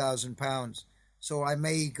 £200,000. So I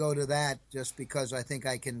may go to that just because I think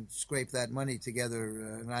I can scrape that money together.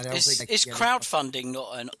 And I don't think is crowdfunding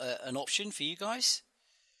not an option for you guys?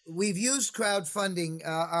 We've used crowdfunding.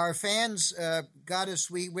 Our fans got us.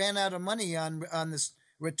 We ran out of money on this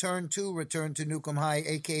Return to Nukem High,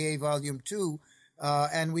 a.k.a. Volume 2,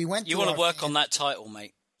 and we went. You want to work on that title,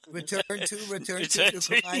 mate? Return to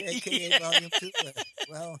Nukem High, a.k.a. Volume 2.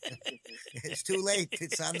 Well, it's too late.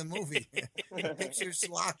 It's on the movie. Pictures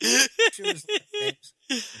locked.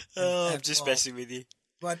 I'm just messing with you.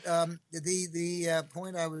 But the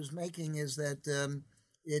point I was making is that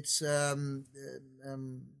it's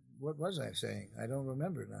what was I saying? I don't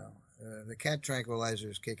remember now. The cat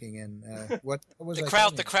tranquilizer is kicking in. What was the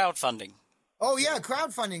crowdfunding? Oh yeah,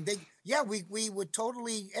 crowdfunding. We were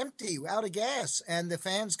totally empty, out of gas, and the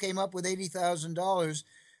fans came up with $80,000.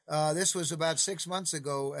 This was about 6 months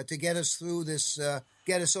ago to get us through this,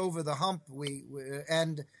 get us over the hump.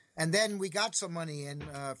 And then we got some money in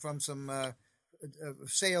from some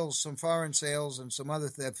sales, some foreign sales, and some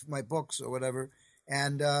other my books or whatever.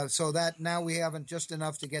 And so that now we haven't just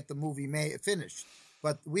enough to get the movie finished.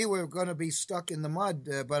 But we were going to be stuck in the mud.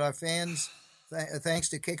 But our fans, thanks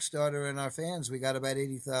to Kickstarter and our fans, we got about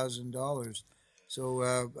 $80,000.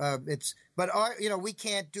 So we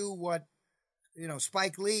can't do what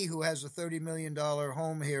Spike Lee, who has a $30 million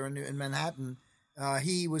home here in Manhattan.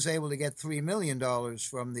 He was able to get $3 million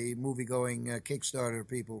from the movie-going Kickstarter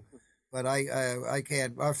people. But I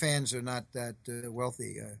can't. Our fans are not that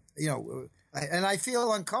wealthy. And I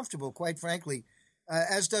feel uncomfortable, quite frankly,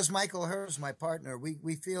 as does Michael Hers, my partner.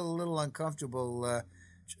 We feel a little uncomfortable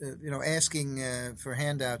asking for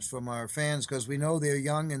handouts from our fans because we know they're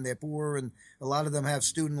young and they're poor, and a lot of them have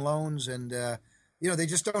student loans, and they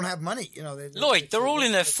just don't have money. Lloyd, they're all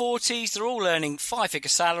in their 40s. They're all earning 5-figure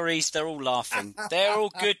salaries. They're all laughing. They're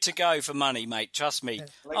all good to go for money, mate. Trust me.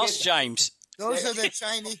 Ask James. Those are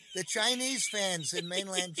the Chinese fans in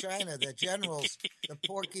mainland China, the generals, the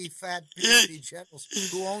porky, fat, puberty generals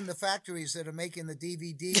who own the factories that are making the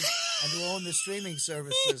DVDs and who own the streaming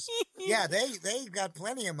services. Yeah, they got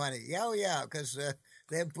plenty of money. Yeah, because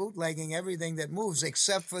they're bootlegging everything that moves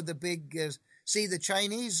except for the big. See, the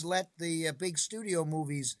Chinese let the big studio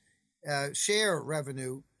movies share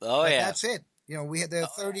revenue. Oh, yeah. That's it. We had the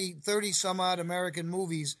 30 some odd American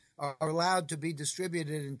movies are allowed to be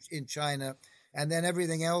distributed in China, and then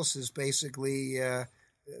everything else is basically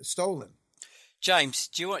stolen. James,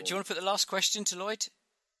 do you want to put the last question to Lloyd?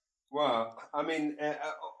 Well, I mean,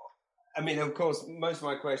 of course, most of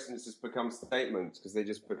my questions just become statements because they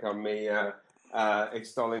just become me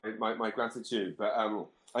extolling my gratitude. But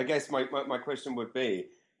I guess my question would be,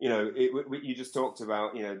 you just talked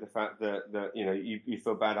about, the fact that you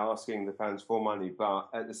feel bad asking the fans for money, but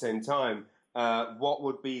at the same time, what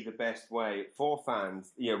would be the best way for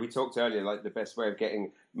fans? We talked earlier, like the best way of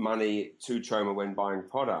getting money to Troma when buying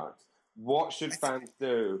product. What should fans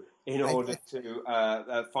do in order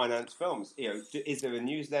to finance films? Is there a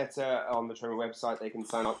newsletter on the Troma website they can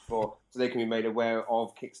sign up for so they can be made aware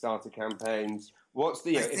of Kickstarter campaigns? What's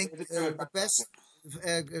the? I think the best.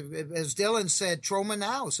 As Dylan said, Troma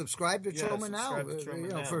Now. Subscribe to Troma Now.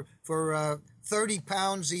 For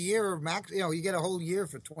 £30 a year max. You get a whole year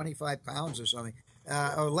for £25 or something,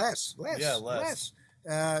 or less. Yeah, less.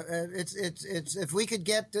 It's if we could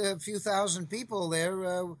get a few thousand people there,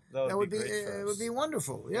 that would be it would be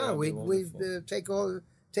wonderful. Yeah, we take all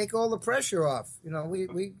the pressure off.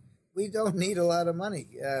 We don't need a lot of money.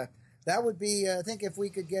 That would be. I think if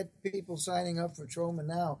we could get people signing up for Troma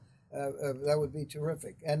Now. That would be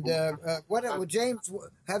terrific. And James,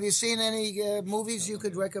 have you seen any movies you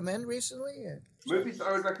could recommend recently? Movies that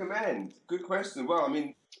I would recommend? Good question. Well, I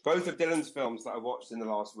mean, both of Dylan's films that I watched in the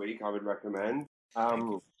last week, I would recommend. I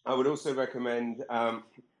would also recommend, I'm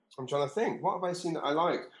trying to think, what have I seen that I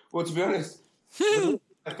liked? Well, to be honest, I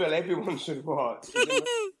feel everyone should watch.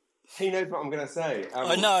 He knows what I'm going to say.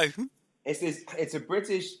 I know. It's a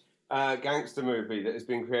British gangster movie that has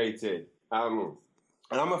been created.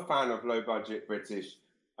 And I'm a fan of low-budget British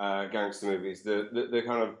gangster movies. The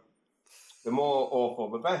kind of the more awful,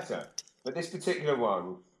 the better. But this particular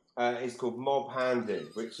one is called Mob Handed,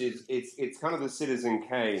 which is it's kind of the Citizen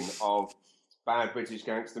Kane of bad British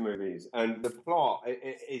gangster movies. And the plot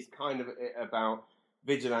is kind of about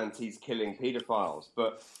vigilantes killing paedophiles.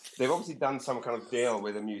 But they've obviously done some kind of deal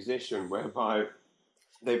with a musician whereby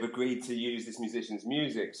they've agreed to use this musician's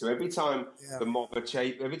music. So every time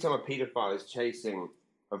every time a paedophile is chasing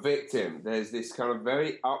a victim, there's this kind of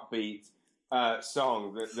very upbeat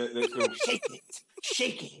song that's going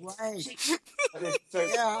shake it. Right. So,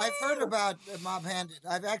 yeah, I've heard about Mob Handed.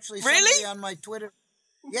 I've actually really on my Twitter.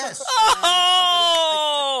 Yes.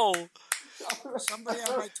 Somebody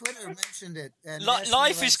on my Twitter mentioned it. And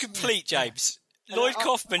life is complete, James. Lloyd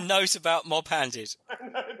Kaufman knows about Mob Handed.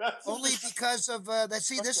 Only because of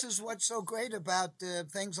this is what's so great about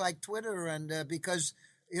things like Twitter, and because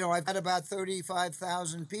I've had about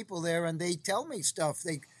 35,000 people there, and they tell me stuff.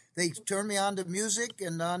 They turn me on to music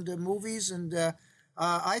and on to movies, and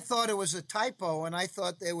I thought it was a typo, and I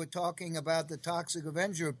thought they were talking about the Toxic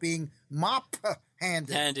Avenger being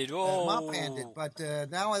mop-handed. Mop-handed. But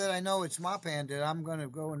now that I know it's mop-handed, I'm going to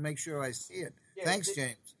go and make sure I see it. Yeah, Thanks,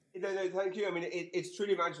 James. No, thank you. I mean, it's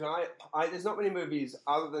truly magical. There's not many movies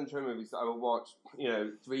other than Troma movies that I will watch,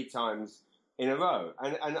 3 times in a row,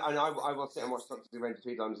 and I will sit and watch Toxic Avenger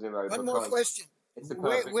 3 times in a row. One more question: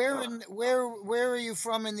 where are you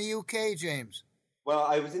from in the UK, James? Well,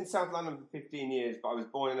 I was in South London for 15 years, but I was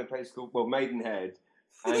born in a place called Maidenhead,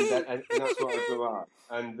 and that's where I grew up.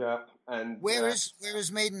 And where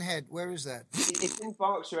is Maidenhead? Where is that? It's in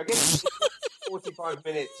Berkshire. I guess it's 45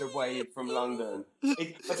 minutes away from London.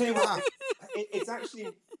 I tell you what,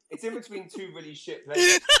 it's in between 2 really shit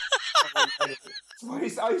places. So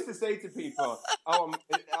I used to say to people,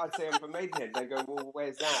 I'd say I'm from Maidenhead. They go, well,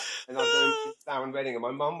 where's that? And I'd go to Down Reading. And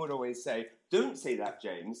my mum would always say, don't say that,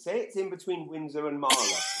 James. Say it's in between Windsor and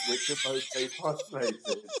Marlow, which are both very posh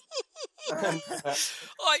places.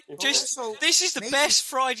 This is the best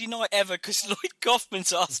Friday night ever because Lloyd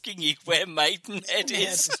Kaufman's asking you where Maidenhead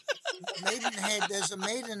is. Maidenhead, there's a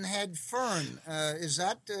Maidenhead Fern. Is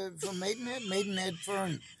that from Maidenhead? Maidenhead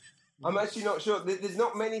Fern. I'm actually not sure. There's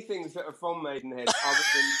not many things that are from Maidenhead other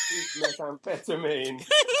than cheap methamphetamine.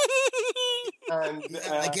 and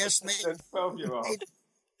I guess 12-year-old.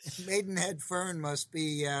 Maidenhead Fern must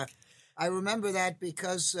be. I remember that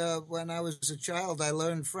because when I was a child, I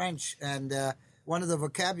learned French, and one of the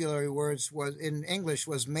vocabulary words was in English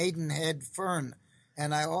was Maidenhead Fern,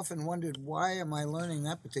 and I often wondered, why am I learning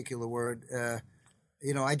that particular word?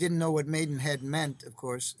 I didn't know what Maidenhead meant, of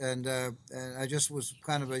course, and I just was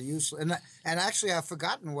kind of a useless. And actually, I've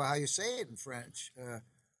forgotten how you say it in French.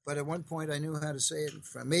 But at one point, I knew how to say it in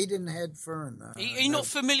French. Maidenhead Fern. Are you not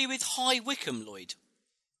familiar with High Wycombe, Lloyd?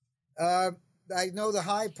 I know the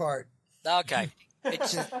high part. Okay.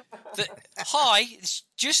 It's High is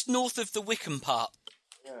just north of the Wycombe part,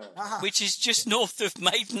 which is just north of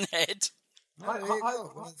Maidenhead. High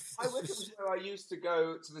Wycombe is where I used to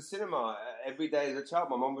go to the cinema every day as a child.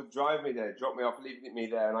 My mum would drive me there, drop me off, leaving me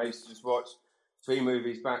there, and I used to just watch 3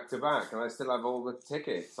 movies back to back, and I still have all the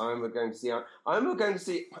tickets. I remember going to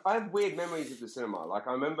see. I have weird memories of the cinema. Like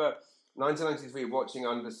I remember 1993 watching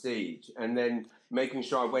Under Siege, and then making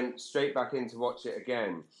sure I went straight back in to watch it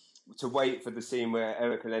again, to wait for the scene where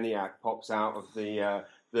Erika Leniak pops out of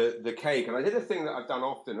the cake. And I did a thing that I've done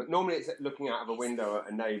often. Normally it's looking out of a window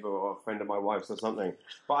at a neighbour or a friend of my wife's or something.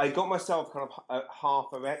 But I got myself kind of half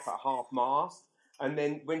erect, like half mast. And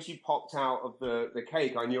then when she popped out of the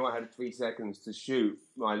cake, I knew I had 3 seconds to shoot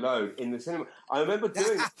my load in the cinema. I remember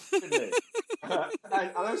doing it. And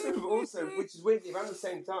I also, which is weirdly around the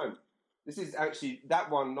same time, this is actually,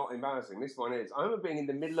 that one not embarrassing, this one is. I remember being in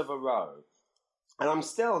the middle of a row, and I'm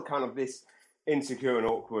still kind of this insecure and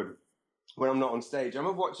awkward when I'm not on stage. I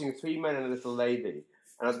remember watching 3 Men and a Little Lady,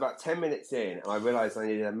 and I was about 10 minutes in, and I realised I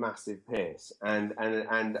needed a massive piss. And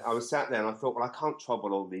I was sat there, and I thought, well, I can't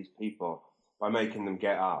trouble all these people by making them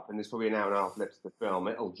get up. And there's probably an hour and a half left of the film.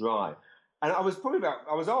 It'll dry. And I was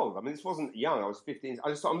old. I mean, this wasn't young. I was 15. I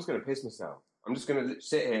just thought, I'm just going to piss myself. I'm just going to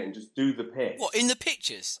sit here and just do the piss. What, in the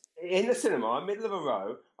pictures? In the cinema, middle of a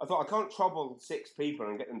row. I thought, I can't trouble 6 people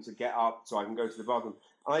and get them to get up so I can go to the bathroom.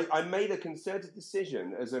 I made a concerted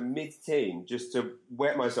decision as a mid-teen just to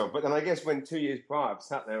wet myself. But then I guess when 2 years prior, I've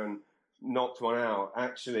sat there and knocked one out,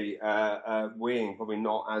 actually weeing probably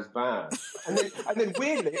not as bad. And then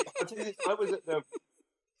weirdly, I'll tell you this, I was at the...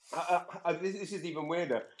 this is even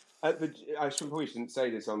weirder. Probably shouldn't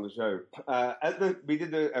say this on the show. We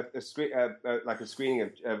did a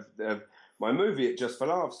screening of my movie at Just for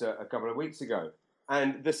Laughs a couple of weeks ago,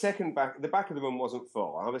 and the back of the room wasn't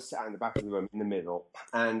full. I was sat in the back of the room in the middle,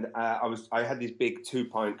 and I had these big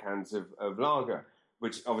 2-pint cans of lager,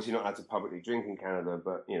 which obviously not allowed to publicly drink in Canada,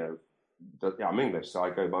 but I'm English, so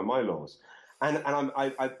I go by my laws. And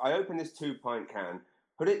I open this 2-pint can,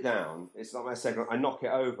 put it down. It's like my second. I knock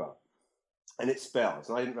it over. And it spells,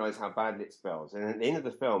 and I didn't realise how badly it spells. And at the end of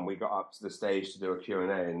the film, we got up to the stage to do a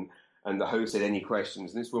Q&A, and the host said, any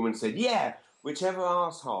questions? And this woman said, yeah, whichever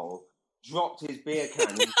asshole dropped his beer can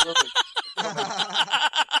and threw it.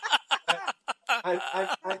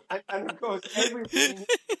 and of course, the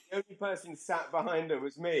only person sat behind her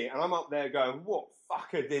was me, and I'm up there going, what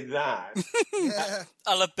fucker did that?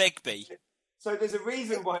 A la Begbie. So there's a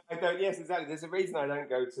reason why I don't. Yes, exactly. There's a reason I don't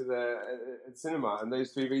go to the cinema, and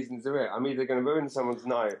those 3 reasons are it. I'm either going to ruin someone's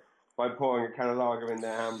night by pouring a can of lager in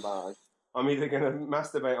their handbag. I'm either going to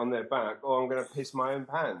masturbate on their back, or I'm going to piss my own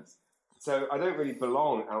pants. So I don't really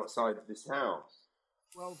belong outside of this house.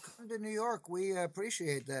 Well, come to New York. We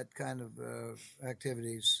appreciate that kind of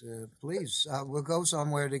activities. Please, we'll go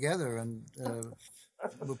somewhere together and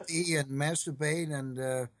we'll pee and masturbate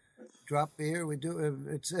and. Drop beer. We do.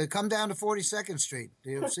 It's come down to 42nd Street.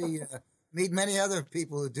 You'll see. Meet many other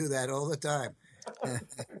people who do that all the time.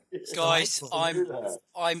 Guys,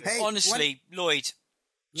 I'm honestly, Lloyd,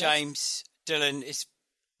 James, Dylan. It's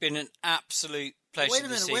been an absolute pleasure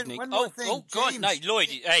this evening. One more thing. Oh, God, no, Lloyd.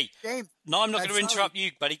 Hey, James, no, I'm not going to interrupt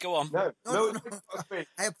you, buddy. Go on. No.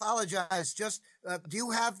 I apologize. Just, do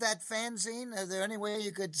you have that fanzine? Is there any way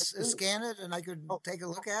you could scan it and I could take a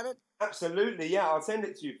look at it? Absolutely, yeah. I'll send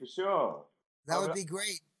it to you for sure. That would be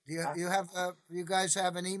great. Do you have? You guys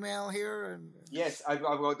have an email here? Yes, I've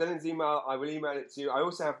got Dylan's email. I will email it to you. I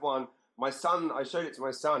also have one. My son. I showed it to my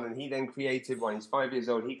son, and he then created one. He's 5 years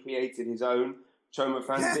old. He created his own Troma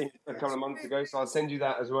fanzine a couple of months ago. So I'll send you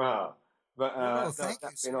that as well. But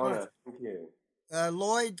that's been an honour. Thank you.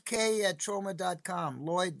 Lloyd K at Troma.com.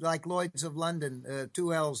 Lloyd, like Lloyd's of London,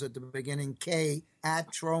 2 L's at the beginning, K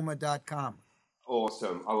at Troma.com.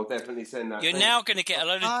 Awesome. I will definitely send that. You're now going to get a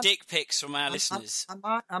load of dick pics from our listeners.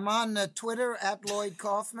 I'm on Twitter at Lloyd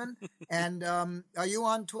Kaufman. And are you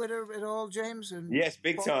on Twitter at all, James? Yes,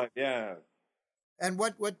 big time, yeah. And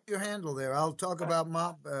what's your handle there? I'll talk about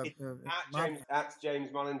Mob. At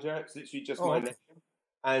James Mullinger. It's literally just my name.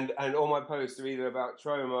 and all my posts are either about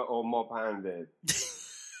Troma or mob-handed.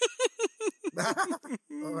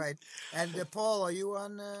 All right. And Paul, are you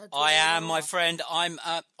on? Twitter? I am, my friend. I'm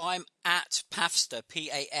at Pafster,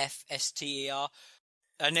 Pafster,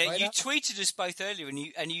 and you tweeted us both earlier,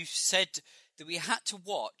 and you said that we had to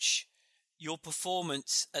watch your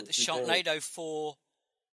performance at the Sharknado 4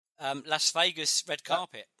 Las Vegas red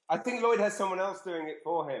carpet. I think Lloyd has someone else doing it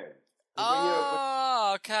for him.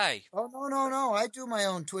 Oh, okay. Oh, no. I do my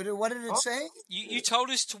own Twitter. What did it say? You told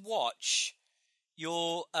us to watch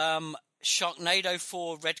your Sharknado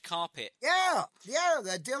 4 red carpet. Yeah.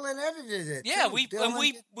 Dylan edited it. Yeah, too. we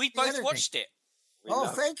both editing. Watched it.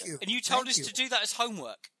 Thank you. And you told us to do that as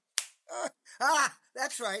homework.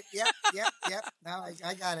 That's right. Yep. Now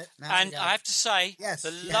I got it. I have to say, yes,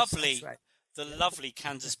 the lovely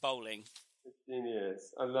Kansas bowling.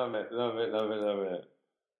 Genius. I love it.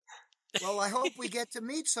 Well, I hope we get to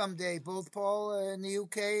meet someday, both Paul in the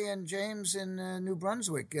UK and James in New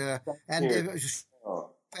Brunswick, and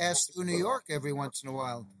pass through New York every once in a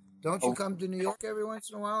while. Don't you come to New York every once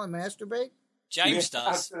in a while and masturbate? James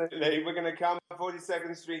does. Absolutely. We're going to come.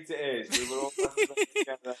 42nd Street it is. We will all come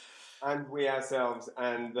together, and we ourselves,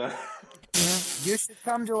 and... You should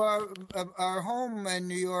come to our home in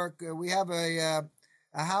New York. We have a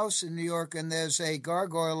house in New York, and there's a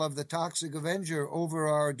gargoyle of the Toxic Avenger over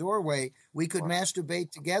our doorway. We could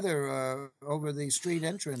masturbate together over the street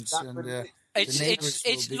entrance, and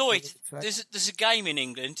it's Lloyd. There's a game in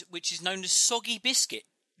England which is known as Soggy Biscuit.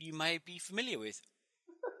 You may be familiar with.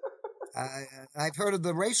 I've heard of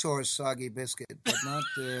the racehorse Soggy Biscuit, but not.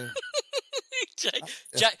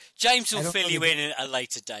 James will fill you in at a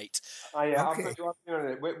later date. Okay. I'll put you on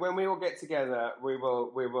it. When we all get together, we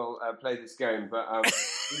will play this game. But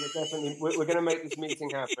we're going to make this meeting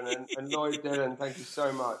happen. And Lloyd, Dylan, thank you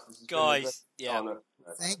so much. This has guys. Been a honor.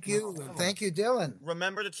 Thank you, Dylan.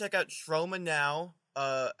 Remember to check out Troma now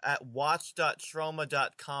at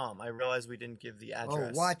watch.troma.com. I realize we didn't give the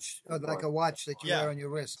address. Like a watch that you wear on your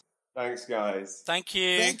wrist. Thanks, guys. Thank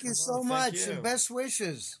you. Thank you so much, and best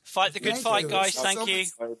wishes. Fight the good fight, guys. Thank you.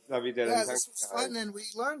 Love you, Dylan. Yeah, this was fun, and we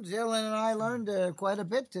learned, Dylan and I learned quite a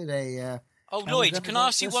bit today. Lloyd, can I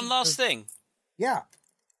ask you one last thing? Yeah.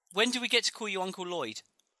 When do we get to call you Uncle Lloyd?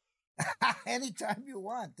 Anytime you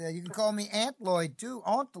want. You can call me Aunt Lloyd, too.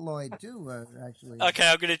 Actually. Okay,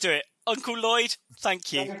 I'm going to do it. Uncle Lloyd,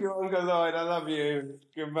 thank you. Thank you, Uncle Lloyd. I love you.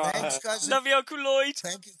 Goodbye. Thanks, cousin. Love you, Uncle Lloyd.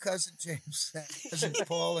 Thank you, Cousin James. Cousin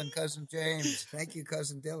Paul and Cousin James. Thank you,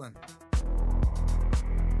 Cousin Dylan.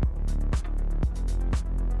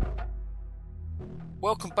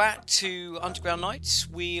 Welcome back to Underground Nights.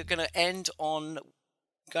 We are going to end on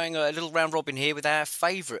going a little round robin here with our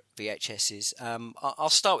favourite VHSs. I'll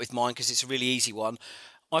start with mine because it's a really easy one.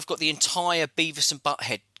 I've got the entire Beavis and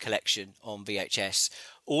Butthead collection on VHS,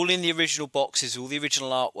 all in the original boxes, all the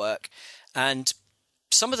original artwork, and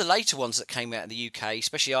some of the later ones that came out in the UK,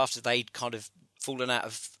 especially after they'd kind of fallen out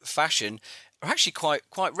of fashion, are actually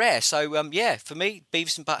quite rare. So, for me,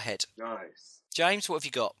 Beavis and Butthead. Nice. James, what have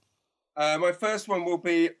you got? My first one will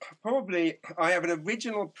be probably, I have an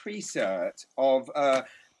original pre-cert of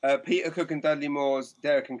Peter Cook and Dudley Moore's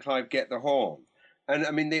Derek and Clive Get the Horn. And,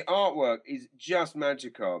 I mean, the artwork is just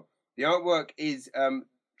magical. The artwork is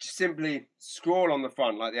simply scroll on the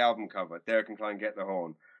front, like the album cover, Derek and Clive Get the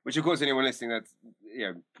Horn, which, of course, anyone listening, that's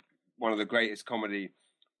one of the greatest comedy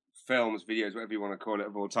films, videos, whatever you want to call it,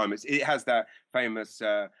 of all time. It has that famous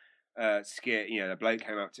skit, the bloke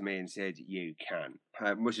came up to me and said, "You can,"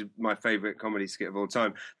 which is my favourite comedy skit of all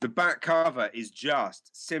time. The back cover is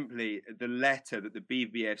just simply the letter that the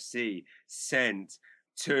BBFC sent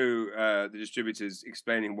to the distributors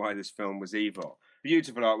explaining why this film was evil.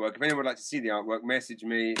 Beautiful artwork. If anyone would like to see the artwork, message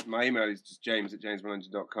me. My email is just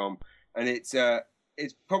james@james100.com, and it's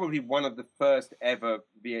probably one of the first ever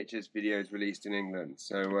VHS videos released in England.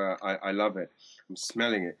 So I love it. I'm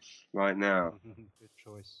smelling it right now. Good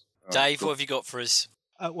choice. Dave, what have you got for us?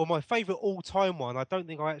 Well, my favourite all-time one, I don't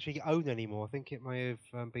think I actually own anymore. I think it may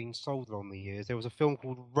have been sold along the years. There was a film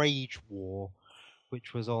called Rage War,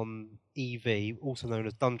 which was on EV, also known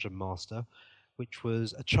as Dungeon Master, which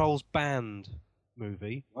was a Charles Band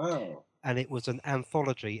movie. Wow. And it was an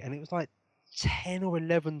anthology, and it was like 10 or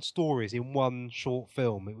 11 stories in one short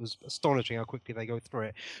film. It was astonishing how quickly they go through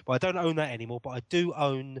it. But I don't own that anymore, but I do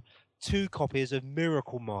own 2 copies of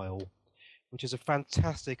Miracle Mile, which is a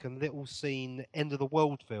fantastic and little scene end of the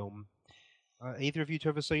world film. Either of you two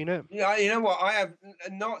ever seen it? Yeah, you know what? I have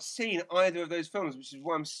not seen either of those films, which is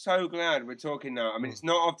why I'm so glad we're talking now. I mean, it's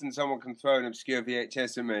not often someone can throw an obscure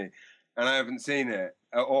VHS at me, and I haven't seen it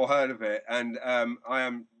or heard of it. And I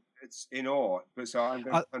am it's in awe. But so I'm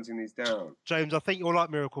going to be hunting these down. James, I think you'll like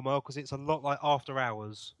Miracle Mile because it's a lot like After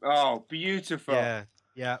Hours. Oh, beautiful.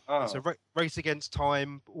 Yeah. Oh. It's a race against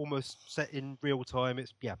time, almost set in real time.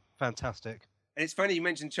 It's fantastic. And it's funny you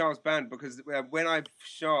mentioned Charles Band because when I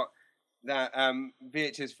shot that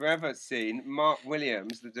VHS Forever scene, Mark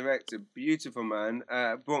Williams, the director, beautiful man,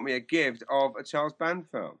 brought me a gift of a Charles Band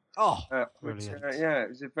film. Oh, brilliant! Which, it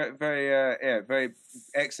was a very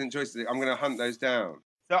excellent choice. I'm going to hunt those down.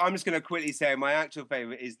 So I'm just going to quickly say my actual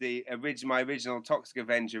favourite is my original Toxic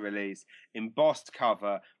Avenger release, embossed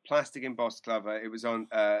cover, plastic embossed cover. It was on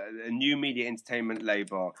a New Media Entertainment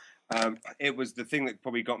label. It was the thing that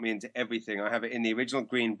probably got me into everything. I have it in the original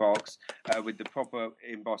green box with the proper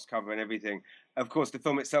embossed cover and everything. Of course, the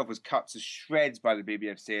film itself was cut to shreds by the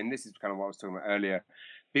BBFC, and this is kind of what I was talking about earlier.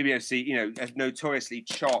 BBFC, has notoriously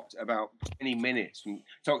chopped about 20 minutes from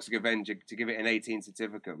Toxic Avenger to give it an 18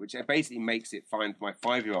 certificate, which basically makes it fine for my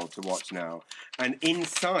 5-year-old to watch now. And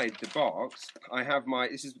inside the box, I have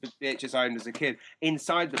this is the VHS I owned as a kid.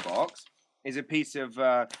 Inside the box is a piece of,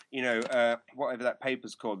 whatever that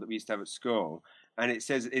paper's called that we used to have at school. And it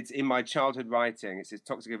says, it's in my childhood writing, it says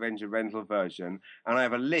Toxic Avenger rental version. And I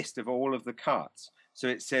have a list of all of the cuts. So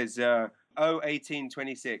it says,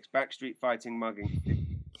 1826, Backstreet Fighting Mugging.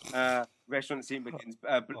 Restaurant scene begins.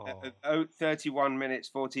 31 minutes,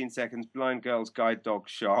 14 seconds, blind girl's guide dog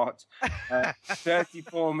shot.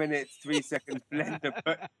 34 minutes, 3 seconds, blender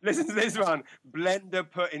put. Listen to this one. Blender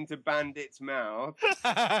put into bandit's mouth.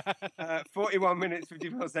 41 minutes,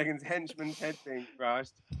 54 seconds, henchman's head being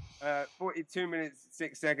crushed. 42 minutes,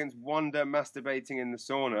 6 seconds, Wanda masturbating in the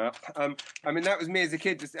sauna. That was me as a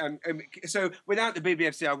kid. So without the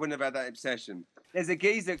BBFC, I wouldn't have had that obsession. There's a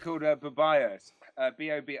geezer called Bobias.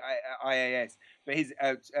 Bobias, but his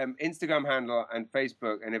Instagram handle and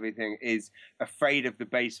Facebook and everything is Afraid of the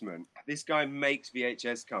Basement. This guy makes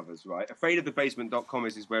VHS covers, right? AfraidOfTheBasement.com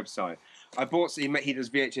is his website. He does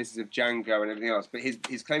VHSs of Django and everything else, but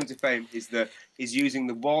his claim to fame is using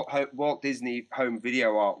the Walt Disney home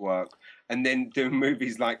video artwork and then doing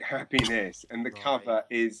movies like Happiness, and the cover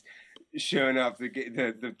is sure enough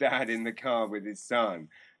the dad in the car with his son.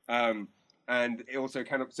 And it also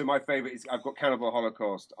so my favourite is I've got Cannibal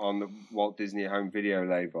Holocaust on the Walt Disney Home Video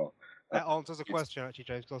label. That answers a question actually,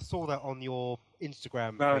 James, because I saw that on your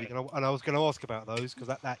Instagram page, and I was going to ask about those because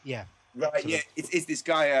Right, yeah, it's this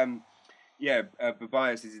guy.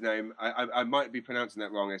 Bobias is his name. I might be pronouncing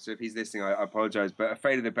that wrong, so if he's listening, I apologise. But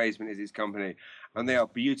Afraid of the Basement is his company, and they are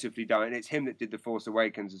beautifully done. And it's him that did The Force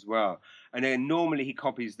Awakens as well. And then normally he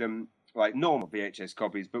copies them like normal VHS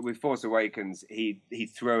copies, but with Force Awakens, he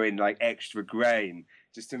threw in like extra grain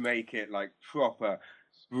just to make it like proper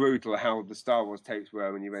brutal how the Star Wars tapes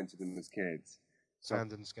were when you rented them as kids.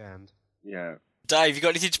 Sand and scanned. Yeah. Dave, you got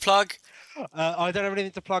anything to plug? I don't have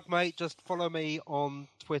anything to plug, mate. Just follow me on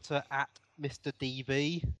Twitter at Mr.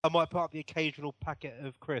 DV. I might put up the occasional packet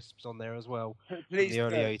of crisps on there as well. Please, from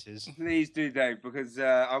the early 80s. Please do, Dave, because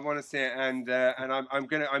I want to see it, and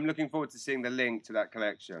I'm looking forward to seeing the link to that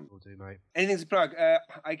collection. Will do, mate. Anything to plug?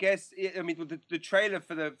 I guess the trailer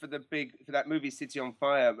for that movie City on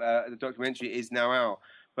Fire, the documentary, is now out.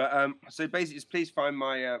 But so basically, just please find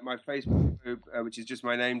my Facebook group, which is just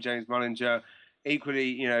my name, James Mullinger.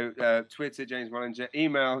 Equally, Twitter, James Mullinger.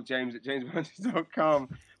 Email james@jamesmullinger.com.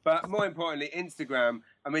 But more importantly, Instagram.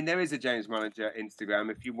 There is a James Mullinger Instagram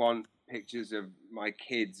if you want pictures of my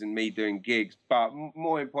kids and me doing gigs. But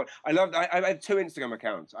more important, I have 2 Instagram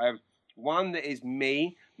accounts. I have one that is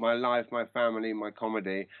me, my life, my family, my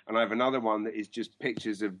comedy, and I have another one that is just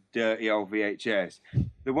pictures of dirty old VHS.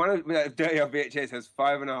 The one of dirty old VHS has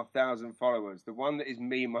 5,500 followers. The one that is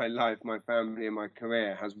me, my life, my family, and my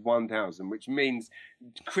career has 1,000, which means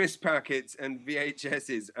crisp packets and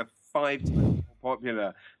VHSs are 5 times more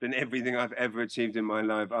popular than everything I've ever achieved in my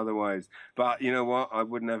life otherwise. But you know what? I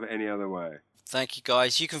wouldn't have it any other way. Thank you,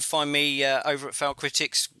 guys. You can find me over at Foul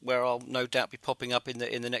Critics, where I'll no doubt be popping up in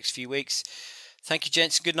the next few weeks. Thank you,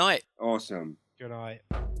 gents. Good night. Awesome. Good night.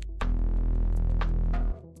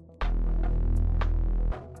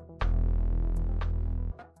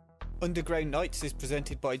 Underground Nights is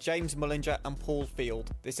presented by James Mullinger and Paul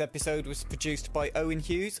Field. This episode was produced by Owen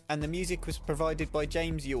Hughes and the music was provided by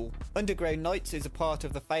James Yule. Underground Nights is a part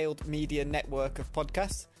of the Failed Media network of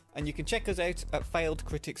podcasts, and you can check us out at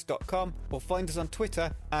failedcritics.com or find us on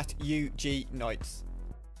Twitter at UGNights.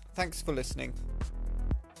 Thanks for listening.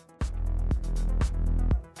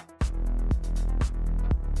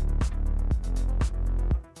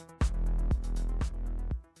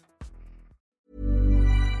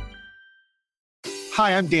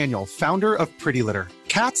 Hi, I'm Daniel, founder of Pretty Litter.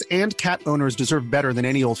 Cats and cat owners deserve better than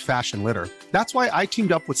any old-fashioned litter. That's why I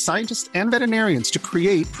teamed up with scientists and veterinarians to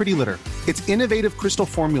create Pretty Litter. Its innovative crystal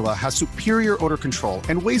formula has superior odor control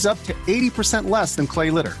and weighs up to 80% less than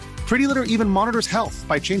clay litter. Pretty Litter even monitors health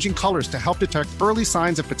by changing colors to help detect early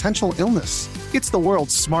signs of potential illness. It's the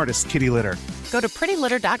world's smartest kitty litter. Go to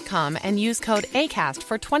prettylitter.com and use code ACAST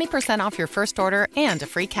for 20% off your first order and a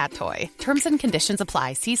free cat toy. Terms and conditions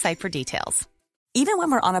apply. See site for details. Even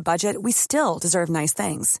when we're on a budget, we still deserve nice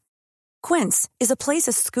things. Quince is a place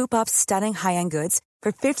to scoop up stunning high-end goods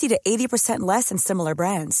for 50 to 80% less than similar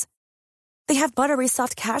brands. They have buttery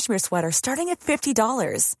soft cashmere sweaters starting at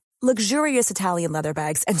 $50, luxurious Italian leather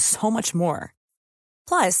bags, and so much more.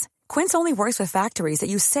 Plus, Quince only works with factories that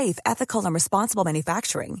use safe, ethical, and responsible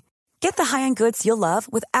manufacturing. Get the high-end goods you'll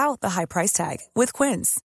love without the high price tag with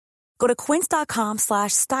Quince. Go to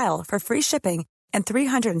quince.com/style for free shipping and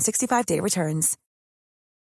 365-day returns.